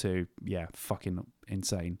the other 2, yeah, fucking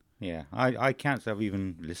insane. Yeah, I can't say I've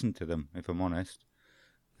even listened to them, if I'm honest.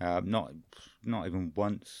 Not even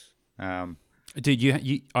once.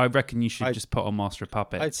 Dude, I reckon you should just put on Master of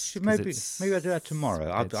Puppets. Maybe I'll do that tomorrow.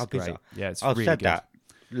 I'll great. Yeah, it's I've really said good. that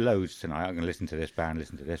loads tonight. I'm going to listen to this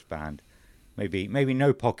band. Maybe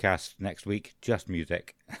no podcast next week, just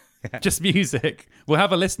music. Just music. We'll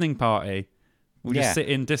have a listening party. We'll just sit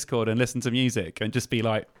in Discord and listen to music and just be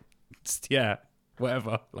like, yeah,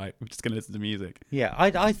 whatever. Like, we're just going to listen to music. Yeah,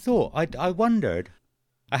 I wondered.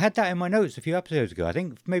 I had that in my notes a few episodes ago. I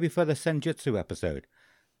think maybe for the Senjutsu episode.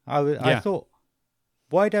 I thought,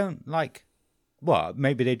 why don't Well,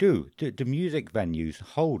 maybe they do. Do music venues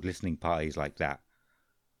hold listening parties like that?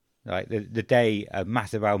 Like the day a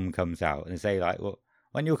massive album comes out, and they say like, well,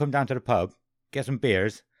 when you'll come down to the pub, get some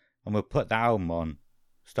beers, and we'll put the album on,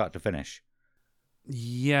 start to finish.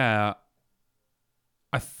 Yeah.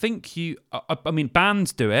 I think I mean,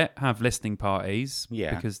 bands do it, have listening parties.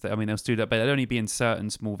 Yeah. Because, they'll do that, but they'll only be in certain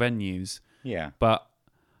small venues. Yeah. But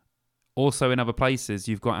also in other places,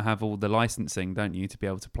 you've got to have all the licensing, don't you, to be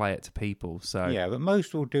able to play it to people. So Yeah, but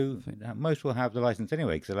most will have the license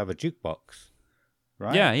anyway, because they'll have a jukebox,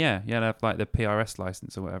 right? Yeah. They'll have like the PRS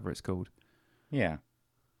license or whatever it's called. Yeah.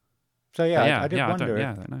 So I did wonder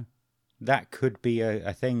I if don't know. that could be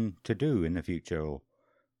a thing to do in the future, or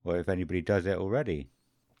if anybody does it already.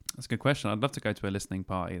 That's a good question. I'd love to go to a listening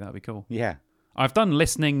party. That'd be cool. Yeah. I've done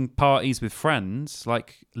listening parties with friends,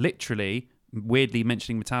 like literally, weirdly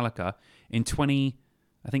mentioning Metallica in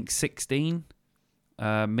 2016.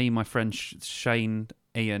 Me, my friend Shane,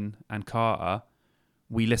 Ian, and Carter,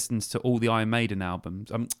 we listened to all the Iron Maiden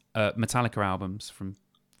albums, Metallica albums from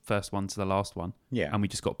first one to the last one. Yeah. And we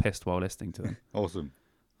just got pissed while listening to them. Awesome.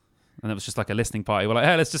 And it was just like a listening party. We're like,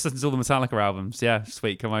 hey, let's just listen to all the Metallica albums. Yeah,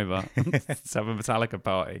 sweet, come over. Let's have a Metallica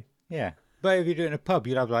party. Yeah. But if you do it in a pub,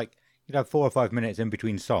 you'd have 4 or 5 minutes in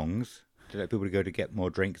between songs to let people go to get more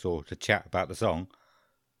drinks or to chat about the song.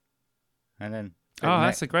 And then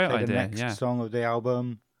that's a great the idea. next Yeah. song of the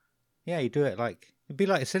album. Yeah, you do it like it'd be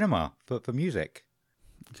like a cinema for music.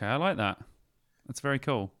 Okay, I like that. That's very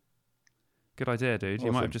cool. Good idea, dude.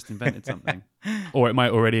 You might have Awesome. just invented something. Or it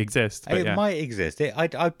might already exist. But It might exist.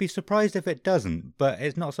 I'd be surprised if it doesn't, but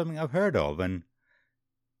it's not something I've heard of. And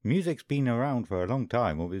music's been around for a long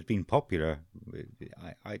time, or it's been popular.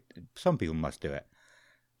 Some people must do it.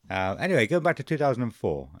 Anyway, going back to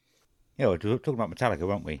 2004. Yeah, we were talking about Metallica,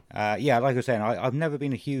 weren't we? Yeah, like I was saying, I've never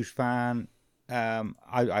been a huge fan.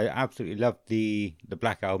 I absolutely loved the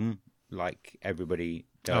Black Album, like everybody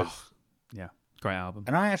does. Oh, yeah, great album.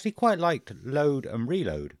 And I actually quite liked Load and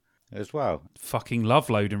Reload as well. Fucking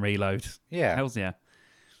love Load and Reload. Yeah. Hells yeah.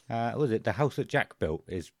 Was it The House That Jack Built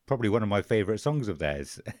is probably one of my favourite songs of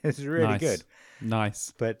theirs. It's really Nice. good.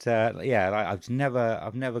 Nice. But I've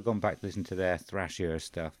never gone back to listen to their thrashier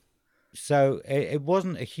stuff. So it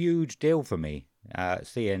wasn't a huge deal for me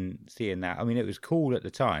seeing that. I mean, it was cool at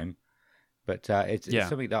the time, but it's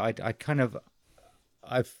something that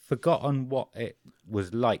I've forgotten what it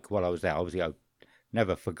was like while I was there. Obviously, I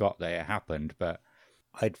never forgot that it happened, but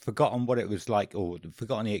I'd forgotten what it was like, or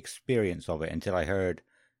forgotten the experience of it until I heard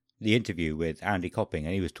the interview with Andy Copping,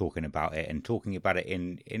 and he was talking about it in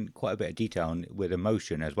quite a bit of detail and with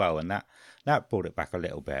emotion as well, and that brought it back a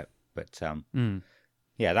little bit. But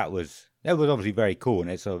yeah, that was obviously very cool, and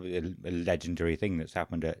it's a legendary thing that's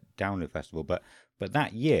happened at Download Festival. But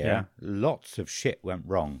that year, lots of shit went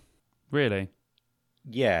wrong. Really?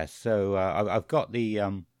 Yeah, so I've got the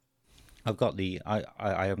I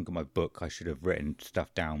haven't got my book. I should have written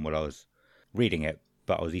stuff down while I was reading it,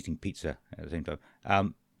 but I was eating pizza at the same time.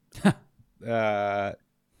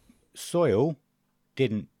 Soil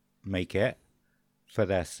didn't make it for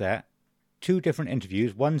their set. 2 different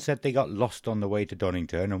interviews. One said they got lost on the way to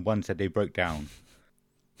Donington, and one said they broke down.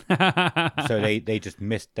 So they just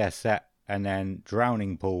missed their set, and then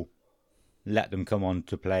Drowning Pool let them come on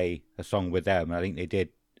to play a song with them. I think they did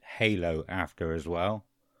Halo after as well.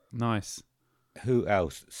 Nice. Who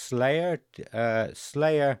else? Slayer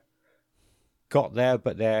got there,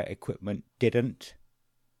 but their equipment didn't.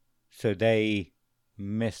 So they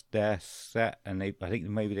missed their set, and I think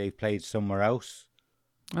maybe they played somewhere else.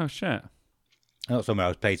 Oh, shit. Not somewhere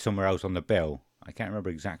else, played somewhere else on the bill. I can't remember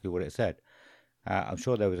exactly what it said. I'm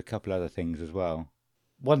sure there was a couple other things as well.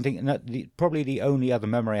 One thing, probably the only other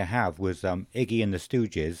memory I have was Iggy and the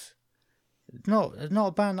Stooges. It's not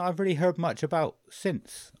a band that I've really heard much about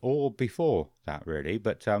since or before that, really.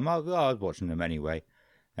 But I was watching them anyway.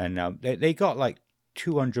 And they got like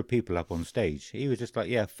 200 people up on stage. He was just like,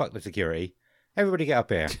 yeah, fuck the security. Everybody get up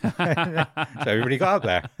here. So everybody got up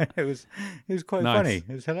there. It was quite funny.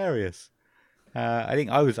 It was hilarious. I think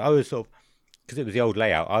I was sort of, because it was the old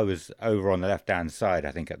layout, I was over on the left-hand side,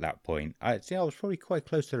 I think, at that point. I was probably quite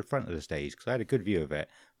close to the front of the stage because I had a good view of it.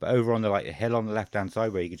 But over on the hill on the left-hand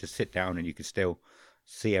side where you could just sit down and you could still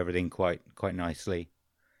see everything quite nicely.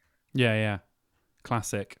 Yeah.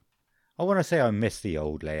 Classic. I want to say I miss the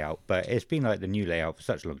old layout, but it's been like the new layout for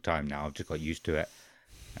such a long time now. I've just got used to it.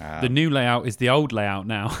 The new layout is the old layout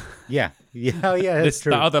now. Yeah, that's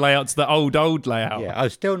true. The other layout's the old layout. Yeah,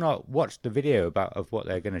 I've still not watched the video of what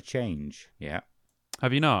they're going to change. Yeah.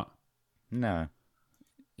 Have you not? No.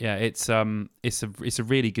 Yeah, it's a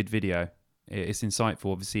really good video. It's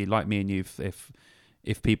insightful. Obviously, like me and you, if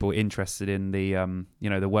if people are interested in the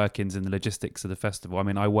the workings and the logistics of the festival. I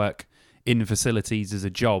mean, I work in facilities as a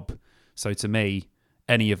job, so to me,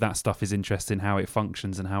 any of that stuff is interesting, how it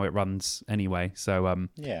functions and how it runs anyway. So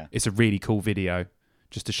it's a really cool video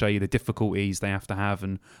just to show you the difficulties they have to have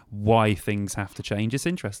and why things have to change. It's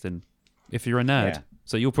interesting if you're a nerd. Yeah.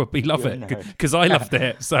 So you'll probably love You're a it nerd. because I loved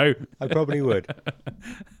it. So I probably would.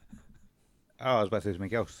 I was about to say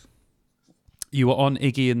something else. you were on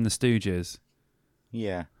Iggy and the Stooges.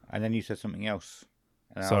 Yeah, and then you said something else.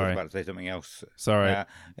 And I Sorry. was about to say something else. Sorry.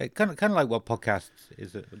 It kind of like what podcasts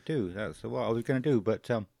do. That's what I was going to do, but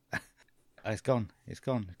it's gone. It's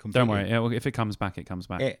gone. Don't completely. worry. If it comes back, it comes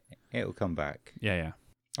back. It will come back. Yeah.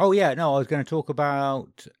 Oh yeah, no, I was going to talk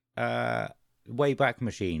about Wayback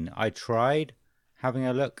Machine. I tried having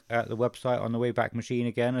a look at the website on the Wayback Machine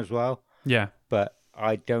again as well, Yeah. but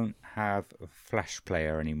I don't have a Flash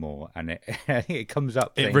player anymore, and it comes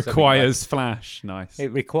up. It saying something requires Flash. Nice.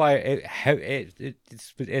 It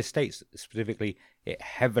states specifically it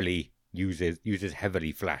heavily uses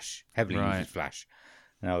heavily Flash, Right. uses Flash,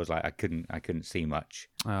 and I was like, I couldn't see much,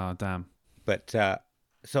 Oh, damn. but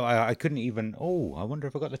so I couldn't even. Oh, I wonder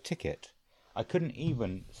if I got the ticket. I couldn't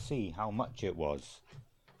even see how much it was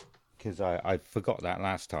because I forgot that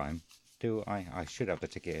last time. I should have the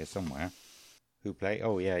ticket here somewhere. Who play?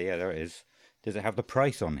 Oh yeah, there it is. Does it have the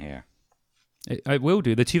price on here? It will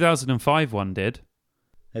do. The 2005 one did.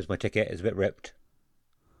 There's my ticket. It's a bit ripped.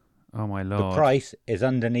 Oh, my The Lord. price is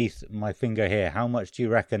underneath my finger here. How much do you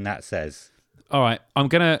reckon that says? All right. I'm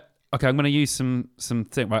going to use some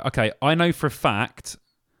thing. Right. Okay. I know for a fact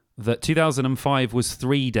that 2005 was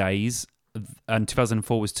 3 days and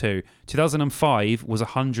 2004 was 2. 2005 was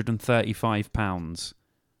 £135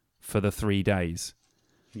 for the 3 days.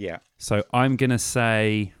 Yeah. So I'm going to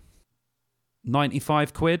say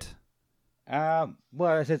 95 quid. Well,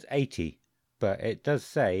 it says 80, but it does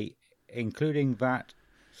say including that,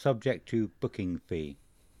 subject to booking fee.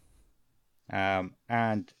 And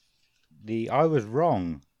I was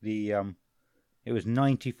wrong. It was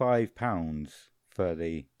 £95 for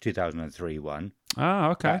the 2003 one. Ah,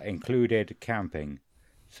 okay. That included camping.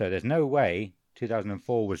 So there's no way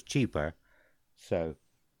 2004 was cheaper. So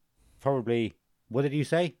probably, what did you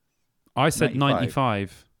say? I said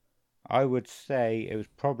 95. I would say it was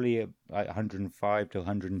probably like 105 to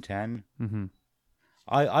 110. Mm-hmm.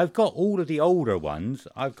 I've got all of the older ones.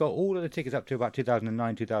 I've got all of the tickets up to about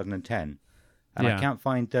 2009, 2010. And Yeah. I can't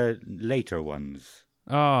find the later ones.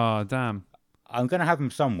 Oh, damn. I'm going to have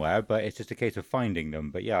them somewhere, but it's just a case of finding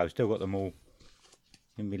them. But yeah, I've still got them all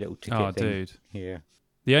in my little ticket Oh, thing dude. here.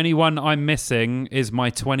 The only one I'm missing is my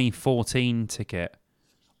 2014 ticket.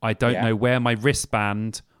 I don't Yeah. know where my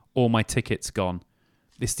wristband or my ticket's gone.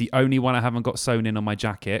 It's the only one I haven't got sewn in on my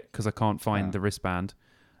jacket because I can't find the wristband.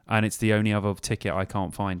 And it's the only other ticket I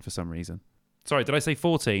can't find for some reason. Sorry, did I say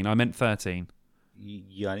 14? I meant 13.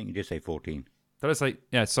 Yeah, I think you did say 14. Did I say...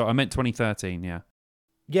 Yeah, so I meant 2013, yeah.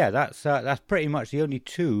 Yeah, that's pretty much the only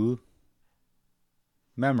two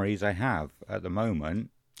memories I have at the moment.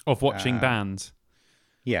 Of watching bands.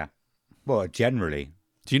 Yeah. Well, generally,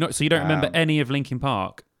 Do you not? So you don't remember any of Linkin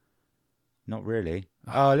Park? not really.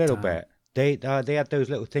 Oh, a little damn. bit. They had those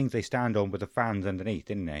little things they stand on with the fans underneath,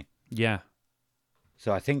 didn't they? Yeah.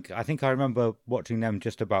 So I think I remember watching them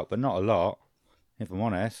just about, but not a lot, if I'm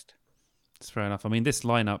honest. It's fair enough. I mean, this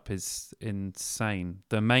lineup is insane.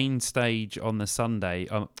 The main stage on the Sunday,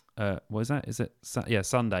 what is that? Is it?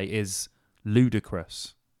 Sunday is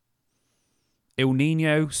ludicrous. Il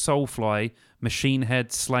Nino, Soulfly, Machine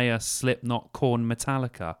Head, Slayer, Slipknot, Korn,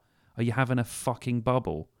 Metallica. Are you having a fucking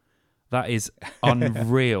bubble? That is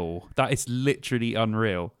unreal. That is literally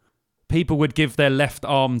unreal. People would give their left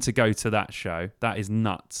arm to go to that show. That is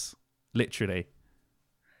nuts. Literally.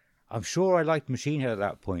 I'm sure I liked Machine Head at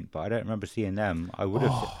that point, but I don't remember seeing them. I would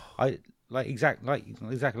have, exactly like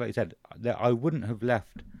you said, that I wouldn't have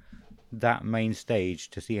left that main stage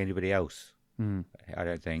to see anybody else. I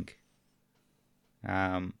don't think.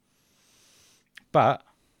 But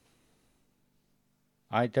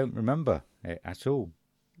I don't remember it at all.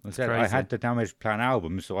 I said I crazy. had the Damage Plan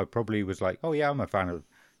album, so I probably was like, "Oh yeah, I'm a fan of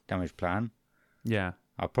Damage Plan." Yeah.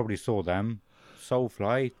 I probably saw them.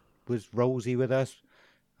 Soulfly was Rosie with us.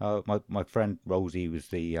 My friend Rosie was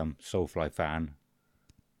the Soulfly fan.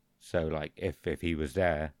 So like, if he was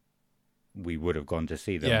there, we would have gone to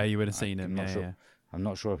see them. Yeah, you would have seen him. I'm not Yeah, sure. yeah. I'm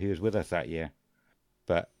not sure if he was with us that year,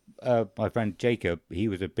 but my friend Jacob, he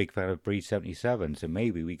was a big fan of Breed 77, so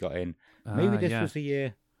maybe we got in. Maybe this yeah. was the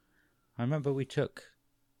year. I remember we took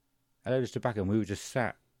a load of tobacco and we were just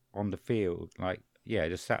sat on the field,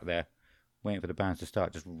 just sat there waiting for the bands to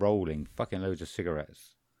start, just rolling fucking loads of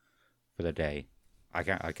cigarettes for the day. I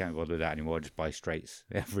can't bother with that anymore. I just buy straights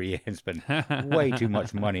every year and spend way too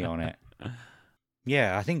much money on it.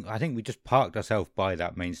 Yeah, I think we just parked ourselves by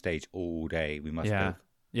that main stage all day. We must have.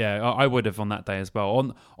 Yeah, I would have on that day as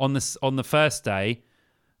well. On the first day,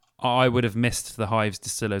 I would have missed the Hives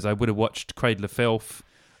Distillers. I would have watched Cradle of Filth,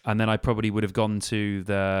 and then I probably would have gone to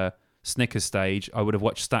the Snickers stage. I would have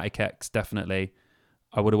watched Static X, definitely.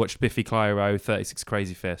 I would have watched Biffy Clyro, 36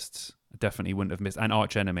 Crazy Fists. I definitely wouldn't have missed, and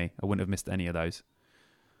Arch Enemy. I wouldn't have missed any of those.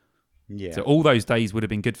 Yeah. So all those days would have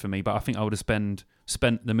been good for me, but I think I would have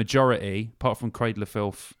spent the majority, apart from Cradle of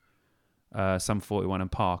Filth, Sum 41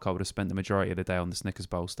 and Park, I would have spent the majority of the day on the Snickers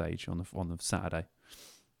Bowl stage on the Saturday.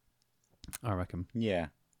 I reckon. Yeah.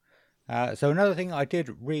 So another thing I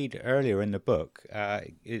did read earlier in the book,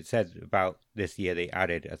 it said about this year they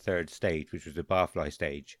added a third stage, which was the Barfly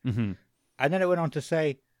stage. Mm-hmm. And then it went on to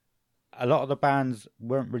say a lot of the bands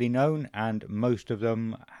weren't really known, and most of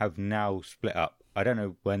them have now split up. I don't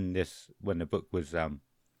know when the book was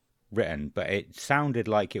written, but it sounded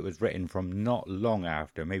like it was written from not long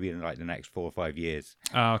after, maybe in like the next 4 or 5 years.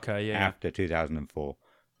 Oh, okay, yeah. After 2004.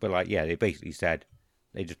 But like, yeah, they basically said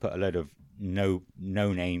they just put a load of no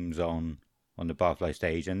names on the Barfly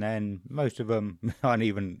stage, and then most of them aren't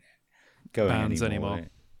even going bands anymore. anymore.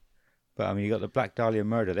 But I mean, you got the Black Dahlia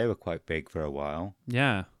Murder; they were quite big for a while.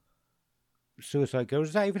 Yeah. Suicide Girls,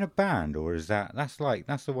 is that even a band, or is that's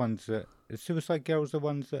the ones that is Suicide Girls the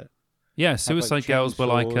ones that? Yeah, Suicide Girls were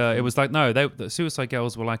like it was like no, the Suicide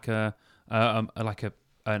Girls were like an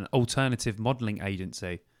alternative modelling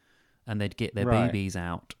agency, and they'd get their babies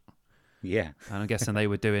out. Yeah, and I'm guessing they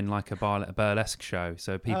were doing like a burlesque show,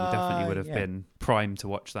 so people definitely would have been primed to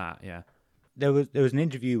watch that. Yeah, there was an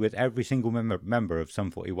interview with every single member of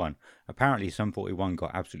Sum 41. Apparently, Sum 41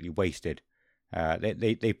 got absolutely wasted.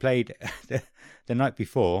 They played the night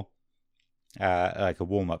before, like a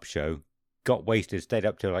warm up show. Got wasted, stayed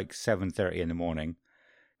up till like 7:30 in the morning,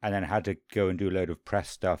 and then had to go and do a load of press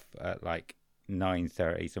stuff at like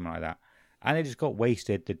 9:30, something like that. And they just got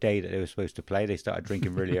wasted the day that they were supposed to play. They started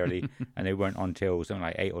drinking really early, and they weren't on till something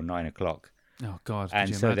like 8 or 9 o'clock. Oh God!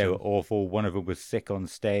 And so they were awful. One of them was sick on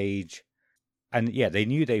stage, and yeah, they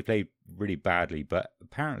knew they played really badly, but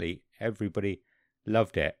apparently everybody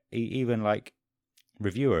loved it. Even like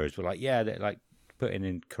reviewers were like, yeah, they're like putting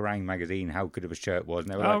in Kerrang magazine how good of a show it was,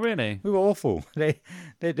 and they were like, really? We were awful. They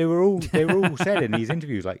were all said in these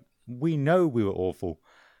interviews like, we know we were awful.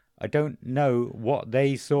 I don't know what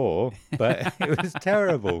they saw, but it was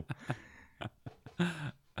terrible.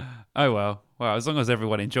 Oh well, as long as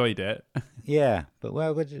everyone enjoyed it. Yeah, but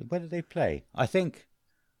where did they play? I think.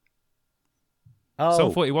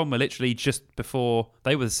 Sum 41 were literally just before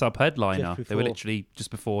they were the sub headliner. They were literally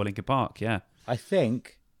just before Linkin Park. Yeah, I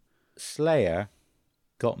think Slayer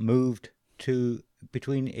got moved to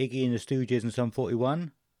between Iggy and the Stooges and Sum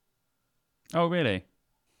 41. Oh really?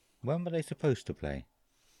 When were they supposed to play?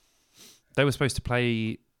 They were supposed to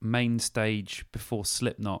play main stage before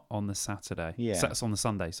Slipknot on the Saturday. Yeah. On the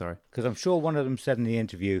Sunday, sorry. Because I'm sure one of them said in the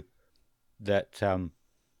interview that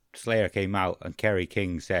Slayer came out and Kerry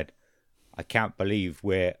King said, I can't believe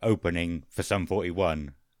we're opening for Sum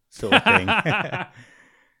 41, sort of thing.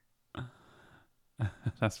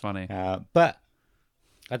 That's funny. But,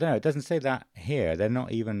 I don't know, it doesn't say that here. They're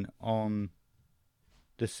not even on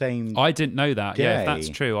the same I didn't know that. day. Yeah, if that's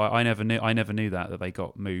true. I never knew that they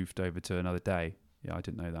got moved over to another day. Yeah, I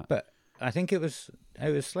didn't know that. But I think it was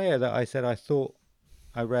Slayer that I said I thought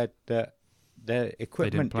I read that their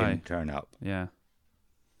equipment didn't turn up. Yeah.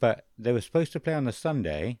 But they were supposed to play on the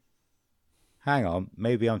Sunday. Hang on,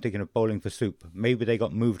 maybe I'm thinking of Bowling for Soup. Maybe they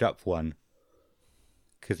got moved up one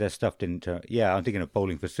because their stuff didn't turn. Yeah, I'm thinking of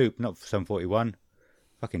Bowling for Soup, not for Sum 41.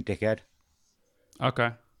 Fucking dickhead.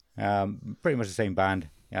 Okay. Pretty much the same band.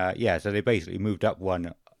 Yeah, so they basically moved up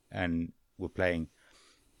one and were playing.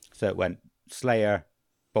 So it went Slayer,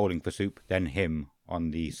 Bowling for Soup, then him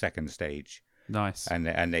on the second stage. Nice. And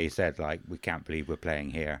they said, like, we can't believe we're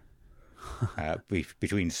playing here.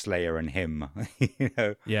 Between Slayer and him. You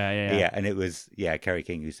know? Yeah. And it was, Kerry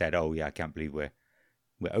King who said, oh, yeah, I can't believe we're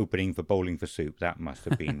opening for Bowling for Soup. That must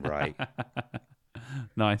have been right.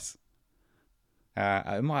 Nice.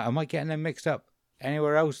 Am I getting them mixed up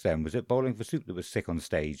anywhere else then? Was it Bowling for Soup that was sick on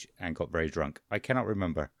stage and got very drunk? I cannot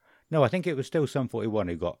remember. No, I think it was still Sum 41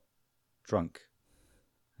 who got drunk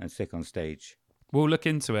and sick on stage. We'll look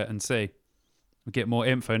into it and see. We'll get more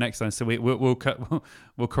info next time, so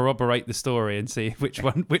we'll corroborate the story and see which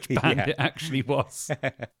band it actually was.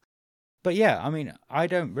 But yeah, I mean, I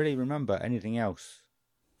don't really remember anything else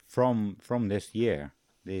from this year.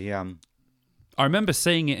 I remember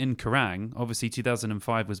seeing it in Kerrang. Obviously,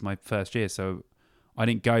 2005 was my first year, so I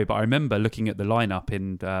didn't go, but I remember looking at the lineup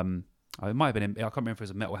in, it might have been, I can't remember if it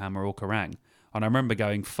was a Metal Hammer or Kerrang, and I remember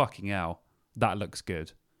going, fucking hell, that looks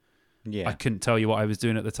good. Yeah. I couldn't tell you what I was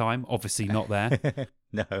doing at the time. Obviously not there.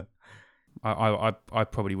 No. I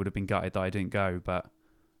probably would have been gutted that I didn't go, but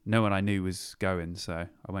no one I knew was going, so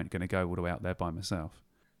I wasn't going to go all the way out there by myself.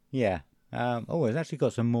 Yeah. It's actually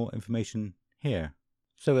got some more information here.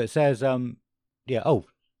 So it says,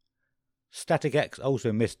 Static X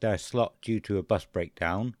also missed their slot due to a bus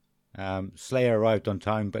breakdown. Slayer arrived on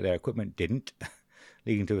time, but their equipment didn't,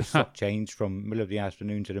 leading to a slot change from middle of the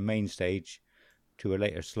afternoon to the main stage to a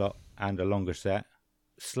later slot and a longer set.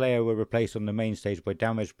 Slayer were replaced on the main stage by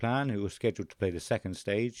Damage Plan, who was scheduled to play the second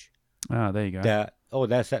stage. Ah, there you go.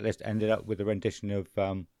 Their set list ended up with a rendition of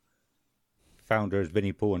Founders,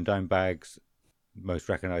 Vinnie Paul and Dimebag's most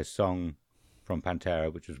recognised song from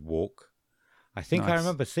Pantera, which was Walk. I think I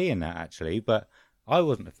remember seeing that, actually, but I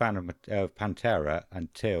wasn't a fan of Pantera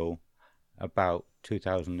until about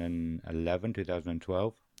 2011,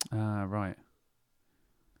 2012. Ah, right.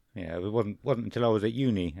 Yeah, it wasn't until I was at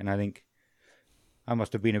uni, and I think I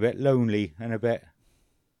must have been a bit lonely and a bit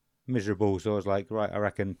miserable, so I was like, right, I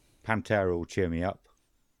reckon Pantera will cheer me up.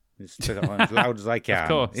 Just put it on as loud as I can. Of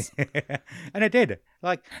course. And I did.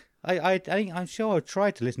 Like, I think I'm sure I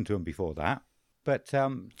tried to listen to him before that, but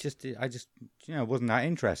I just wasn't that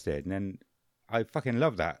interested. And then I fucking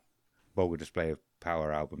love that Vulgar Display of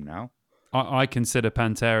Power album now. I consider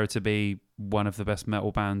Pantera to be one of the best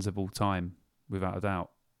metal bands of all time, without a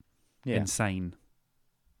doubt. Yeah. Insane.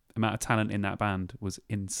 The amount of talent in that band was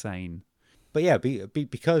insane. But yeah,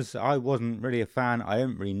 because I wasn't really a fan, I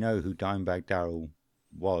didn't really know who Dimebag Darrell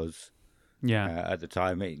was. Yeah. At the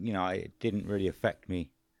time, it didn't really affect me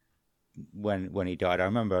when he died. I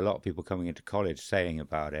remember a lot of people coming into college saying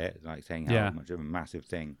about it, like saying how much of a massive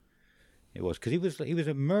thing it was, because he was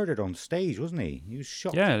murdered on stage, wasn't he? He was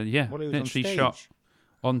shot. Yeah. While he was literally on stage. shot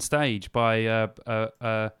on stage by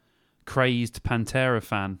a crazed Pantera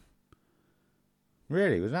fan.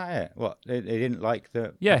 Really? Was that it? What, they didn't like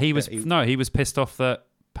the... Yeah, he was pissed off that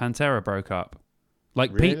Pantera broke up.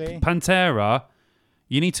 Like, really? Pantera,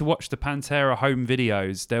 you need to watch the Pantera home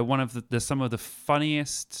videos. They're some of the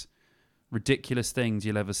funniest, ridiculous things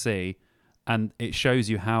you'll ever see. And it shows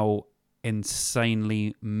you how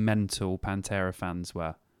insanely mental Pantera fans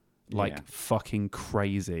were. Like, fucking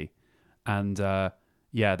crazy. And,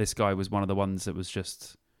 this guy was one of the ones that was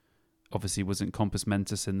just... Obviously wasn't compos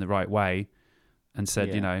mentis in the right way. And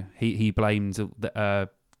said, he blamed Dimebag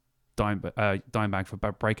for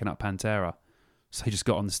breaking up Pantera. So he just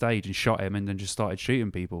got on the stage and shot him and then just started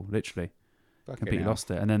shooting people, literally. Completely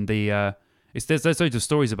lost it. And then there's loads of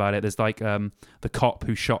stories about it. There's like the cop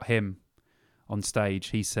who shot him on stage.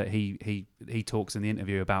 He said he talks in the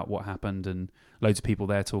interview about what happened, and loads of people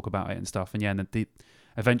there talk about it and stuff. And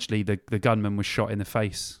eventually the gunman was shot in the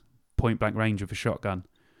face, point blank range with a shotgun.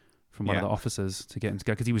 From one of the officers to get him to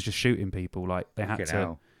go, because he was just shooting people. Like they had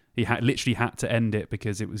to, literally had to end it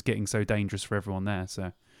because it was getting so dangerous for everyone there.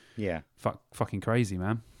 So fucking crazy,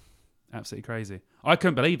 man, absolutely crazy. I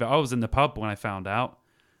couldn't believe it. I was in the pub when I found out,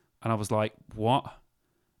 and I was like, "What?"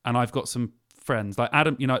 And I've got some friends like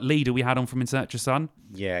Adam, Leader we had on from In Search of Sun.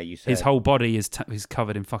 Yeah, you said his whole body is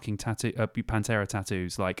covered in fucking Pantera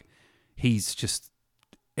tattoos. Like he's just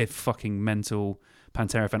a fucking mental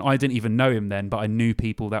Pantera fan. I didn't even know him then, but I knew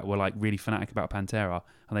people that were like really fanatic about Pantera,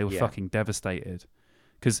 and they were fucking devastated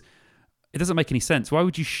because it doesn't make any sense. Why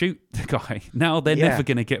would you shoot the guy? Now they're never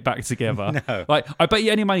going to get back together. No. Like, I bet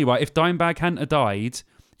you any money, right? If Dimebag hadn't have died,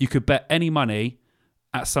 you could bet any money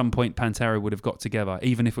at some point Pantera would have got together,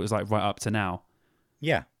 even if it was like right up to now.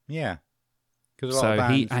 Yeah. So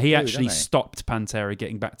he actually stopped Pantera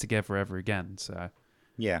getting back together ever again. So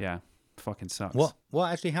yeah, fucking sucks. What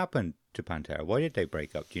actually happened to Pantera? Why did they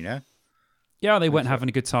break up? Do you know? Yeah, they weren't having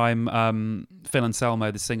a good time. Phil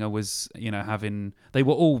Anselmo, the singer, was they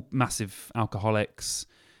were all massive alcoholics.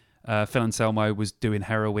 Phil Anselmo was doing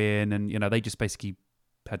heroin, and they just basically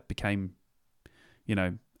became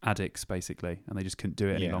addicts basically, and they just couldn't do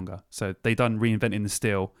it any longer. So they done Reinventing the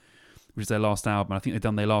Steel, which is their last album. I think they'd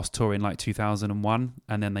done their last tour in like 2001,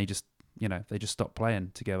 and then they just stopped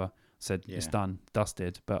playing together. Said it's done,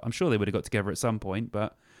 dusted. But I'm sure they would have got together at some point.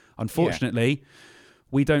 But unfortunately,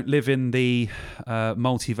 we don't live in the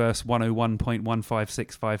multiverse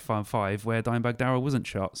 101.156555 where Dimebag Darrell wasn't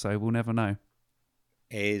shot, so we'll never know.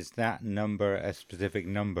 Is that number a specific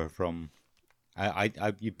number from?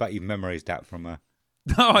 You bet you've memorized that from a.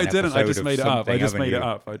 No, I didn't. I just made it up. No,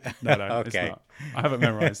 Okay. It's not. I haven't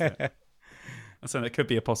memorized it. I'm saying it could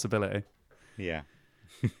be a possibility. Yeah.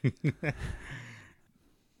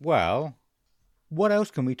 Well, What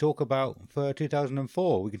else can we talk about for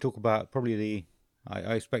 2004? We can talk about probably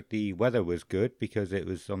I expect the weather was good because it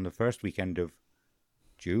was on the first weekend of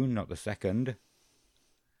June, not the second.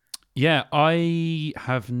 Yeah, I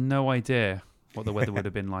have no idea what the weather would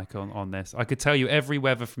have been like on this. I could tell you every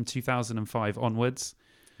weather from 2005 onwards.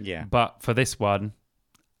 Yeah. But for this one,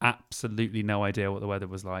 absolutely no idea what the weather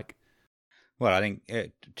was like. Well, I think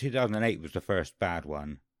 2008 was the first bad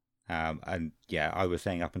one. And yeah, I was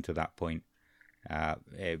saying up until that point,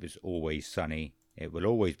 it was always sunny. It will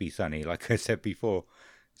always be sunny, like I said before.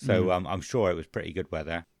 So I'm sure it was pretty good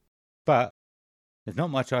weather. But there's not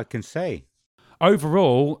much I can say.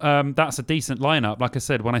 Overall, that's a decent lineup. Like I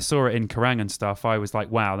said, when I saw it in Kerrang and stuff, I was like,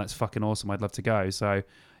 wow, that's fucking awesome. I'd love to go. So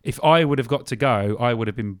if I would have got to go, I would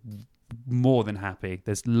have been more than happy.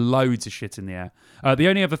 There's loads of shit in the air. The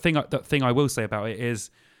only other thing I will say about it is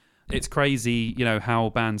it's crazy, how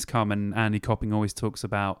bands come, and Andy Copping always talks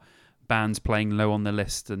about bands playing low on the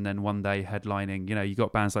list and then one day headlining. You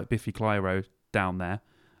got bands like Biffy Clyro down there,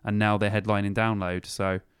 and now they're headlining Download.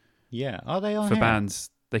 So yeah, are they on for here? bands?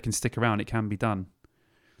 They can stick around. It can be done.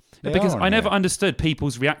 Because I never understood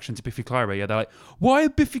people's reaction to Biffy Clyro. Yeah, they're like, why are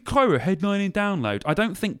Biffy Clyro headlining Download? I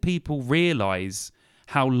don't think people realise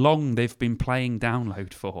how long they've been playing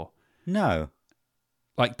Download for. No.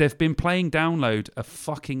 Like, they've been playing Download a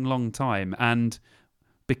fucking long time. And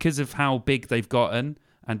because of how big they've gotten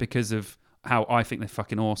and because of how I think they're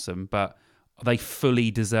fucking awesome, but they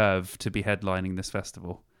fully deserve to be headlining this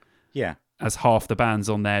festival. Yeah. As half the bands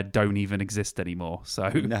on there don't even exist anymore. So,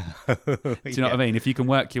 no. Do you know what I mean? If you can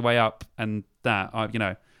work your way up and that,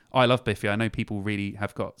 I love Biffy. I know people really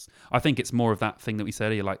have got... I think it's more of that thing that we said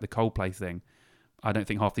earlier, like the Coldplay thing. I don't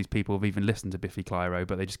think half these people have even listened to Biffy Clyro,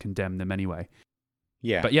 but they just condemn them anyway.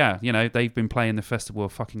 Yeah. But yeah, they've been playing the festival a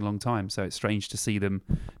fucking long time, so it's strange to see them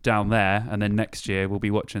down there, and then next year we'll be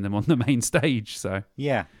watching them on the main stage. So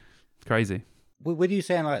yeah, it's crazy. With you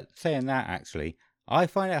saying that, actually, I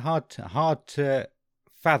find it hard to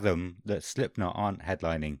fathom that Slipknot aren't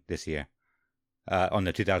headlining this year. On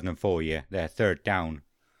the 2004 year, they're third down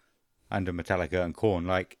under Metallica and Korn.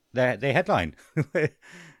 Like they headline.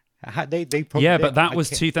 they probably, yeah, but that was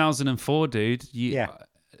 2004, dude.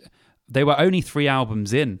 They were only 3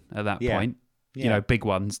 albums in at that point. Yeah. Big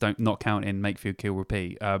ones, not counting Make Feel Kill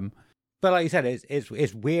Repeat. But like you said,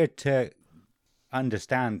 it's weird to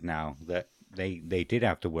understand now that they did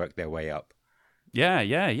have to work their way up. Yeah.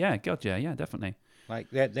 God, yeah, definitely. Like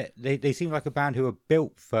they seem like a band who are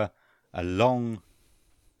built for a long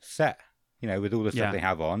set. With all the stuff they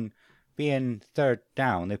have on. Being third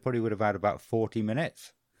down, they probably would have had about 40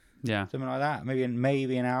 minutes. Yeah, something like that.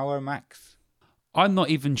 Maybe an hour max. I'm not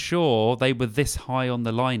even sure they were this high on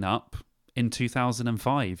the lineup in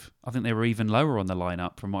 2005. I think they were even lower on the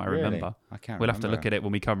lineup from what I remember. I can't We'll remember. have to look at it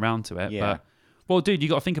when we come round to it. Yeah. But, well, dude, you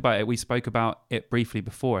got to think about it. We spoke about it briefly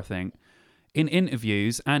before, I think. In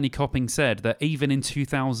interviews, Andy Copping said that even in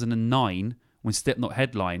 2009, when Slipknot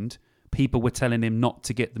headlined, people were telling him not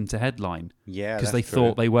to get them to headline. Yeah, because they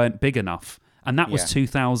thought they weren't big enough. And that was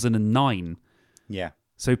 2009. Yeah.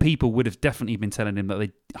 So people would have definitely been telling him that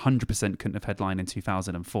they 100% couldn't have headlined in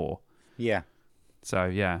 2004. Yeah. So,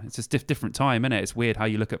 yeah, it's just different time, isn't it? It's weird how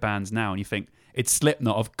you look at bands now and you think, it's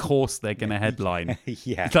Slipknot, of course they're going to headline.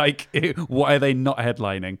 Yeah. Like, why are they not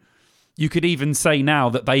headlining? You could even say now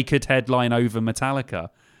that they could headline over Metallica,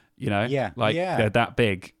 Yeah. Like, yeah. they're that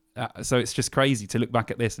big. So it's just crazy to look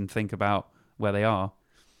back at this and think about where they are.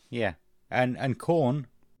 Yeah. And Korn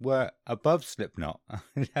were above Slipknot.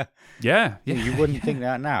 Yeah. You wouldn't think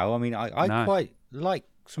that now. I mean, I No. quite like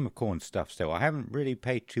some of Korn's stuff still. I haven't really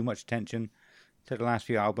paid too much attention to the last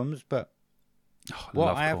few albums, but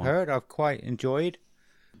what I have heard, I've quite enjoyed.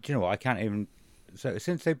 Do you know what? I can't even... So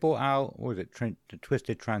since they brought out, what was it, the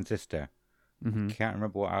Twisted Transistor, I can't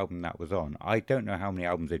remember what album that was on. I don't know how many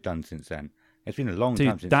albums they've done since then. It's been a long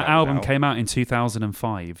time since that album was out. came out in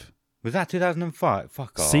 2005. Was that 2005?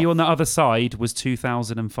 Fuck off. See You on the Other Side was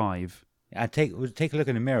 2005. Take a look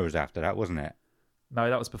in the mirror was after that, wasn't it? No,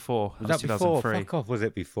 that was before. Was that was that before? 2003. Fuck off, was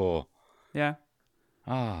it before? Yeah.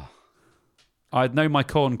 Ah. I know my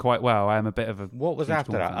Korn quite well. I am a bit of a... What was huge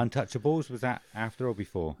after Korn that? fan. Untouchables? Was that after or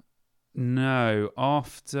before? No,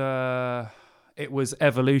 after... It was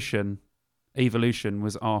Evolution. Evolution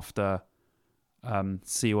was after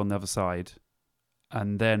See You on the Other Side.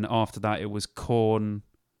 And then after that, it was Korn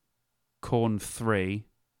 3.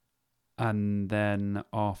 And then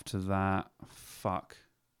after that... Fuck.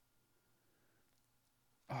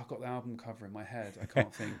 Oh, I've got the album cover in my head. I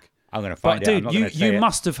can't think. I'm going to find But it. I'm dude, not gonna say you it.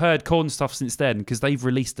 must have heard Korn stuff since then because they've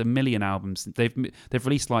released a million albums. They've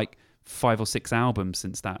released like 5 or 6 albums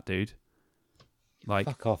since that, dude. Like,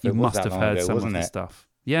 Fuck off, you it was must that have long heard ago, some of wasn't the it? stuff.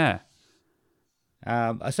 Yeah.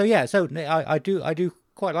 So I do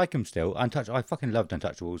quite like him still. I fucking loved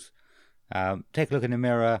Untouchables. Take a Look in the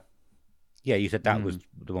Mirror. Yeah, you said that was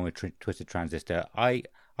the one with Twisted Transistor. I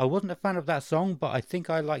wasn't a fan of that song, but I think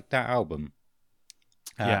I liked that album.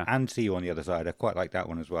 Yeah. And See You on the Other Side. I quite like that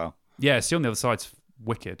one as well. Yeah, See on the Other Side's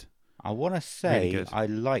wicked. I want to say Really good. I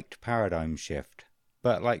liked Paradigm Shift,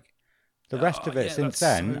 but like the rest of it since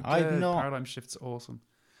then, I've not. Paradigm Shift's awesome.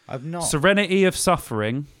 I've not. Serenity of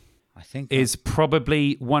Suffering I think is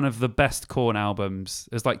probably one of the best Korn albums.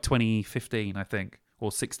 It's like 2015, I think,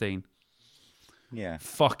 or 16. yeah.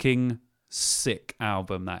 Fucking sick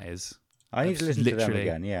album that is. I need to listen to them literally-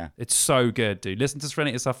 again. Yeah, It's so good, dude. Listen to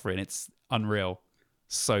Serenity of Suffering. It's unreal.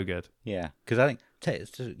 So good. yeah. Because I think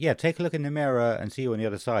Take a Look in the Mirror and See You on the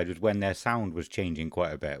Other Side was when their sound was changing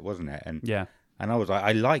quite a bit, wasn't it? And Yeah. I was like,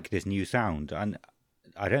 I like this new sound, and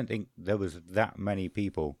I don't think there was that many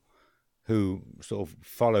people who sort of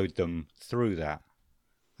followed them through that.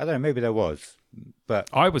 I don't know, maybe there was, but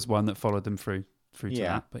I was one that followed them through to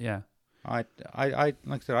Yeah. that. But yeah. I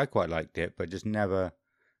like I said, I quite liked it, but just never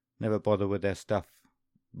bother with their stuff.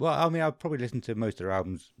 Well, I mean, I've probably listened to most of their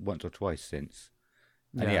albums once or twice since,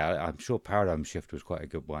 and yeah, I'm sure Paradigm Shift was quite a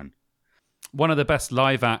good one. One of the best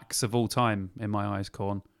live acts of all time, in my eyes,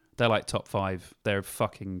 Korn. They're like top 5. They're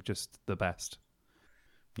fucking just the best.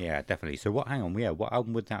 Yeah, definitely. So what? Hang on, yeah, what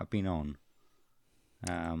album would that have been on?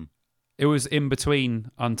 It was in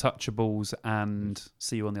between Untouchables and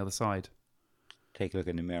See You on the Other Side. Take a Look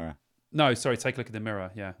in the Mirror. No, sorry, Take a Look in the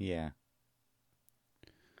Mirror. Yeah. Yeah.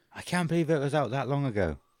 I can't believe it was out that long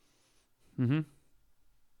ago. Mm-hmm.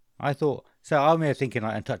 I thought so. I'm here thinking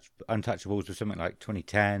like Untouchables was something like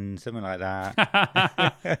 2010, something like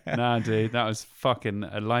that. Nah, dude, that was fucking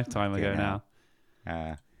a lifetime ago Yeah.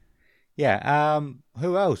 now. Yeah.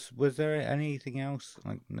 Who else? Was there anything else?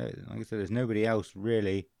 Like I said, there's nobody else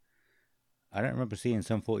really. I don't remember seeing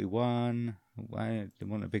Sum 41. I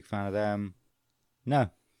wasn't a big fan of them. No.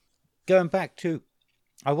 Going back to,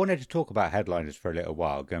 I wanted to talk about headliners for a little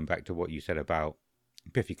while. Going back to what you said about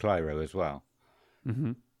Biffy Clyro as well.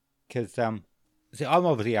 Mm-hmm. Because see, I'm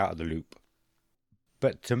obviously out of the loop,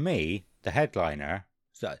 but to me, the headliner.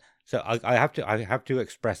 So I have to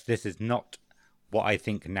express this is not what I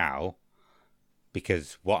think now,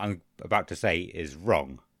 because what I'm about to say is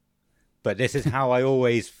wrong. But this is how I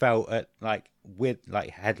always felt with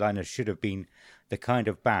headliners should have been the kind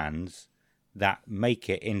of bands that make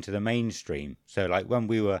it into the mainstream. So like when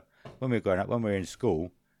we were growing up, when we were in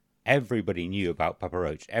school, everybody knew about Papa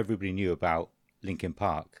Roach, everybody knew about Linkin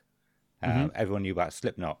Park, everyone knew about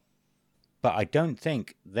Slipknot. But I don't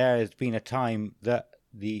think there has been a time that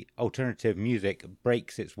the alternative music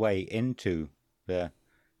breaks its way into the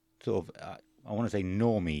sort of I want to say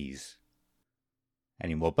normies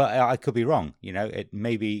anymore. But I could be wrong. You know, it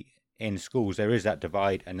maybe in schools there is that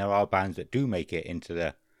divide, and there are bands that do make it into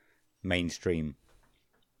the mainstream.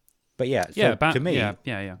 But yeah, so to me,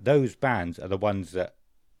 those bands are the ones that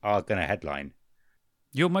are going to headline.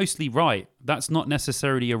 You're mostly right. That's not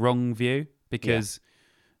necessarily a wrong view, because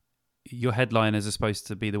your headliners are supposed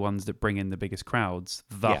to be the ones that bring in the biggest crowds.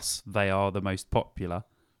 Thus, they are the most popular.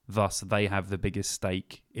 Thus, they have the biggest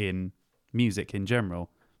stake in music in general.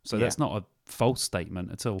 So that's not a false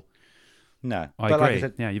statement at all. No, I but agree.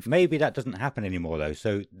 Like I said, maybe that doesn't happen anymore though.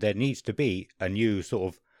 So there needs to be a new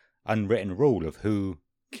sort of unwritten rule of who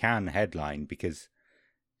can headline, because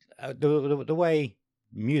the way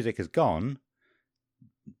music has gone,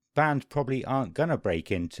 bands probably aren't gonna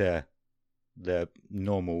break into the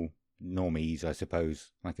normies, I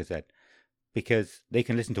suppose. Like I said, because they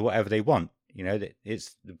can listen to whatever they want. You know,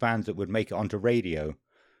 it's the bands that would make it onto radio,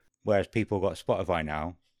 whereas people got Spotify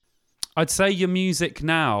now. I'd say your music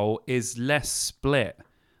now is less split.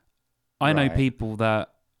 I know people that,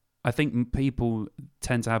 I think people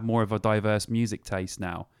tend to have more of a diverse music taste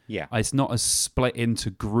now. Yeah. It's not as split into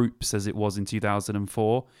groups as it was in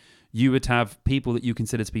 2004. You would have people that you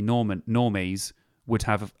consider to be normies would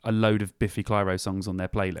have a load of Biffy Clyro songs on their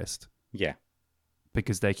playlist. Yeah.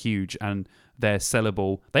 Because they're huge and they're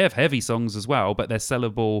sellable. They have heavy songs as well, but they're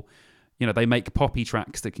sellable. You know, they make poppy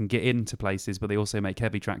tracks that can get into places, but they also make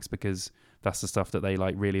heavy tracks because that's the stuff that they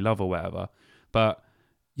like really love or whatever. But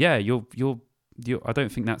yeah, you're I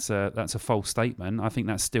don't think that's a false statement. I think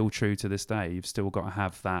that's still true to this day. You've still got to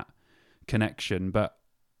have that connection, but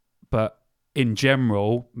in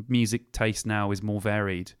general, music taste now is more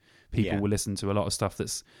varied. People will listen to a lot of stuff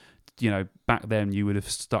that's, you know, back then you would have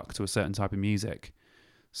stuck to a certain type of music.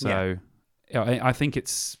 So I think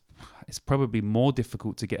it's probably more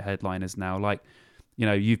difficult to get headliners now. Like, you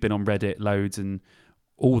know, you've been on Reddit loads and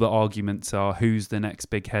all the arguments are who's the next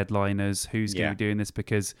big headliners, who's going to be doing this,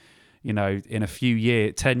 because, you know, in a few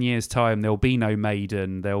years, 10 years time, there'll be no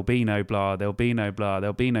Maiden, there'll be no blah, there'll be no blah,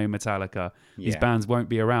 there'll be no Metallica. These bands won't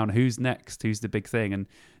be around. Who's next? Who's the big thing? And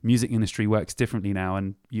music industry works differently now,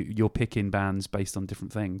 and you're picking bands based on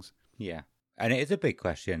different things. Yeah. And it is a big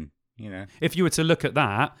question, you know. If you were to look at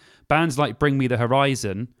that, bands like Bring Me the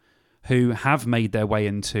Horizon, who have made their way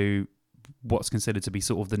into what's considered to be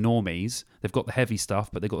sort of the normies. They've got the heavy stuff,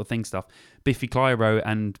 but they've got the thing stuff. Biffy Clyro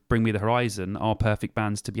and Bring Me the Horizon are perfect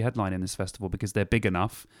bands to be headlining this festival because they're big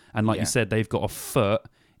enough. And like you said, they've got a foot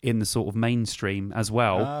in the sort of mainstream as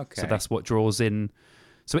well. Okay. So that's what draws in.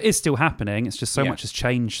 So it is still happening. It's just so much has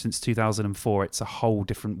changed since 2004. It's a whole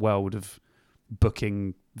different world of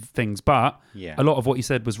booking things. But a lot of what you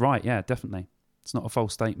said was right. Yeah, definitely. It's not a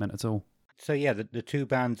false statement at all. So yeah, the two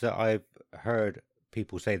bands that I've heard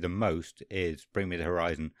people say the most is Bring Me the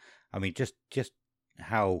Horizon. I mean, just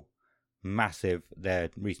how massive their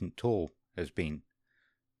recent tour has been.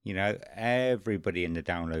 You know, everybody in the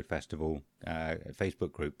Download Festival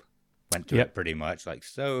Facebook group went to it pretty much. Like,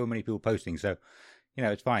 so many people posting. So, you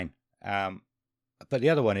know, it's fine. But the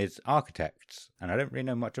other one is Architects, and I don't really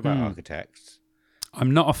know much about Architects.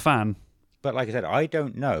 I'm not a fan. But like I said, I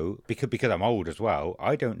don't know, because I'm old as well,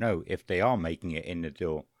 I don't know if they are making it in the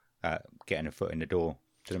door, getting a foot in the door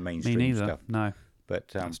to the mainstream Me neither. stuff. No, but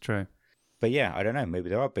that's true. But yeah, I don't know. Maybe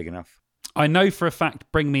they are big enough. I know for a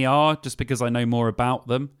fact Bring Me are, just because I know more about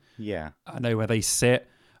them. Yeah. I know where they sit.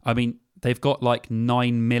 I mean, they've got like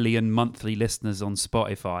 9 million monthly listeners on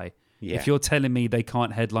Spotify. Yeah. If you're telling me they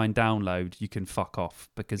can't headline Download, you can fuck off,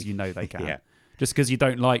 because you know they can. Yeah. Just because you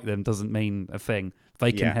don't like them doesn't mean a thing.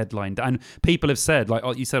 They can headline. And people have said,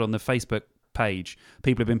 like you said on the Facebook page,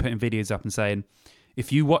 people have been putting videos up and saying,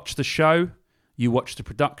 if you watch the show, you watch the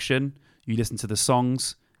production, you listen to the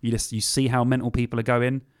songs, you see how mental people are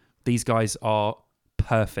going, these guys are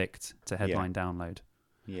perfect to headline Download.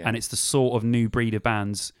 Yeah. And it's the sort of new breed of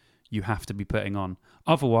bands you have to be putting on.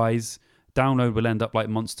 Otherwise, Download will end up like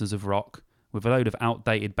Monsters of Rock, with a load of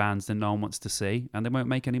outdated bands that no one wants to see, and they won't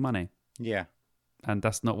make any money. Yeah. And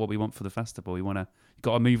that's not what we want for the festival. You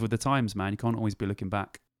got to move with the times, man. You can't always be looking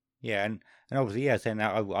back. Yeah, and obviously, saying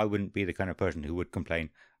that, I wouldn't be the kind of person who would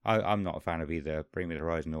complain. I'm not a fan of either Bring Me the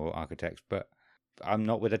Horizon or Architects, but I'm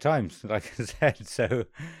not with the times, like I said. So,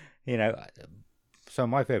 you know, some of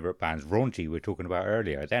my favourite bands, Raunchy, we were talking about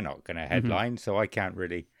earlier, they're not going to headline, so I can't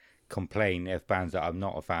really complain if bands that I'm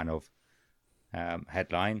not a fan of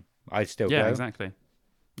headline. I'd still go. Yeah, exactly.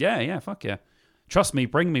 Yeah, fuck yeah. Trust me,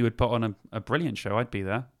 Bring Me would put on a brilliant show. I'd be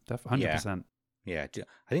there, 100%. Yeah,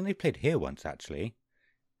 I think they played here once, actually.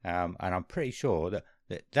 And I'm pretty sure that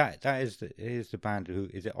is the band who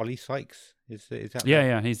is it. Ollie Sykes is that?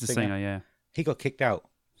 Yeah, he's the singer. Yeah, he got kicked out.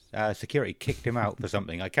 Security kicked him out for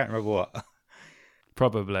something. I can't remember what.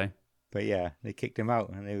 Probably. But yeah, they kicked him out,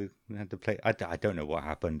 and they had to play. I don't know what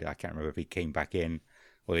happened. I can't remember if he came back in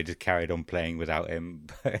or they just carried on playing without him.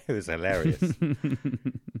 But it was hilarious.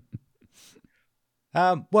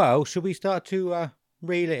 Well, should we start to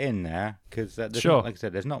reel it in there? Because sure. Like I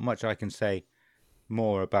said, there's not much I can say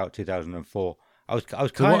more about 2004. I was kind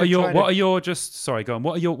so of what are your just sorry, go on.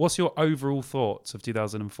 What's your overall thoughts of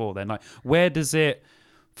 2004 then? Like, where does it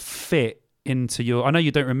fit into your? I know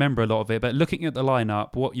you don't remember a lot of it, but looking at the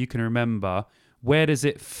lineup, what you can remember, where does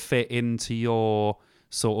it fit into your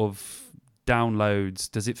sort of downloads?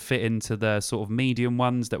 Does it fit into the sort of medium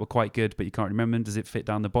ones that were quite good, but you can't remember them? Does it fit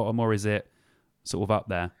down the bottom, or is it sort of up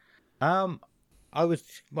there? I was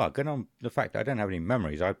going on the fact that I don't have any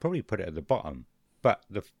memories. I'd probably put it at the bottom, but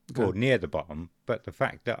near the bottom. But the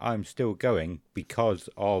fact that I'm still going because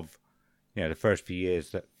of, you know, the first few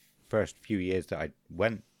years that I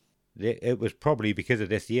went, it was probably because of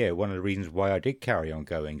this year one of the reasons why I did carry on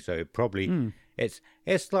going. So it probably it's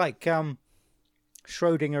like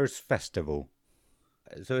Schrodinger's Festival.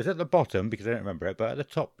 So it's at the bottom because I don't remember it, but at the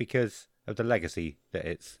top because of the legacy that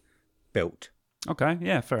it's built. Okay,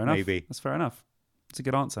 yeah, fair enough. Maybe. That's fair enough. It's a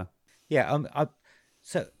good answer. Yeah,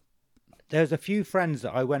 so there's a few friends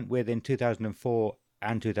that I went with in 2004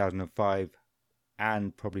 and 2005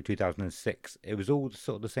 and probably 2006. It was all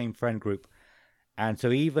sort of the same friend group. And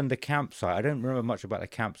so even the campsite, I don't remember much about the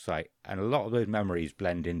campsite, and a lot of those memories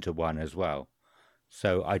blend into one as well.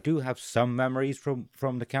 So I do have some memories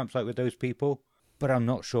from the campsite with those people, but I'm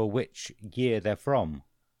not sure which year they're from.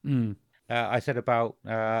 I said about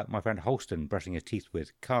my friend Holston brushing his teeth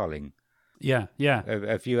with Carling. Yeah.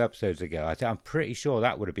 A few episodes ago. I'm pretty sure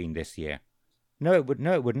that would have been this year. No, it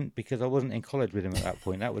wouldn't, because I wasn't in college with him at that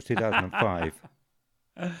point. That was 2005.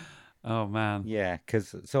 Oh man. Yeah,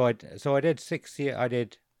 because so I did 6 years. I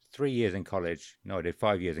did 3 years in college. No, I did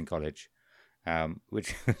 5 years in college,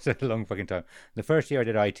 which was a long fucking time. The first year I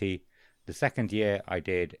did IT. The second year I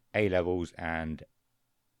did A-levels and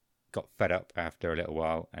got fed up after a little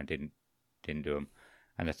while and didn't do them.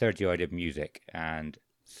 And the third year I did music. And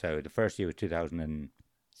so the first year was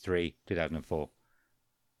 2003, 2004.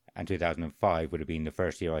 And 2005 would have been the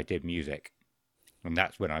first year I did music. And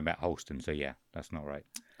that's when I met Holston. So yeah, that's not right.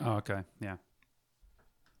 Oh, okay. Yeah.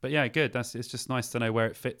 But yeah, good. It's just nice to know where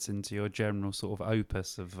it fits into your general sort of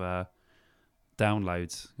opus of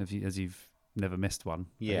downloads, as you've never missed one.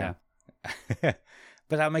 Yeah.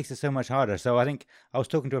 But that makes it so much harder. So I think I was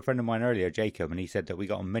talking to a friend of mine earlier, Jacob, and he said that we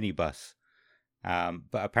got a minibus. But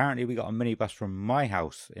apparently we got a minibus from my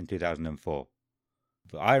house in 2004.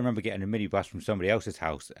 But I remember getting a minibus from somebody else's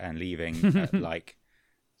house and leaving at like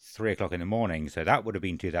 3 o'clock in the morning. So that would have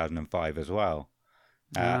been 2005 as well.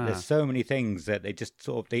 There's so many things that they just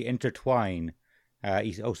they intertwine.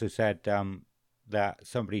 He also said that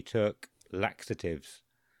somebody took laxatives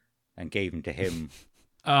and gave them to him.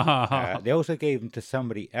 They also gave them to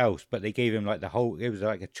somebody else, but they gave him like it was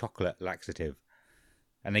like a chocolate laxative.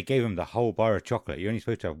 And they gave him the whole bar of chocolate. You're only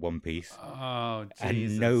supposed to have one piece. Oh, Jesus.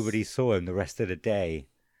 And nobody saw him the rest of the day.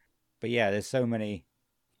 But yeah, there's so many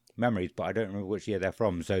memories, but I don't remember which year they're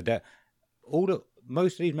from. So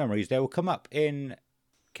most of these memories, they will come up in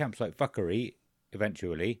Campsite Fuckery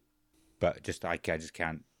eventually. But I just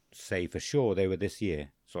can't say for sure they were this year.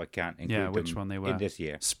 So I can't include which one they were in this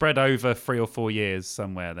year. Spread over 3 or 4 years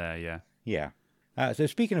somewhere there, yeah. Yeah. So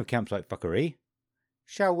speaking of Campsite Fuckery,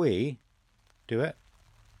 shall we do it?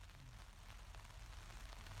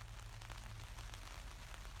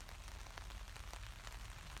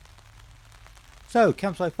 So,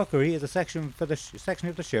 Campsite Fuckery is a section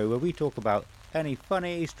of the show where we talk about any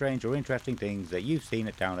funny, strange or interesting things that you've seen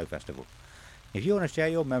at Download Festival. If you want to share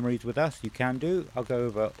your memories with us, you can do. I'll go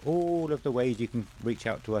over all of the ways you can reach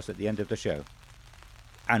out to us at the end of the show.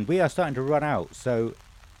 And we are starting to run out, so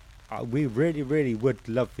we really, really would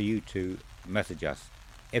love for you to message us.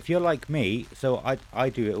 If you're like me, so I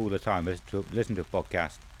do it all the time, listen to a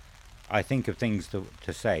podcast, I think of things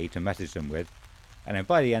to say, to message them with, and then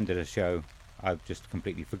by the end of the show, I've just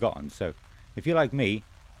completely forgotten. So if you're like me,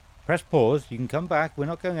 press pause, you can come back, we're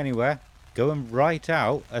not going anywhere. Go and write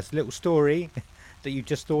out a little story that you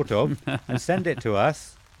just thought of and send it to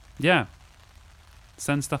us. Yeah.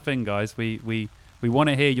 Send stuff in, guys. We want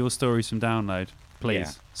to hear your stories from Download.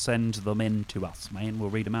 Please send them in to us, man.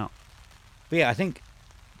 We'll read them out. But yeah, I think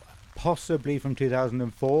possibly from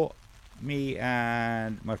 2004, me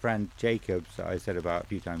and my friend Jacob, that I said about a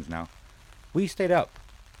few times now, we stayed up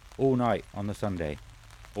all night on the Sunday.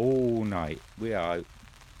 All night. It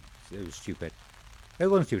was stupid. It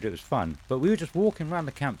wasn't stupid, it was fun. But we were just walking around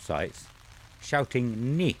the campsites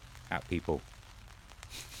shouting "ni" at people.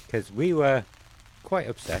 Because we were quite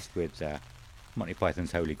obsessed with Monty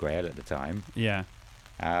Python's Holy Grail at the time. Yeah.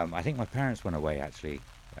 I think my parents went away, actually.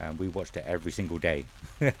 We watched it every single day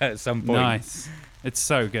at some point. Nice. It's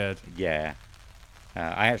so good. Yeah.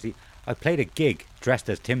 I played a gig dressed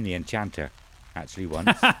as Tim the Enchanter, actually,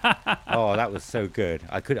 once. Oh, that was so good.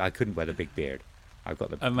 I couldn't wear the big beard. I've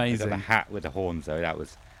got the amazing. I got the hat with the horns, though. That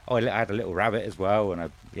was. Oh, I had a little rabbit as well,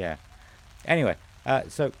 and Anyway,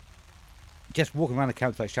 so just walking around the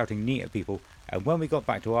campsite shouting "ni" at people, and when we got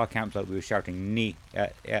back to our campsite, we were shouting "ni"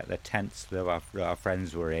 at the tents that our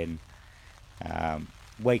friends were in,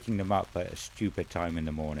 waking them up at a stupid time in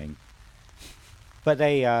the morning. But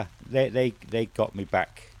they got me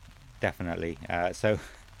back, definitely. So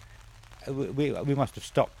we must have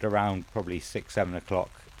stopped around probably 6-7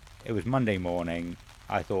 o'clock. It was Monday morning.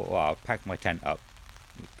 I thought, well, I'll pack my tent up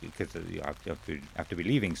because I have to be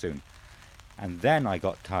leaving soon. And then I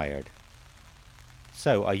got tired.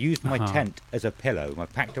 So I used my tent as a pillow, my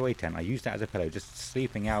packed away tent. I used that as a pillow, just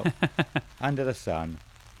sleeping out under the sun.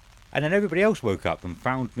 And then everybody else woke up and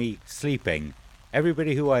found me sleeping.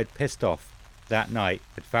 Everybody who I had pissed off that night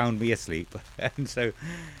had found me asleep. And so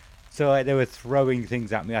they were throwing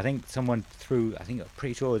things at me. I think someone threw, I'm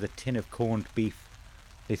pretty sure it was a tin of corned beef.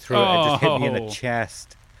 They threw it and just hit me in the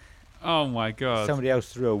chest. Oh my God. Somebody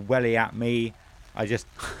else threw a welly at me. I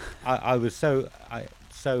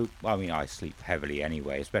sleep heavily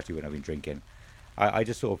anyway, especially when I've been drinking. I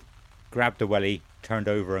just sort of grabbed the welly, turned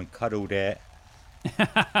over and cuddled it.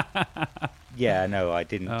 Yeah, no, I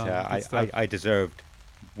didn't. I deserved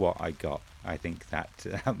what I got, I think, that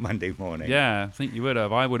Monday morning. Yeah, I think you would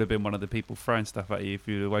have. I would have been one of the people throwing stuff at you if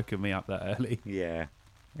you'd have woken me up that early. Yeah.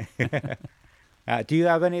 Do you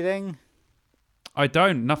have anything? I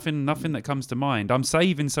don't. Nothing that comes to mind. I'm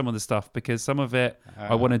saving some of the stuff because some of it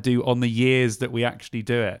I want to do on the years that we actually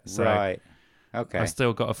do it. So, right. Okay. I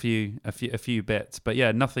still got a few bits, but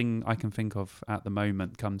yeah, nothing I can think of at the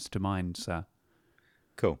moment comes to mind. So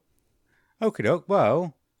Cool. Okay, doke.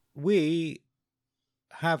 Well, we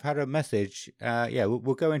have had a message.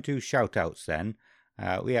 We'll go into shout outs then.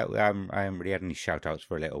 I haven't really had any shout outs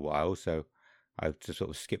for a little while, so I've just sort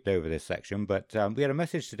of skipped over this section. But we had a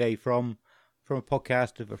message today from a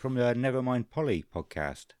podcast, from the Nevermind Polly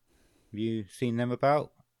podcast. Have you seen them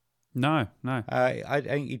about? no. I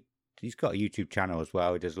think he's got a YouTube channel as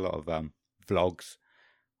well. He does a lot of vlogs.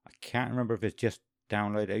 I can't remember if it's just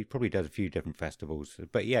download. He probably does a few different festivals.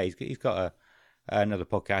 But yeah, he's got another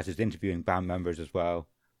podcast. He's interviewing band members as well.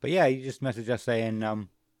 But yeah, he just messaged us saying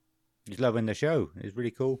he's loving the show. It's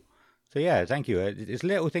really cool. So yeah, thank you. It's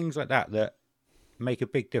little things like that make a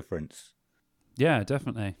big difference. Yeah,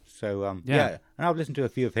 definitely. So Yeah. and I've listened to a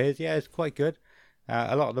few of his. Yeah, it's quite good.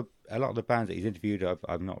 A lot of the bands that he's interviewed,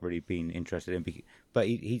 I've not really been interested in, but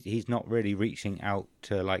he's not really reaching out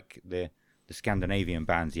to like the Scandinavian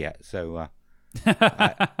bands yet. So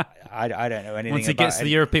I don't know anything. Once he gets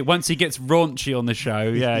once he gets raunchy on the show,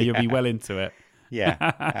 yeah, you'll be well into it.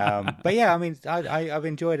 Yeah. But yeah, I mean, I've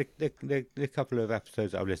enjoyed the couple of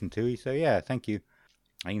episodes that I've listened to. So yeah, thank you.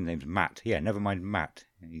 I think his name's Matt. Yeah, never mind Matt.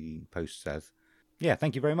 He posts as. Yeah,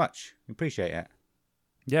 thank you very much. Appreciate it.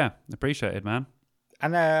 Yeah, appreciate it, man.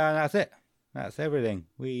 And that's it. That's everything.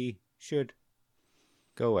 We should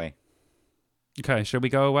go away. Okay, shall we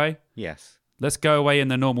go away? Yes. Let's go away in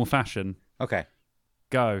the normal fashion. Okay.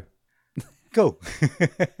 Go. Cool.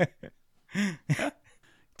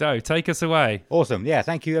 Do, take us away. Awesome. Yeah,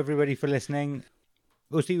 thank you everybody for listening.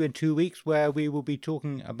 We'll see you in 2 weeks where we will be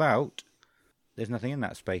talking about... There's nothing in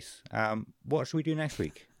that space. What should we do next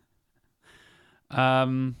week?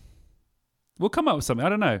 We'll come up with something. I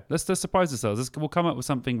don't know. Let's just surprise ourselves. We'll come up with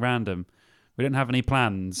something random. We don't have any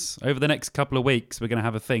plans. Over the next couple of weeks, we're going to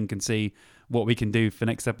have a think and see what we can do for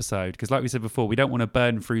next episode. Because like we said before, we don't want to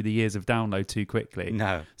burn through the years of download too quickly.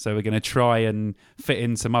 No. So we're going to try and fit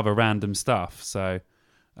in some other random stuff. So,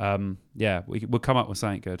 we'll come up with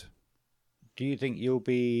something good. Do you think you'll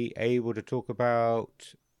be able to talk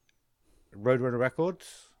about Roadrunner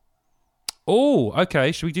Records? Oh,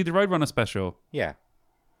 okay. Should we do the Roadrunner special? Yeah.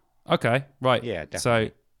 Okay, right. Yeah,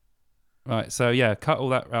 definitely. So cut all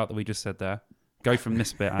that out that we just said there. Go from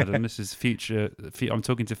this bit, Adam. This is future. I'm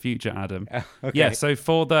talking to future Adam. Okay. Yeah. So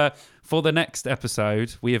for the next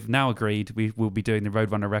episode, we have now agreed we will be doing the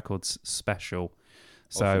Roadrunner Records special.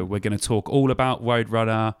 So Awesome. we're going to talk all about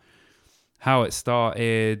Roadrunner, how it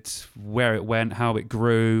started, where it went, how it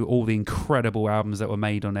grew, all the incredible albums that were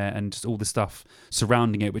made on it, and just all the stuff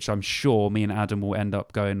surrounding it, which I'm sure me and Adam will end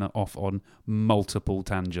up going off on multiple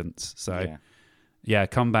tangents. So, yeah,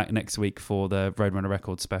 come back next week for the Roadrunner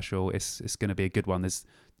Records special. It's going to be a good one. There's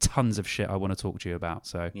tons of shit I want to talk to you about,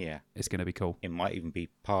 so Yeah. it's going to be cool. It might even be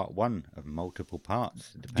part one of multiple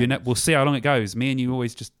parts. We'll see how long it goes. Me and you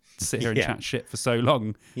always just sit here and Yeah. chat shit for so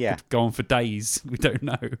long. Yeah. Could go on for days. We don't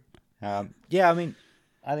know. I mean,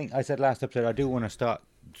 I think I said last episode I do want to start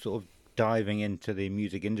sort of diving into the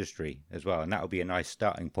music industry as well, and that would be a nice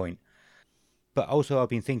starting point. But also, I've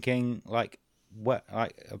been thinking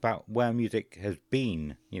about where music has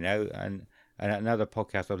been, you know, and another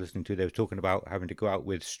podcast I was listening to, they were talking about having to go out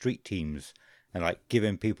with street teams and like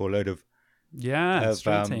giving people a load of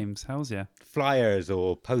Street teams. Hell's yeah. flyers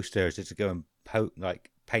or posters just to go and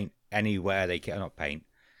paint anywhere they can, not paint.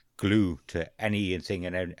 Glue to anything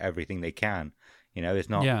and everything they can. You know, it's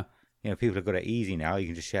not, Yeah. you know, people have got it easy now. You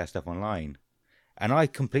can just share stuff online. And I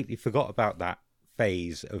completely forgot about that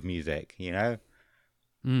phase of music, you know?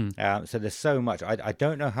 So there's so much. I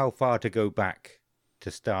don't know how far to go back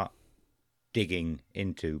to start digging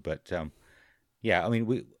into, but I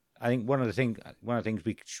mean, I think one of the things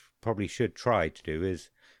we probably should try to do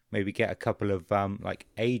is maybe get a couple of like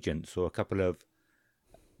agents or a couple of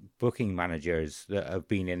booking managers that have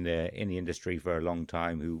been in the industry for a long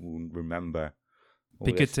time who will remember.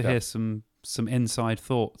 Be good to hear some inside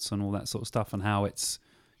thoughts and all that sort of stuff and how it's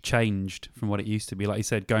changed from what it used to be. Like you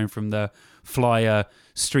said, going from the flyer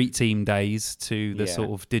street team days to the sort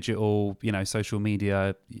of digital, you know, social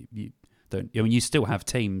media. You still have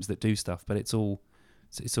teams that do stuff, but it's all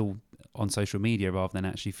on social media rather than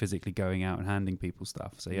actually physically going out and handing people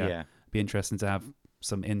stuff. So it'd be interesting to have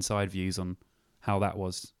some inside views on how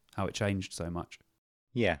it changed so much.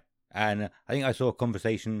 Yeah. And I think I saw a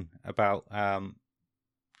conversation about,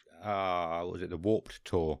 was it the Warped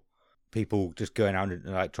Tour? People just going out and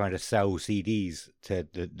like trying to sell CDs to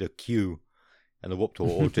the queue and the Warped Tour,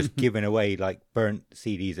 or just giving away like burnt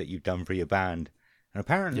CDs that you've done for your band. And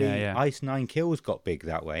apparently Ice Nine Kills got big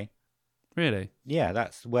that way. Really? Yeah,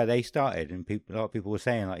 that's where they started, and a lot of people were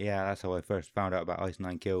saying like, yeah, that's how I first found out about Ice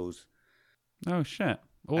Nine Kills. Oh shit!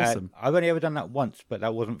 Awesome. I've only ever done that once, but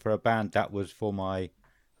that wasn't for a band. That was for my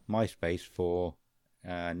MySpace for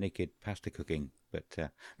naked pasta cooking.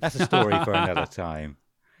 But that's a story for another time.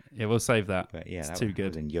 Yeah, we'll save that. But yeah, it's that too was,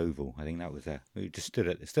 good. was in Yeovil. I think that was we just stood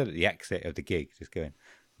at the exit of the gig, just going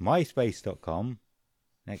myspace.com,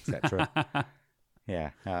 etc.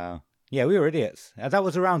 Yeah. Yeah, we were idiots. That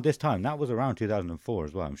was around this time. That was around 2004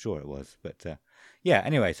 as well. I'm sure it was. But yeah,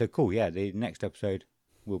 anyway, so cool. Yeah, the next episode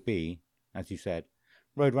will be, as you said,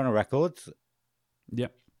 Roadrunner Records.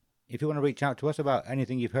 Yep. If you want to reach out to us about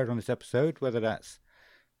anything you've heard on this episode, whether that's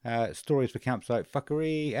stories for campsite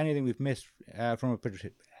fuckery, anything we've missed from a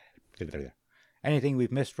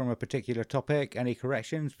particular topic, any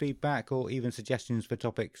corrections, feedback, or even suggestions for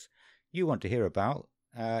topics you want to hear about,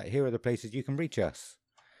 here are the places you can reach us.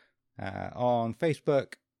 On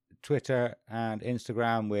Facebook, Twitter, and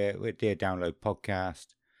Instagram, we're Dear Download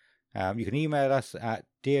Podcast. You can email us at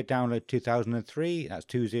deardownload2003, that's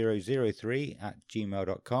 2003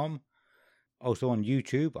 @gmail.com. Also on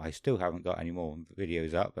YouTube, I still haven't got any more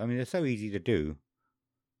videos up. I mean, they're so easy to do.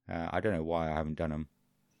 I don't know why I haven't done them.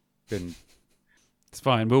 It's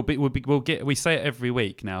fine. We say it every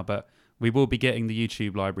week now, but we will be getting the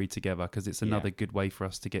YouTube library together because it's another good way for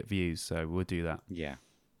us to get views. So we'll do that. Yeah.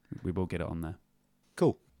 We will get it on there.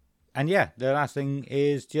 Cool. And yeah, the last thing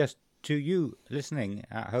is just to you listening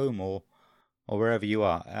at home or wherever you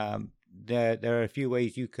are. There are a few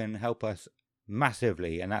ways you can help us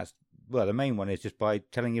massively, and that's, well, the main one is just by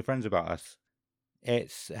telling your friends about us.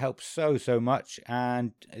 It helps so much,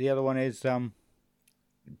 and the other one is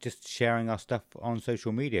just sharing our stuff on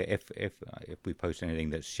social media. If we post anything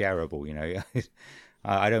that's shareable, you know.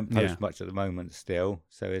 I don't post much at the moment still,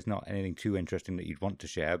 so it's not anything too interesting that you'd want to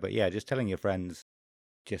share. But yeah, just telling your friends,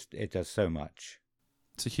 it does so much.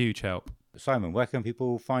 It's a huge help. Simon, where can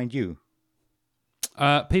people find you?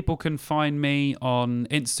 People can find me on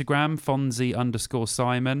Instagram,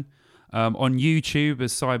 Fonzie_Simon, on YouTube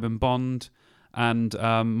as Simon Bond, and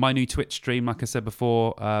my new Twitch stream, like I said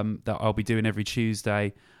before, that I'll be doing every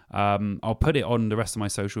Tuesday. I'll put it on the rest of my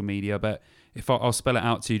social media, but if I'll spell it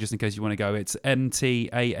out to you just in case you want to go, it's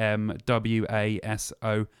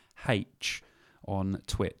NTAMWASOH on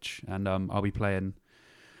Twitch, and I'll be playing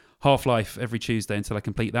Half-Life every Tuesday until I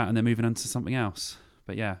complete that, and then moving on to something else.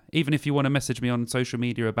 But yeah, even if you want to message me on social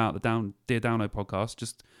media about the Dear Download podcast,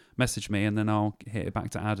 just message me and then I'll hit it back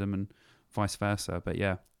to Adam and vice versa. But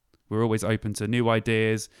yeah, we're always open to new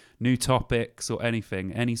ideas, new topics, or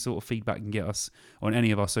anything. Any sort of feedback you can get us on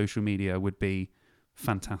any of our social media would be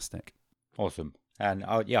fantastic. Awesome. And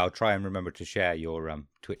I'll try and remember to share your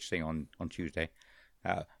Twitch thing on Tuesday.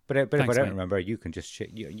 But if I don't remember, you can just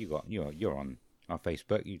you're on our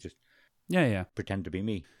Facebook. You just pretend to be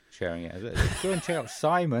me sharing it. Go and check out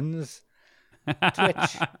Simon's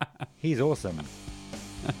Twitch. He's awesome.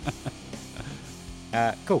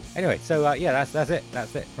 Cool. Anyway, so that's it.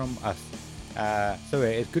 That's it from us. So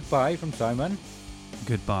it is goodbye from Simon.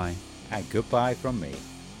 Goodbye. And goodbye from me.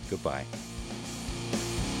 Goodbye.